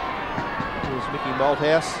 There's Mickey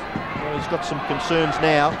Malthouse. Well, he's got some concerns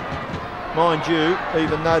now. Mind you,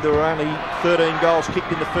 even though there were only 13 goals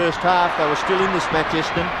kicked in the first half, they were still in this match,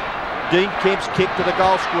 Essendon. Dean Kemp's kick to the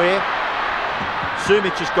goal square.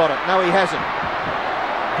 Sumic has got it. No, he hasn't.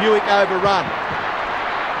 Buick overrun.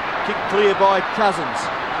 Kick clear by Cousins.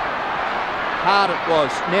 Hard it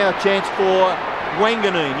was. Now a chance for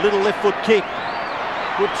Wanganeen. Little left foot kick.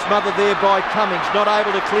 Good smother there by Cummings. Not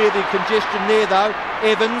able to clear the congestion there though.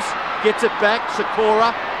 Evans gets it back.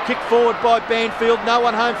 Sakura. Kick forward by Banfield. No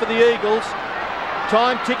one home for the Eagles.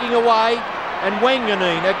 Time ticking away. And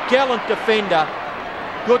Wanganeen, a gallant defender.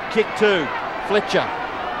 Good kick too. Fletcher.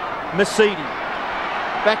 Mercedes.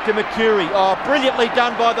 Back to Mercury. Oh, brilliantly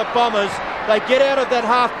done by the Bombers. They get out of that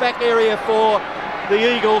half-back area for the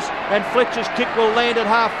Eagles, and Fletcher's kick will land at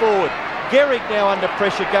half-forward. Gehrig now under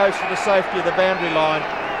pressure, goes for the safety of the boundary line.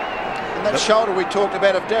 And that shoulder we talked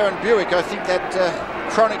about of Darren Buick, I think that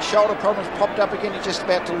chronic shoulder problem's popped up again. He's just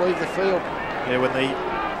about to leave the field. Yeah, when the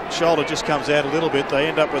shoulder just comes out a little bit, they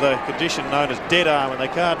end up with a condition known as dead arm, and they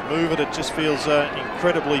can't move it. It just feels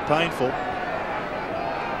incredibly painful.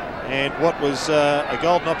 And what was a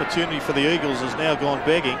golden opportunity for the Eagles has now gone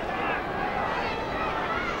begging.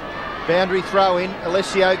 Boundary throw in.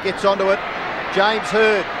 Alessio gets onto it. James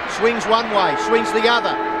Hurd swings one way, swings the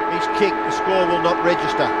other. He's kicked. The score will not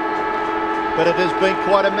register. But it has been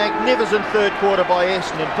quite a magnificent third quarter by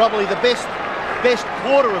Essendon. Probably the best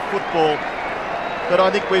quarter of football that I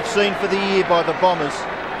think we've seen for the year by the Bombers.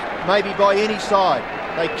 Maybe by any side.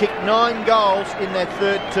 They kicked 9 goals in that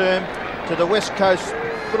third term to the West Coast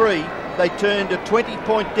 3. They turned a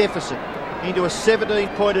 20-point deficit into a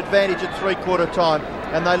 17-point advantage at three-quarter time,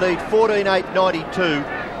 and they lead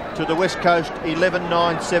 14-8-92 to the West Coast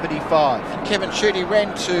 11-9-75. Kevin Sheedy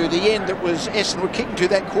ran to the end that was Essendon were kicking to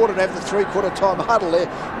that quarter to have the three-quarter time huddle. There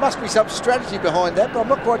must be some strategy behind that, but I'm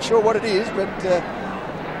not quite sure what it is. But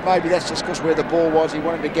maybe that's just because where the ball was, he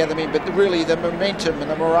wanted to get them in. But really the momentum and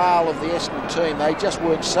the morale of the Essendon team, they just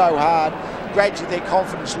worked so hard. Gradually their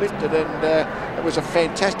confidence lifted, and it was a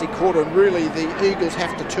fantastic quarter, and really the Eagles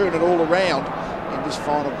have to turn it all around in this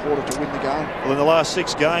final quarter to win the game. Well, in the last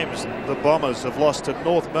 6 games, the Bombers have lost to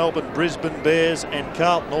North Melbourne, Brisbane Bears and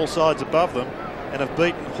Carlton, all sides above them, and have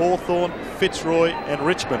beaten Hawthorn, Fitzroy and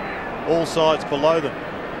Richmond, all sides below them.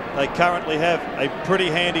 They currently have a pretty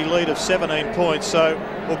handy lead of 17 points, so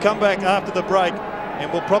we'll come back after the break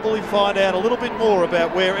and we'll probably find out a little bit more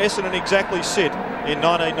about where Essendon exactly sit in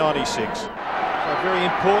 1996. A very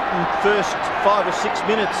important first 5 or 6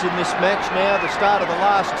 minutes in this match now, the start of the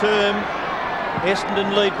last term.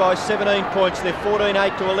 Essendon lead by 17 points. They're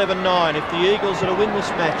 14-8 to 11-9. If the Eagles are to win this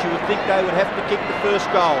match, you would think they would have to kick the first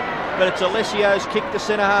goal. But it's Alessio's kick to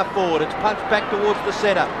centre-half forward. It's punched back towards the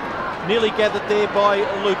centre. Nearly gathered there by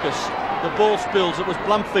Lucas. The ball spills. It was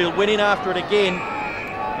Blumfield. Went in after it again.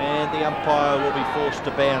 And the umpire will be forced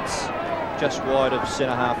to bounce just wide of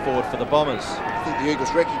centre-half forward for the Bombers. I think the Eagles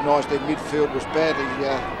recognised their midfield was badly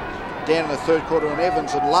down in the third quarter, and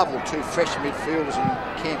Evans and Lovell, 2 fresh midfielders,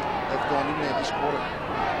 and Kemp have gone in there this quarter.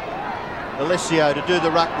 Alessio to do the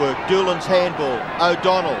ruck work. Doolan's handball.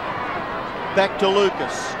 O'Donnell. Back to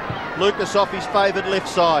Lucas. Lucas off his favoured left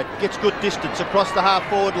side. Gets good distance across the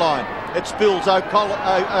half-forward line. It spills.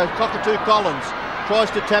 Cockatoo Collins tries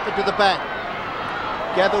to tap it to the back.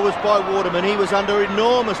 Gather was by Waterman. He was under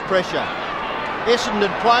enormous pressure. Essendon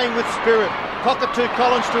playing with spirit. Cockatoo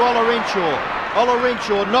Collins to Ola Renshaw. Ola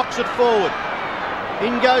Renshaw knocks it forward.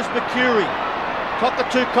 In goes Mercury.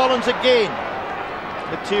 Cockatoo Collins again.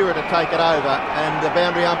 Matera to take it over, and the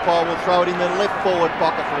boundary umpire will throw it in the left forward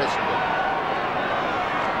pocket for Essendon.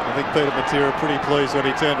 I think Peter Matera pretty pleased when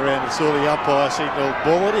he turned around and saw the umpire signal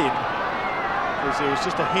ball it in, because there was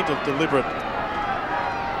just a hint of deliberate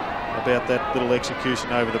about that little execution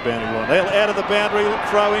over the boundary line. Out of the boundary,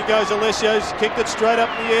 throw in goes Alessio's, kicked it straight up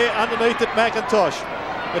in the air, underneath it Macintosh.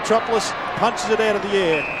 Metropolis punches it out of the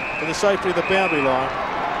air to the safety of the boundary line.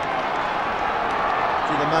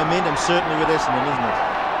 See, the momentum certainly with Essendon, isn't it?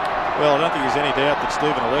 Well, I don't think there's any doubt that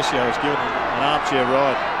Stephen Alessio has given him an armchair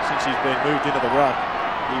ride since he's been moved into the ruck.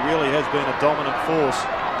 He really has been a dominant force.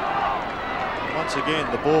 Once again,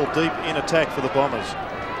 the ball deep in attack for the Bombers.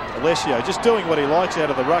 Alessio just doing what he likes out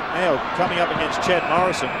of the ruck now, coming up against Chad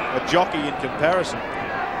Morrison, a jockey in comparison.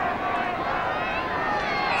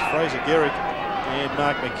 Fraser Garrick and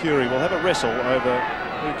Mark McCurry will have a wrestle over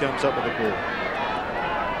who comes up with the ball.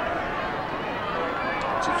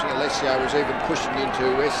 Alessio was even pushing into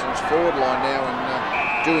Essendon's forward line now and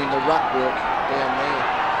doing the ruck work down there.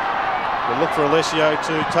 We'll look for Alessio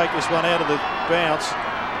to take this one out of the bounce.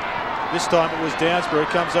 This time it was Downsbury,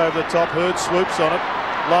 comes over the top, Hurd swoops on it.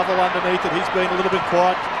 Lovell underneath it, he's been a little bit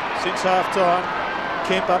quiet since half-time.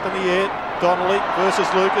 Kemp up in the air, Donnelly versus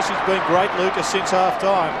Lucas, he's been great, Lucas, since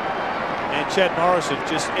half-time. And Chad Morrison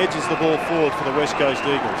just edges the ball forward for the West Coast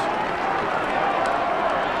Eagles.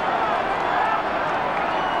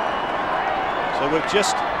 So we're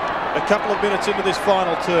just a couple of minutes into this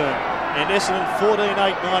final term, and Essendon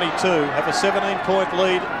 14-8-92 have a 17-point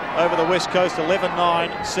lead over the West Coast,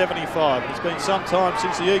 11-9-75. It's been some time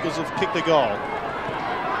since the Eagles have kicked a goal.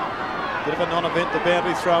 Bit of a non-event, the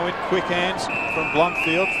boundary throw in, quick hands from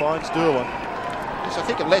Blundfield, finds Doolan. Yes, I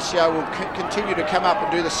think Alessio will continue to come up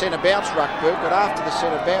and do the centre bounce ruck work, but after the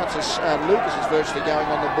centre bounce, Lucas is virtually going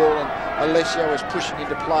on the ball and Alessio is pushing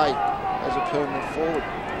into play as a permanent forward.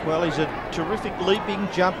 Well, he's a terrific leaping,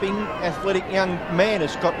 jumping, athletic young man,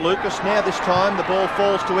 has got Lucas. Now this time the ball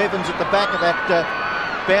falls to Evans at the back of that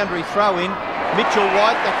boundary throw-in. Mitchell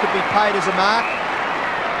White, that could be paid as a mark.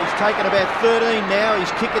 He's taken about 13 now. He's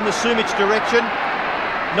kicking the Sumich direction.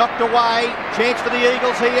 Knocked away. Chance for the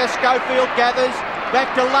Eagles here. Schofield gathers. Back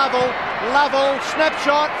to Lovell. Lovell,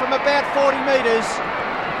 snapshot from about 40 metres.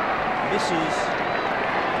 Misses.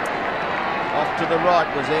 Off to the right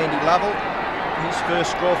was Andy Lovell. His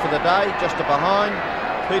first score for the day, just a behind.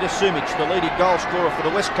 Peter Sumich, the leading goal scorer for the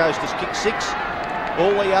West Coast, has kicked 6.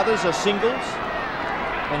 All the others are singles.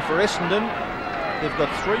 And for Essendon, they've got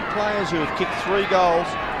 3 players who have kicked 3 goals,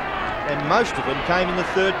 and most of them came in the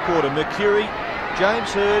third quarter. Mercury, James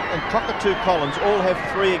Hurd and Cockatoo Collins all have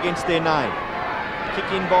 3 against their name. Kick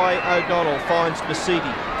in by O'Donnell finds Mercedes.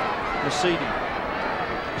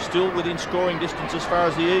 Still within scoring distance as far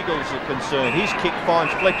as the Eagles are concerned. His kick finds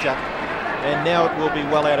Fletcher, and now it will be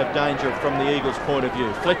well out of danger from the Eagles' point of view.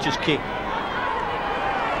 Fletcher's kick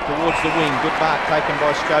towards the wing. Good mark taken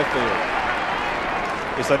by Schofield.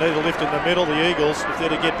 Yes, they need a lift in the middle, the Eagles, if they're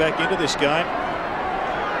to get back into this game.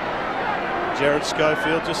 Jared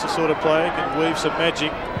Schofield, just the sort of player who can weave some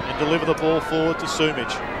magic and deliver the ball forward to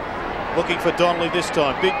Sumich. Looking for Donnelly this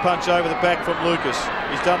time. Big punch over the back from Lucas.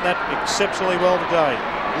 He's done that exceptionally well today.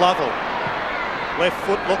 Lovell. Left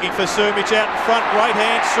foot looking for Sumich out in front. Right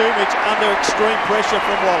hand Sumich under extreme pressure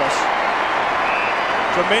from Wallace.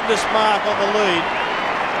 Tremendous mark on the lead.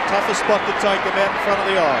 Toughest spot to take them out in front of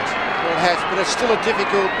the eyes. Well, it has, but it's still a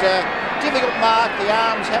difficult mark. The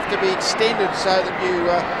arms have to be extended so that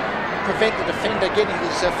you prevent the defender getting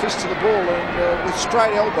his fist to the ball, and with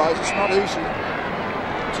straight elbows it's not easy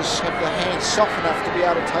to have the hands soft enough to be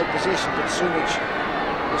able to take possession, but Sumich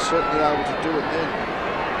was certainly able to do it then.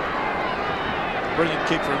 Brilliant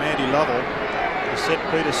kick from Andy Lovell to set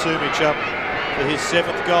Peter Sumich up for his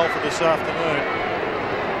 7th goal for this afternoon.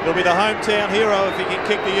 He'll be the hometown hero if he can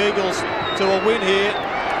kick the Eagles to a win here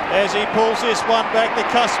as he pulls this one back. The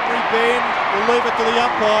customary bend will leave it to the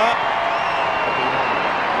umpire.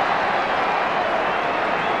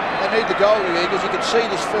 They need the goal, the Eagles. You can see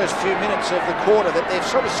this first few minutes of the quarter that they've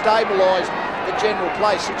sort of stabilised the general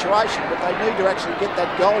play situation, but they need to actually get that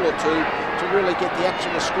goal or two to really get the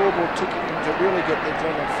action, the scoreboard ticking, and to really get the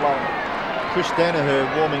adrenaline flowing. Chris Danaher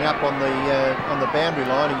warming up on the boundary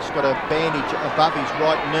line. He's got a bandage above his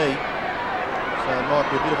right knee, so it might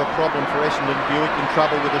be a bit of a problem for Essendon. Buick in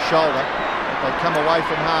trouble with the shoulder. They come away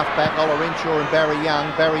from half-back, Ola Renshaw and Barry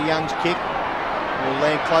Young. Barry Young's kick will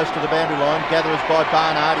land close to the boundary line. Gatherers by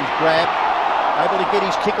Barnard, he's grabbed. Able to get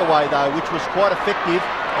his kick away though, which was quite effective,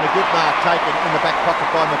 and a good mark taken in the back pocket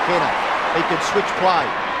by McKenna. He can switch play.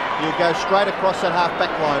 He'll go straight across that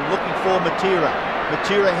half-back line, looking for Matera.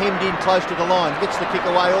 Matera hemmed in close to the line, gets the kick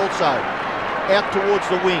away also. Out towards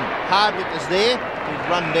the wing. Hardwick is there. He's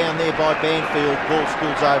run down there by Banfield. Ball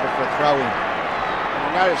spills over for a throw-in. You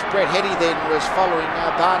notice Brett Hetty then was following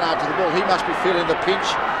Barnard to the ball. He must be feeling the pinch.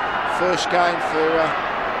 First game for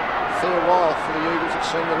fair while for the Eagles at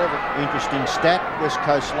senior level. Interesting stat, West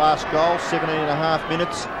Coast's last goal, 17.5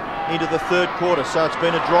 minutes into the third quarter, so it's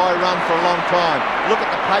been a dry run for a long time. Look at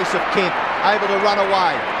the pace of Kemp, able to run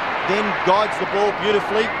away, then guides the ball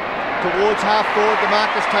beautifully towards half forward. The mark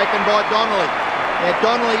is taken by Donnelly. Now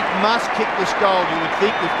Donnelly must kick this goal, you would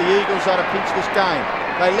think, if the Eagles are to pinch this game.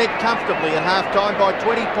 They led comfortably at half-time by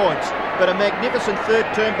 20 points, but a magnificent third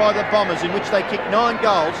term by the Bombers, in which they kicked 9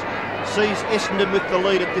 goals, sees Essendon with the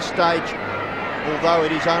lead at this stage, although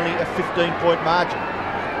it is only a 15-point margin.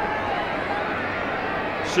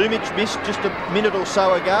 Sumic missed just a minute or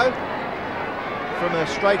so ago from a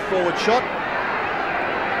straightforward shot.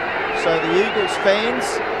 So the Eagles fans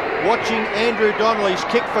watching Andrew Donnelly's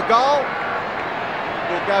kick for goal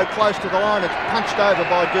will go close to the line. It's punched over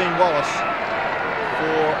by Dean Wallace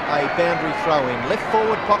for a boundary throw-in. Left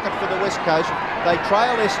forward pocket for the West Coast. They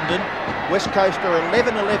trail Essendon. West Coast are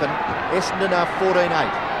 11-11. Essendon are 14-8.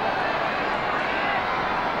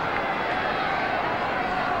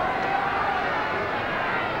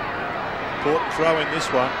 Important throw in this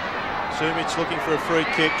one. Sumic looking for a free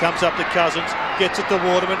kick, comes up to Cousins, gets it to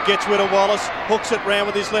Waterman, gets rid of Wallace, hooks it round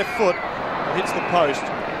with his left foot, hits the post.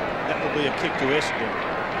 That will be a kick to Essendon.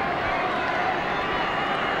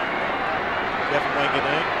 Gavin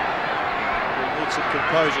Wanganeen will need some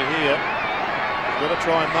composure here. They've got to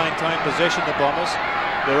try and maintain possession, the Bombers.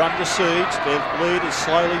 They're under siege, their lead is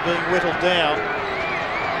slowly being whittled down.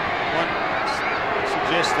 One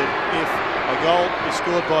suggests that if a goal is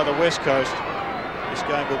scored by the West Coast, this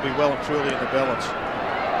game will be well and truly in the balance.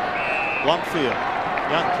 Blumfield,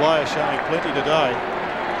 young player showing plenty today.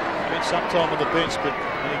 Spent some time on the bench, but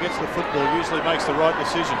when he gets the football, usually makes the right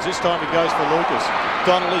decisions. This time he goes for Lucas.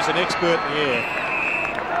 Donnelly's an expert in the air.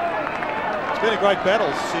 It's been a great battle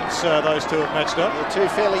since those two have matched up. They're two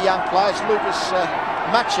fairly young players. Lucas,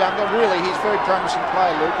 much younger, really. He's a very promising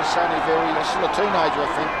player, Lucas. Only still a teenager,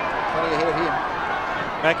 I think. Plenty ahead of him.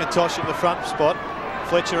 McIntosh in the front spot.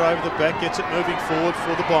 Fletcher over the back, gets it moving forward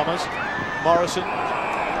for the Bombers. Morrison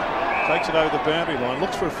takes it over the boundary line,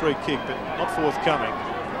 looks for a free kick, but not forthcoming.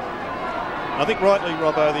 I think rightly,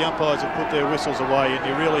 Robbo, the umpires have put their whistles away, and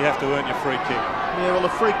you really have to earn your free kick. Yeah, well,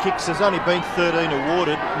 the free kicks, there's only been 13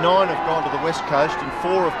 awarded. 9 have gone to the West Coast and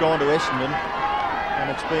 4 have gone to Essendon.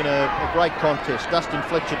 And it's been a great contest. Dustin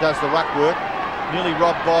Fletcher does the ruck work. Nearly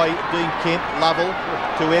robbed by Dean Kemp. Lovell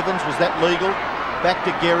to Evans. Was that legal? Back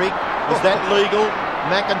to Gehrig. Was that legal?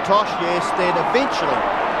 McIntosh, yes. Then eventually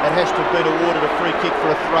it has to have been awarded a free kick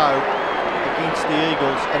for a throw against the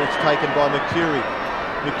Eagles, and it's taken by Mercury.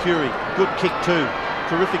 Mercury, good kick too.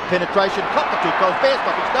 Terrific penetration. Cockatoo calls best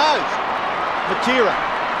off his nose. Matera,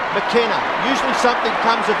 McKenna. Usually something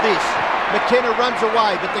comes of this. McKenna runs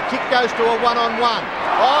away, but the kick goes to a one-on-one.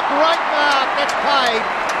 Oh, great mark. That's paid.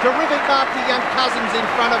 Terrific mark to young Cousins in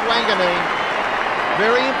front of Wanganeen.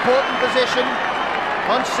 Very important possession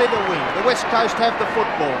on centre wing. The West Coast have the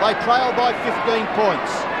football. They trail by 15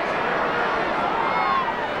 points.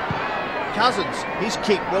 Cousins, his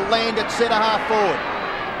kick will land at centre half forward.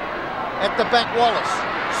 At the back, Wallace.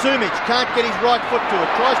 Sumic can't get his right foot to it.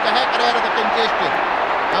 Tries to hack it out of the congestion.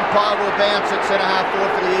 Umpire will bounce at centre half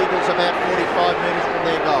forward for the Eagles, about 45 metres from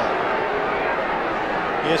their goal.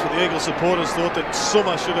 Yes, but the Eagles supporters thought that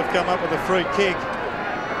Summer should have come up with a free kick.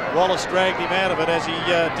 Wallace dragged him out of it as he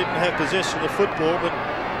didn't have possession of the football, but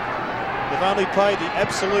they've only played the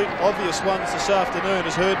absolute obvious ones this afternoon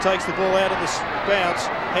as Hurd takes the ball out of the bounce,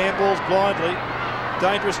 handballs blindly.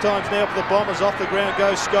 Dangerous times now for the Bombers. Off the ground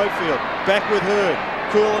goes Schofield. Back with Hurd.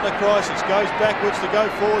 Cool in a crisis. Goes backwards to go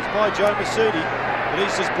forwards by Joe Mercedes. But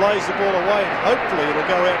he's just blazed the ball away, and hopefully it'll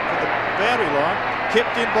go out for the boundary line.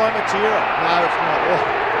 Kept in by Matera. No, it's not. Oh,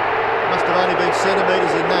 must have only been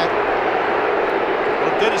centimetres in that. Well,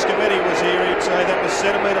 if Dennis Cometti was here, he'd say that was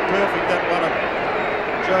centimetre perfect, that one of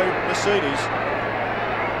Joe Mercedes,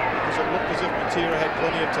 because it looked as if Matera had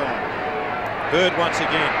plenty of time. Hurd once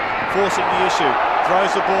again, forcing the issue,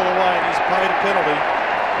 throws the ball away, and he's paid a penalty.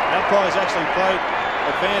 Umpire's actually played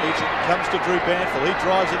advantage. It comes to Drew Banfield. He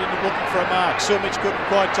drives it in looking for a mark. Sumic couldn't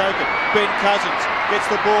quite take it. Ben Cousins gets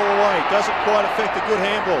the ball away. Doesn't quite affect a good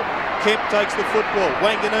handball. Kemp takes the football.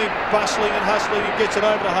 Wanganeen bustling and hustling and gets it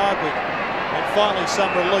over to Hardwick. And finally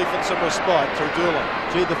some relief and some respite through Doolan.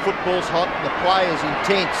 Gee, the football's hot and the player's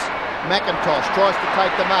intense. McIntosh tries to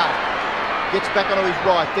take the mark. Gets back onto his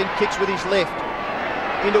right, then kicks with his left.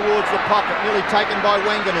 In towards the pocket, nearly taken by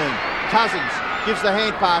Wanganeen. Cousins gives the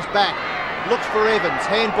hand pass back. Looks for Evans.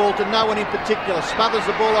 Handball to no one in particular. Smothers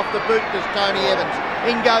the ball off the boot. There's Tony Evans.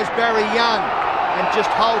 In goes Barry Young and just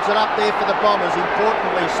holds it up there for the Bombers,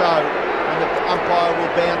 importantly so. And the umpire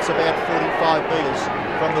will bounce about 45 metres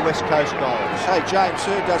from the West Coast goals. Hey, James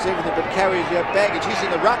Hird does everything but carries your baggage. He's in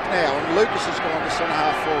the ruck now, and Lucas has gone to centre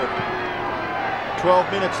half forward. 12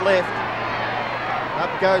 minutes left.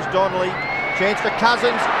 Up goes Donnelly. Chance for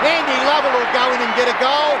Cousins. Andy Lovell will go in and get a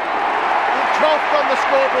goal. 12th on the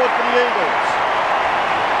scoreboard for the Eagles.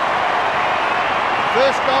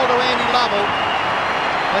 First goal to Andy Lovell,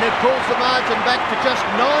 and it pulls the margin back to just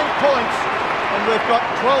 9 points, and we've got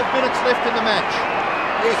 12 minutes left in the match.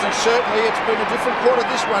 Yes, and certainly it's been a different quarter,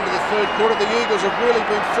 this one, to the third quarter. The Eagles have really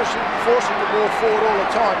been forcing the ball forward all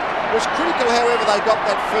the time. It was critical, however, they got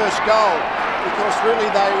that first goal, because really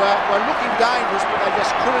they were looking dangerous, but they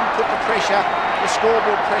just couldn't put the pressure, the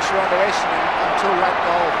scoreboard pressure onto Essendon until that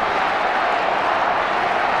goal.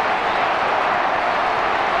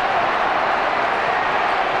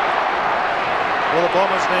 Well, the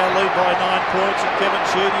Bombers now lead by 9 points, and Kevin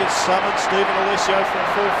Sheedy has summoned Stephen Alessio from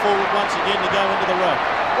full forward once again to go into the ruck.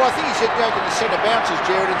 Well, I think he said go to the centre bounces,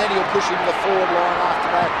 Jared, and then he'll push him to the forward line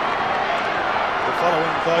after that. Well,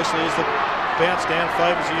 following closely as the bounce down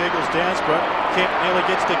favours the Eagles Downsborough. Kemp nearly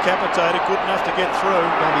gets decapitated, good enough to get through.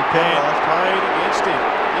 Going to be penalised. Paid against him.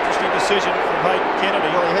 Interesting decision from Hayden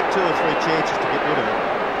Kennedy. Well, he had 2 or 3 chances to get rid of it.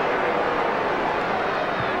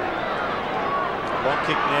 Long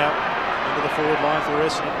kick now into the forward line for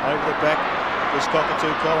Essendon. Over the back was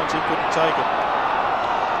Cockatoo Collins. He couldn't take it.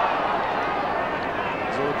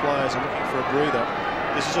 As all the players are looking for a breather.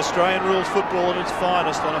 This is Australian rules football at its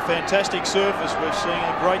finest on a fantastic surface. We're seeing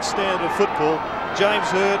a great standard of football. James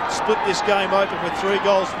Hird split this game open with 3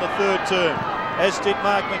 goals in the third term, as did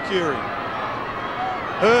Mark Mercury.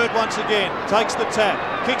 Hird once again takes the tap,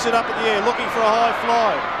 kicks it up in the air, looking for a high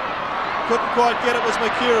fly. Couldn't quite get it, was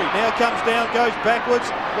Mercury. Now comes down, goes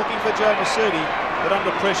backwards, looking for Joe Mercedes, but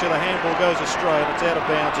under pressure the handball goes astray and it's out of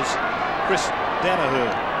bounds as Chris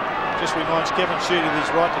Danaher just reminds Kevin Sheedy of his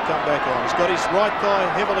right to come back on. He's got his right thigh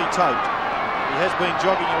heavily taped. He has been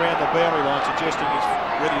jogging around the boundary line, suggesting he's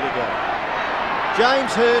ready to go. James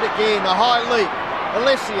Hird again, a high leap.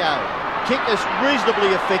 Alessio, kick is reasonably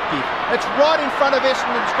effective. It's right in front of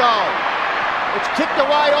Essendon's goal. It's kicked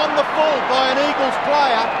away on the full by an Eagles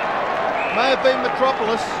player. May have been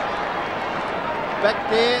Metropolis. Back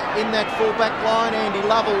there in that full-back line, Andy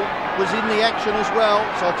Lovell was in the action as well,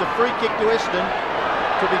 so it's a free kick to Essendon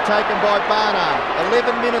to be taken by Barnard.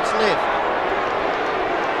 11 minutes left.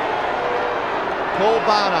 Paul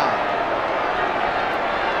Barnard.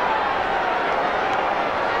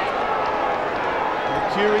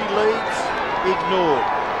 Mercury leads, ignored.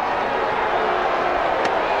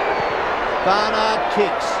 Barnard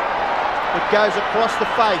kicks. It goes across the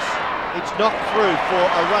face. It's knocked through for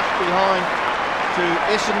a rush behind to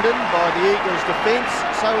Essendon by the Eagles' defence,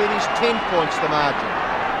 so it is 10 points the margin.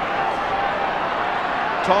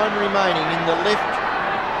 Time remaining in the left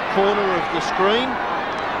corner of the screen.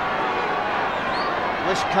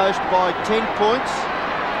 West Coast by 10 points.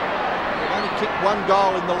 They've only kicked 1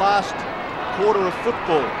 goal in the last quarter of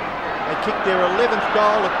football. They kicked their 11th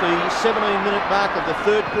goal at the 17-minute mark of the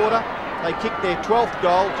third quarter. They kicked their 12th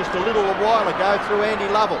goal just a little while ago through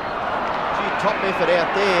Andy Lovell. Top effort out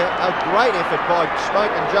there, a great effort by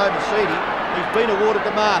Smoke and Joe Mercedes. He's been awarded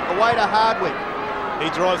the mark, away to Hardwick.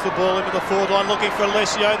 He drives the ball into the forward line looking for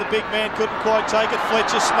Alessio. The big man couldn't quite take it.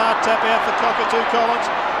 Fletcher, smart tap out for Cockatoo Collins.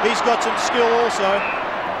 He's got some skill also.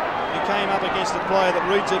 He came up against a player that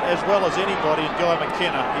reads it as well as anybody, and Guy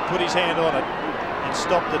McKenna. He put his hand on it and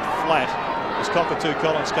stopped it flat as Cockatoo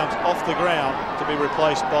Collins comes off the ground to be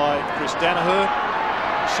replaced by Chris Danaher.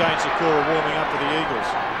 Shane Sakura warming up for the Eagles.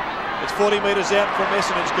 It's 40 metres out from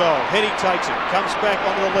Essendon's goal. Heady takes it, comes back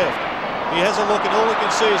onto the left. He has a look and all he can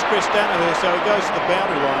see is Chris Danaher, so he goes to the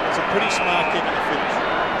boundary line. It's a pretty smart kick in the finish.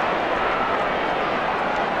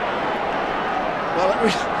 Well,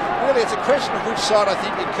 really it's a question of which side I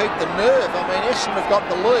think you keep the nerve. I mean, Essendon have got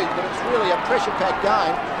the lead, but it's really a pressure-packed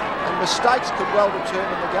game, and mistakes could well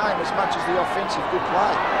determine the game as much as the offensive good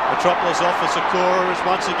play. Metropolis off for Sakura as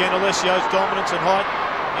once again Alessio's dominance and height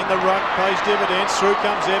in the ruck pays dividends. Through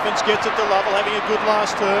comes Evans, gets it to Lovell, having a good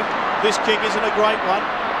last term. This kick isn't a great one.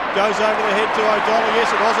 Goes over the head to O'Donnell. Yes,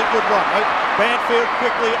 it was a good one. Banfield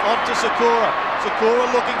quickly onto Sakura. Sakura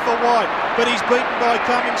looking for White, but he's beaten by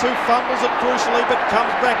Cummings, who fumbles it crucially, but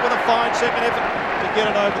comes back with a fine second effort to get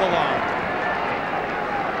it over the line.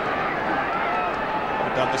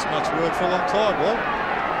 Haven't done this much work for a long time, well.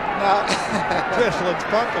 No. It's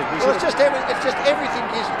pumping. Well, it's just everything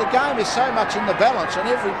is, the game is so much in the balance, and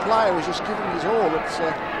every player is just giving his all. It's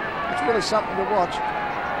really something to watch.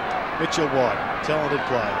 Mitchell White, talented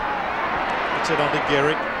player. Gets it onto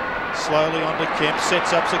Garrick, slowly onto Kemp,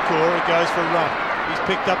 sets up Sakura, goes for a run. He's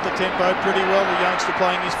picked up the tempo pretty well, the youngster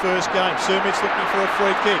playing his first game. Sumic looking for a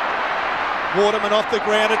free kick. Waterman off the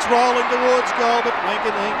ground, it's rolling towards goal, but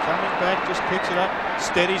Wanganeen coming back, just picks it up,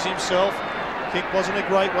 steadies himself. Kick wasn't a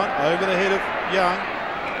great one, over the head of Young,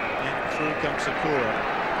 and through comes Sakura.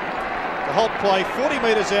 The Holt play 40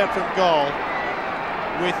 metres out from goal,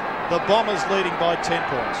 with the Bombers leading by 10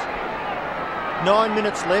 points. 9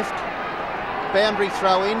 minutes left. Boundary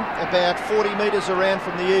throw in, about 40 metres around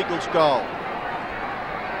from the Eagles' goal.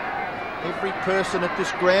 Every person at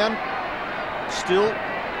this ground still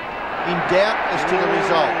in doubt as to the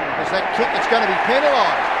result. As that kick, it's going to be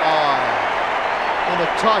penalised. In a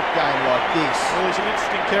tight game like this. Well, he's an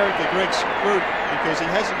interesting character, Greg Stroop, because he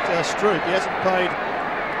hasn't paid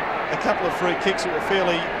a couple of free kicks that were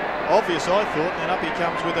fairly obvious, I thought, and up he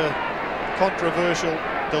comes with a controversial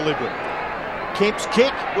deliberate. Kemp's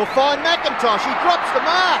kick will find McIntosh. He drops the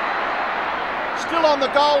mark. Still on the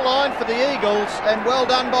goal line for the Eagles, and well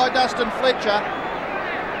done by Dustin Fletcher.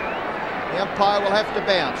 The umpire will have to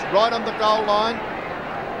bounce. Right on the goal line.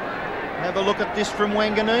 Have a look at this from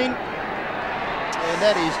Wanganeen. And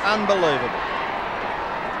that is unbelievable.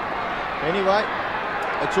 Anyway,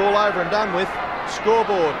 it's all over and done with.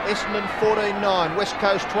 Scoreboard, Essendon 14-9, West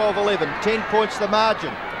Coast 12-11, 10 points the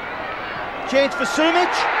margin. Chance for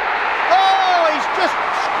Sumic. Oh, he's just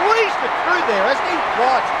squeezed it through there, hasn't he?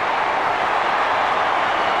 White.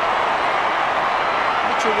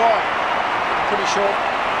 Mitchell White. Pretty short.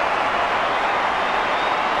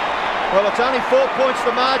 Well, it's only 4 points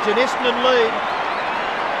the margin. Essendon lead.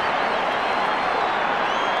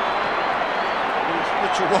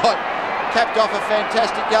 Mitchell White capped off a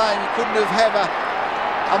fantastic game. He couldn't have had a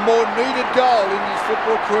more needed goal in his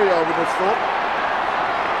football career, I would have thought.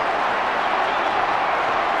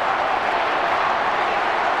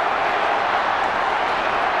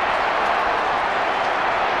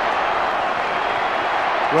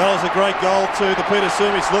 Well, it's a great goal to the Peter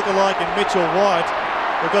Sumic lookalike in Mitchell White.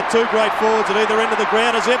 We've got two great forwards at either end of the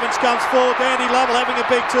ground as Evans comes forward. Andy Lovell having a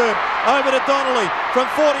big turn. Over to Donnelly. From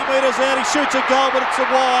 40 metres out, he shoots a goal, but it's a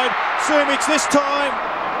wide. Sumic this time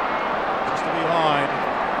just behind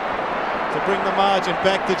to bring the margin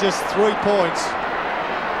back to just 3 points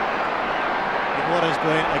in what has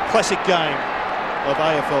been a classic game of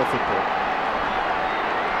AFL football.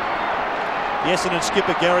 The Essendon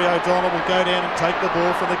skipper Gary O'Donnell will go down and take the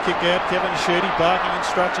ball from the kick out. Kevin Sheedy barking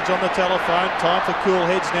instructions on the telephone. Time for cool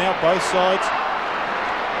heads now, both sides.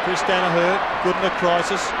 Chris Danaher, good in a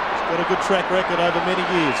crisis. He's got a good track record over many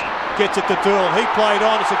years. Gets it to Dool. He played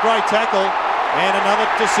on. It's a great tackle. And another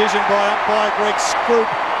decision by umpire Greg Stroop.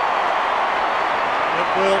 It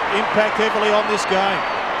will impact heavily on this game.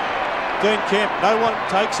 Dean Kemp, no one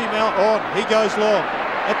takes him out on. He goes long.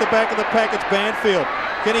 At the back of the pack, it's Banfield.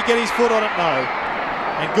 Can he get his foot on it? No.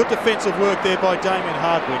 And good defensive work there by Damien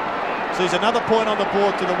Hardwick. So there's another point on the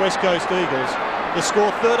board to the West Coast Eagles. The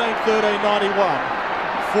score 13-13, 91.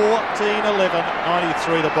 14-11,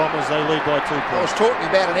 93. The Bombers, they lead by 2 points. I was talking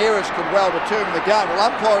about an errors could well determine the game.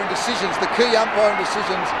 Well, umpiring decisions, the key umpiring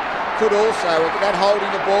decisions could also, that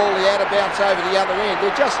holding the ball, the out of bounce over the other end.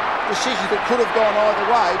 They're just decisions that could have gone either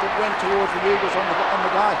way that went towards the Eagles on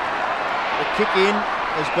the game. The kick in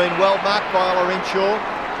has been well marked by Laurentiaw.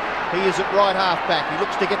 He is at right half back. He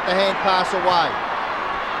looks to get the hand pass away.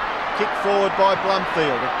 Kick forward by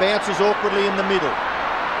Blumfield. It bounces awkwardly in the middle.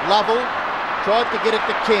 Lovell tried to get it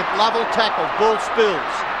to Kemp. Lovell tackled. Ball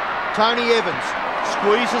spills. Tony Evans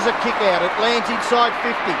squeezes a kick out. It lands inside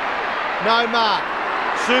 50. No mark.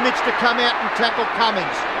 Sumic to come out and tackle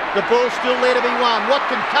Cummings. The ball's still there to be won. What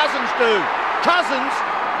can Cousins do? Cousins!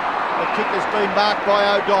 The kick has been marked by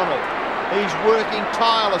O'Donnell. He's working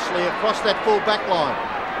tirelessly across that full back line.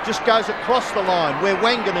 Just goes across the line where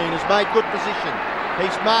Wanganeen has made good position.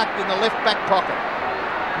 He's marked in the left back pocket.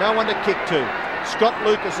 No one to kick to. Scott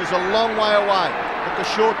Lucas is a long way away, but the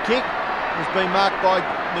short kick has been marked by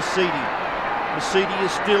Mercedes. Mercedes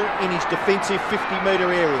is still in his defensive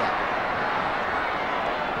 50-metre area.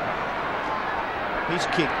 His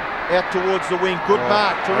kick out towards the wing. Good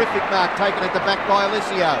mark, terrific mark taken at the back by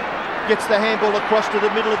Alessio. Gets the handball across to the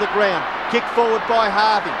middle of the ground. Kick forward by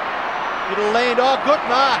Harvey. It'll land. Oh, good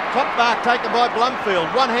mark. Top mark taken by Blumfield.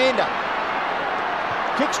 One-hander.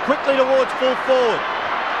 Kicks quickly towards full forward.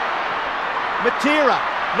 Matera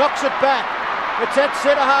knocks it back. It's at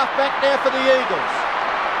centre half back now for the Eagles.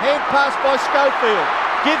 Hand pass by Schofield.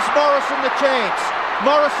 Gives Morrison the chance.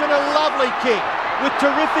 Morrison a lovely kick with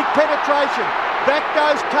terrific penetration. Back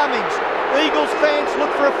goes Cummings. Eagles fans look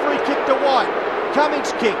for a free kick to White. Cummings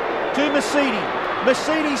kick to Mercedes.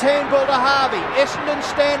 Mercedes handball to Harvey. Essendon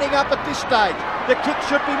standing up at this stage. The kick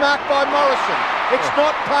should be marked by Morrison. It's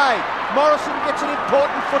not paid. Morrison gets an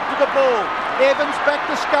important foot to the ball. Evans back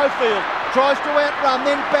to Schofield. Tries to outrun,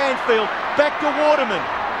 then Banfield. Back to Waterman.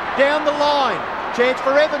 Down the line. Chance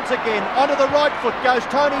for Evans again. Onto the right foot goes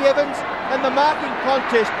Tony Evans. And the marking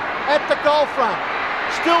contest at the goal front.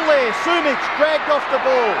 Still there. Sumic dragged off the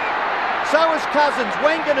ball. So is Cousins.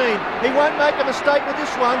 Wanganeen. He won't make a mistake with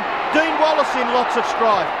this one. Dean Wallace in lots of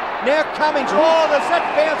strife. Now Cummings. Oh, there's that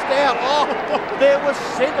bounced out. Oh, there was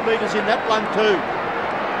centimetres in that one too.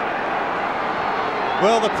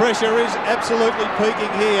 Well, the pressure is absolutely peaking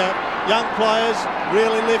here. Young players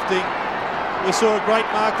really lifting. We saw a great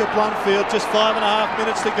mark to Blundfield, just 5.5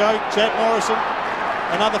 minutes to go. Chad Morrison,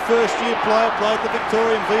 another first-year player, played the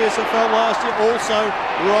Victorian VSFL last year, also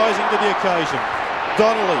rising to the occasion.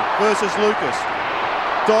 Donnelly versus Lucas.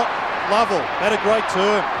 Lovell had a great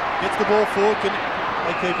turn. Gets the ball forward. Can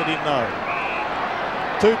they keep it in? No.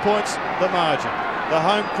 2 points the margin. The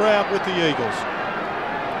home crowd with the Eagles.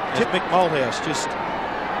 Mick Malthouse just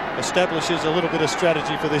establishes a little bit of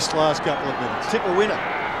strategy for this last couple of minutes. Tip a winner.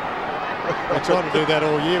 We're trying to do that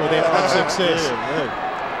all year without much success.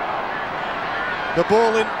 The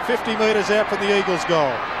ball in 50 metres out from the Eagles'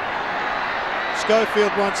 goal.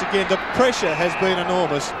 Schofield once again. The pressure has been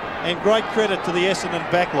enormous, and great credit to the Essendon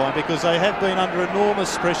backline because they have been under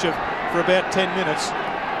enormous pressure for about 10 minutes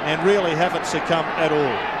and really haven't succumbed at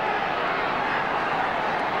all.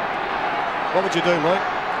 What would you do, Luke?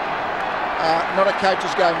 Not a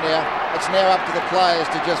coach's game now. It's now up to the players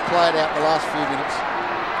to just play it out the last few minutes.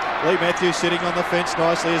 Lee Matthews sitting on the fence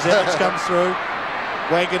nicely as Evans comes through.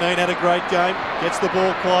 Wanganeen had a great game. Gets the ball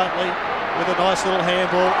quietly with a nice little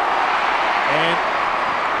handball. And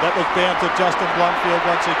that was bound to Justin Blundfield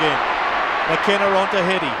once again. McKenna onto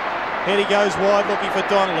Heady. Heady goes wide looking for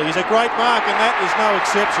Donnelly. He's a great mark and that is no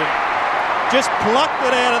exception. Just plucked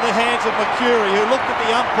it out of the hands of McCurry, who looked at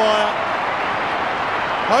the umpire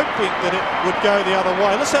hoping that it would go the other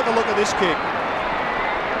way. Let's have a look at this kick.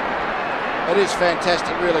 It is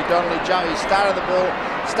fantastic, really. Donnelly jumped. He started the ball,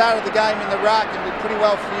 started the game in the ruck and did pretty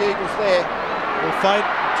well for the Eagles there. Well, Fade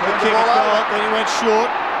turned the ball over. Then he went short.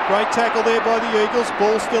 Great tackle there by the Eagles.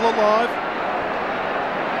 Ball still alive.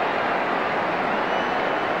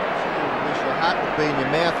 Your heart would be in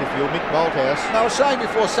your mouth if you're Mick Malthouse. And I was saying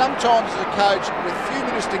before, sometimes as a coach, with a few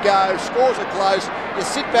minutes to go, scores are close, you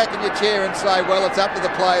sit back in your chair and say, well, it's up to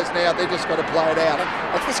the players now. They've just got to play it out.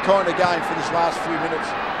 It's this kind of game for this last few minutes.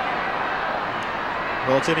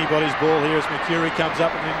 Well, it's anybody's ball here as McCurry comes up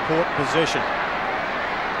with an important possession.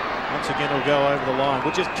 Once again, he'll go over the line.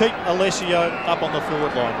 We'll just keep Alessio up on the forward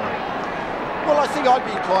line, mate. Well, I think I'd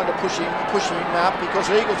be inclined to push him up because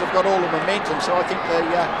the Eagles have got all the momentum. So I think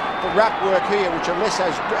the ruck work here, which Alessio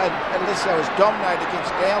has dominated against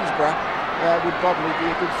Downsborough, would probably be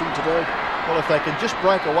a good thing to do. Well, if they can just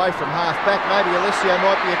break away from half-back, maybe Alessio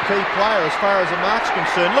might be a key player as far as the mark's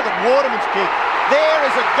concerned. Look at Waterman's kick. There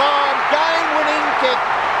is a game-winning kick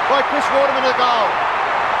by Chris Waterman at goal.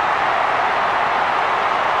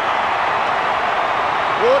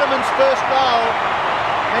 Waterman's first goal,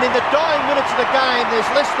 and in the dying minutes of the game,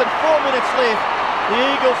 there's less than 4 minutes left. The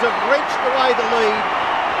Eagles have wrenched away the lead.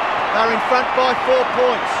 They're in front by 4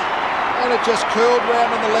 points. And it just curled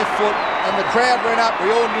round on the left foot, and the crowd ran up.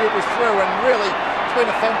 We all knew it was through, and really, it's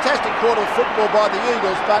been a fantastic quarter of football by the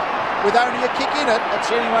Eagles, but with only a kick in it,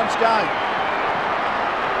 it's anyone's game.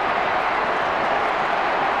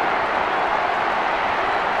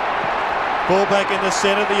 Ball back in the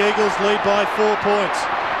centre. The Eagles lead by 4 points.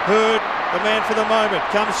 Hurd, the man for the moment,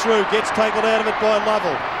 comes through, gets taken out of it by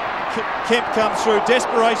Lovell. Kemp comes through.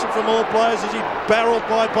 Desperation from all players as he barreled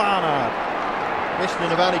by Barnard.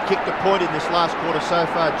 Essendon have only kicked a point in this last quarter so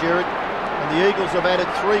far, Jared, and the Eagles have added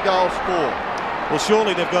 3 goals for. Well,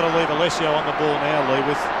 surely they've got to leave Alessio on the ball now, Lee.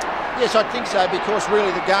 Yes, I think so, because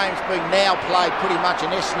really the game's being now played pretty much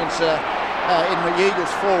in Essendon's in the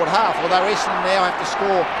Eagles' forward half, although Essendon now have to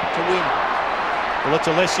score to win. Well, it's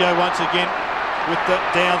Alessio once again with the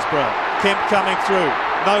Downsborough. Kemp coming through.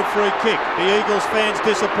 No free kick. The Eagles fans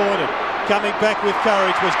disappointed. Coming back with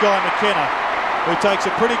courage was Guy McKenna, who takes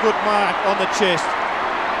a pretty good mark on the chest.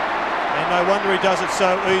 And no wonder he does it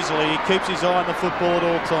so easily. He keeps his eye on the football at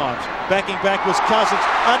all times. Backing back was Cousins.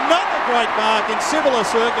 Another great mark in similar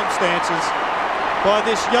circumstances by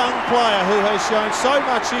this young player who has shown so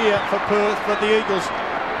much here for Perth, for the Eagles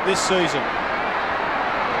this season.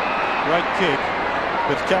 Great kick,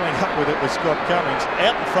 but coming up with it was Scott Cummings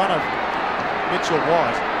out in front of Mitchell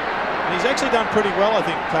White. And he's actually done pretty well, I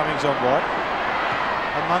think, Cummings on White.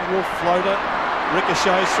 A mongrel floater.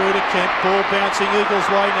 Ricochets through to Kemp. Ball bouncing Eagles'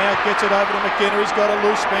 way now. Gets it over to McKenna. He's got a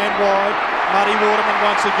loose man wide. Muddy Waterman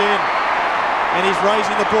once again. and he's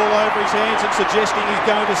raising the ball over his hands and suggesting he's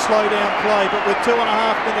going to slow down play. But with 2.5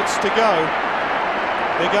 minutes to go,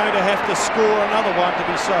 they're going to have to score another one to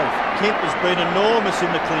be safe. Kemp has been enormous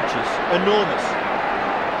in the clinches. Enormous.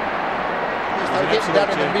 They were getting done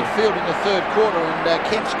in the midfield in the third quarter, and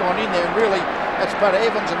Kemp's gone in there, and really that's better.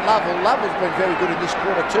 Evans and Lovell. Lovell's been very good in this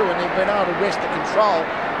quarter too, and they've been able to wrest the control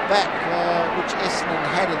back, which Essendon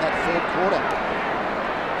had in that third quarter.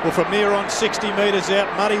 Well, from near on 60 metres out,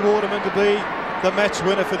 Muddy Waterman to be the match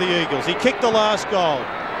winner for the Eagles. He kicked the last goal.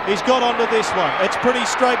 He's got onto this one. It's pretty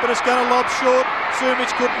straight, but it's going to lob short. Sumic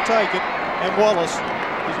couldn't take it, and Wallace,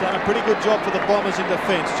 he's done a pretty good job for the Bombers in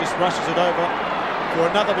defence, just rushes it over for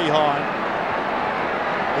another behind.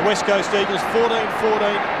 The West Coast Eagles 14-14,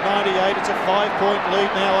 98. It's a 5-point lead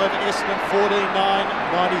now over Essendon, 14-9,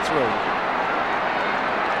 93.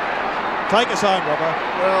 Take us home, Robbo.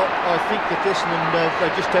 Well, I think that Essendon, they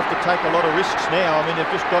just have to take a lot of risks now. I mean, they've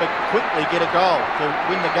just got to quickly get a goal to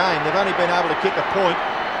win the game. They've only been able to kick a point.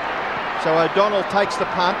 So O'Donnell takes the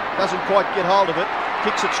punt, doesn't quite get hold of it,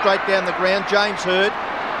 kicks it straight down the ground. James Hird,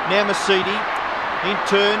 now Masidi, in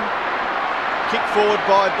turn, kick forward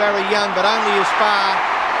by Barry Young, but only as far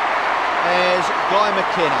as Guy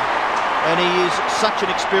McKenna, and he is such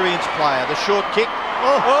an experienced player. The short kick,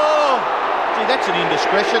 oh, gee, that's an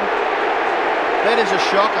indiscretion. That is a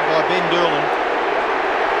shocker by Ben Doolan.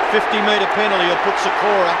 50-metre penalty will put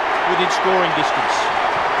Sikora within scoring distance.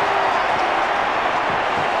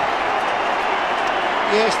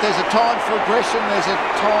 Yes, there's a time for aggression, there's a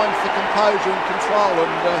time for composure and control,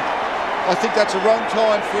 and I think that's a wrong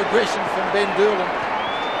time for aggression from Ben Doolan.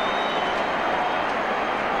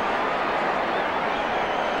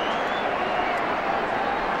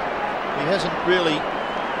 He hasn't really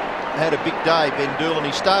had a big day, Ben Doolan.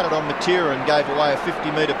 He started on Matera and gave away a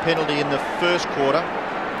 50-metre penalty in the first quarter,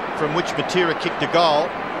 from which Matera kicked a goal.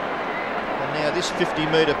 And now this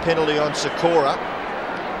 50-metre penalty on Sikora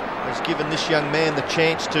has given this young man the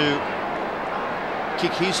chance to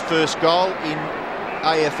kick his first goal in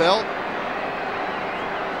AFL.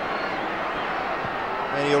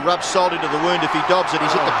 And he'll rub salt into the wound if he dobs it.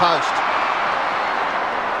 He's hit the post.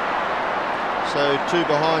 So 2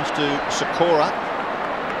 behinds to Sikora.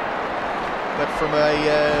 But from a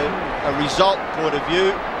result point of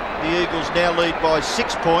view, the Eagles now lead by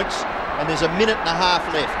 6 points, and there's a minute and a half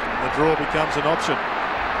left. The draw becomes an option.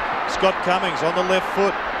 Scott Cummings on the left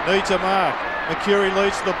foot, needs a mark. McCurry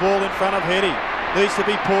leads the ball in front of Heady. Needs to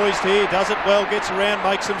be poised here, does it well, gets around,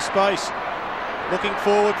 makes some space. Looking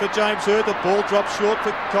forward for James Hird, the ball drops short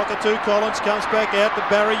for Cockatoo. Collins comes back out to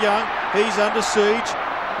Barry Young. He's under siege.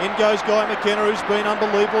 In goes Guy McKenna, who's been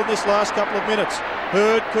unbelievable in this last couple of minutes.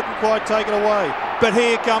 Hird couldn't quite take it away. But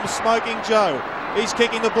here comes Smoking Joe. He's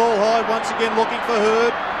kicking the ball high, once again looking for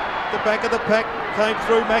Hird. The back of the pack came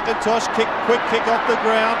through McIntosh. Quick kick off the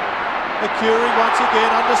ground. McCurry once again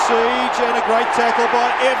under siege, and a great tackle by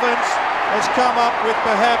Evans has come up with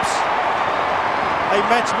perhaps a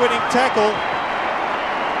match-winning tackle.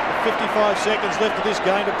 55 seconds left of this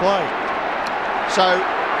game to play. So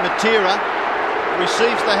Matera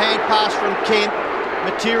receives the hand pass from Kent.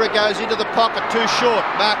 Matera goes into the pocket, too short.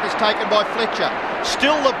 Mark is taken by Fletcher.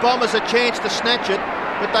 Still the Bombers a chance to snatch it,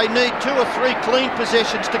 but they need 2 or 3 clean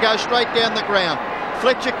possessions to go straight down the ground.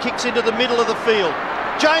 Fletcher kicks into the middle of the field.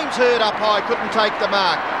 James Hird up high, couldn't take the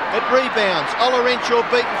mark. It rebounds. Olorenshaw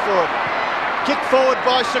beaten for it. Kick forward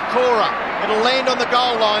by Sikora. It'll land on the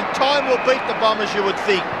goal line. Time will beat the Bombers, you would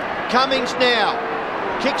think. Cummings now.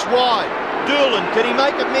 Kicks wide. Doolan, can he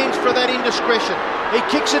make amends for that indiscretion? He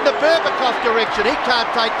kicks in the Berbatov direction. He can't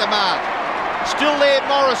take the mark. Still there,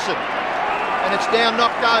 Morrison. And it's now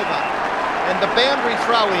knocked over. And the boundary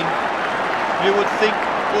throw-in, you would think,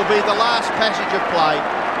 will be the last passage of play.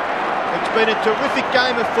 It's been a terrific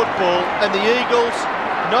game of football, and the Eagles,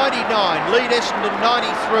 99, lead Essendon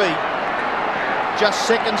 93. Just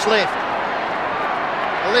seconds left.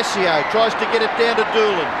 Alessio tries to get it down to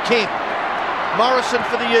Doolan. Kemp. Morrison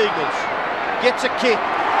for the Eagles. Gets a kick,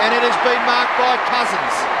 and it has been marked by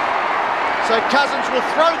Cousins. So Cousins will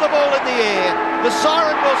throw the ball in the air. The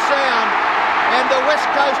siren will sound, and the West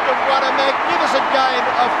Coast have won a magnificent game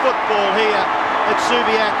of football here at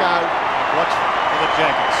Subiaco. Watch for the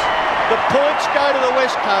Jackets. The points go to the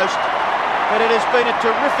West Coast, but it has been a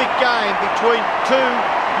terrific game between 2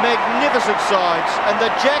 magnificent sides, and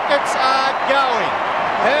the Jackets are going.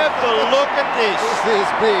 Have a look at this. This is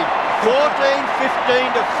big.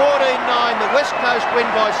 14-15 to 14-9. The West Coast win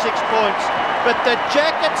by 6 points, but the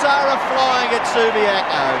Jackets are a-flying at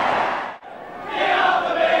Subiaco.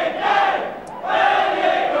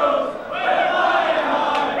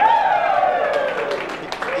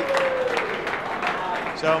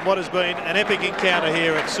 So in what has been an epic encounter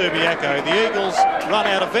here at Subiaco, the Eagles run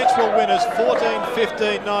out eventual winners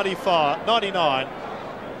 14-15, 99.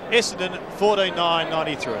 Essendon 14-9,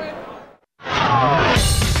 93.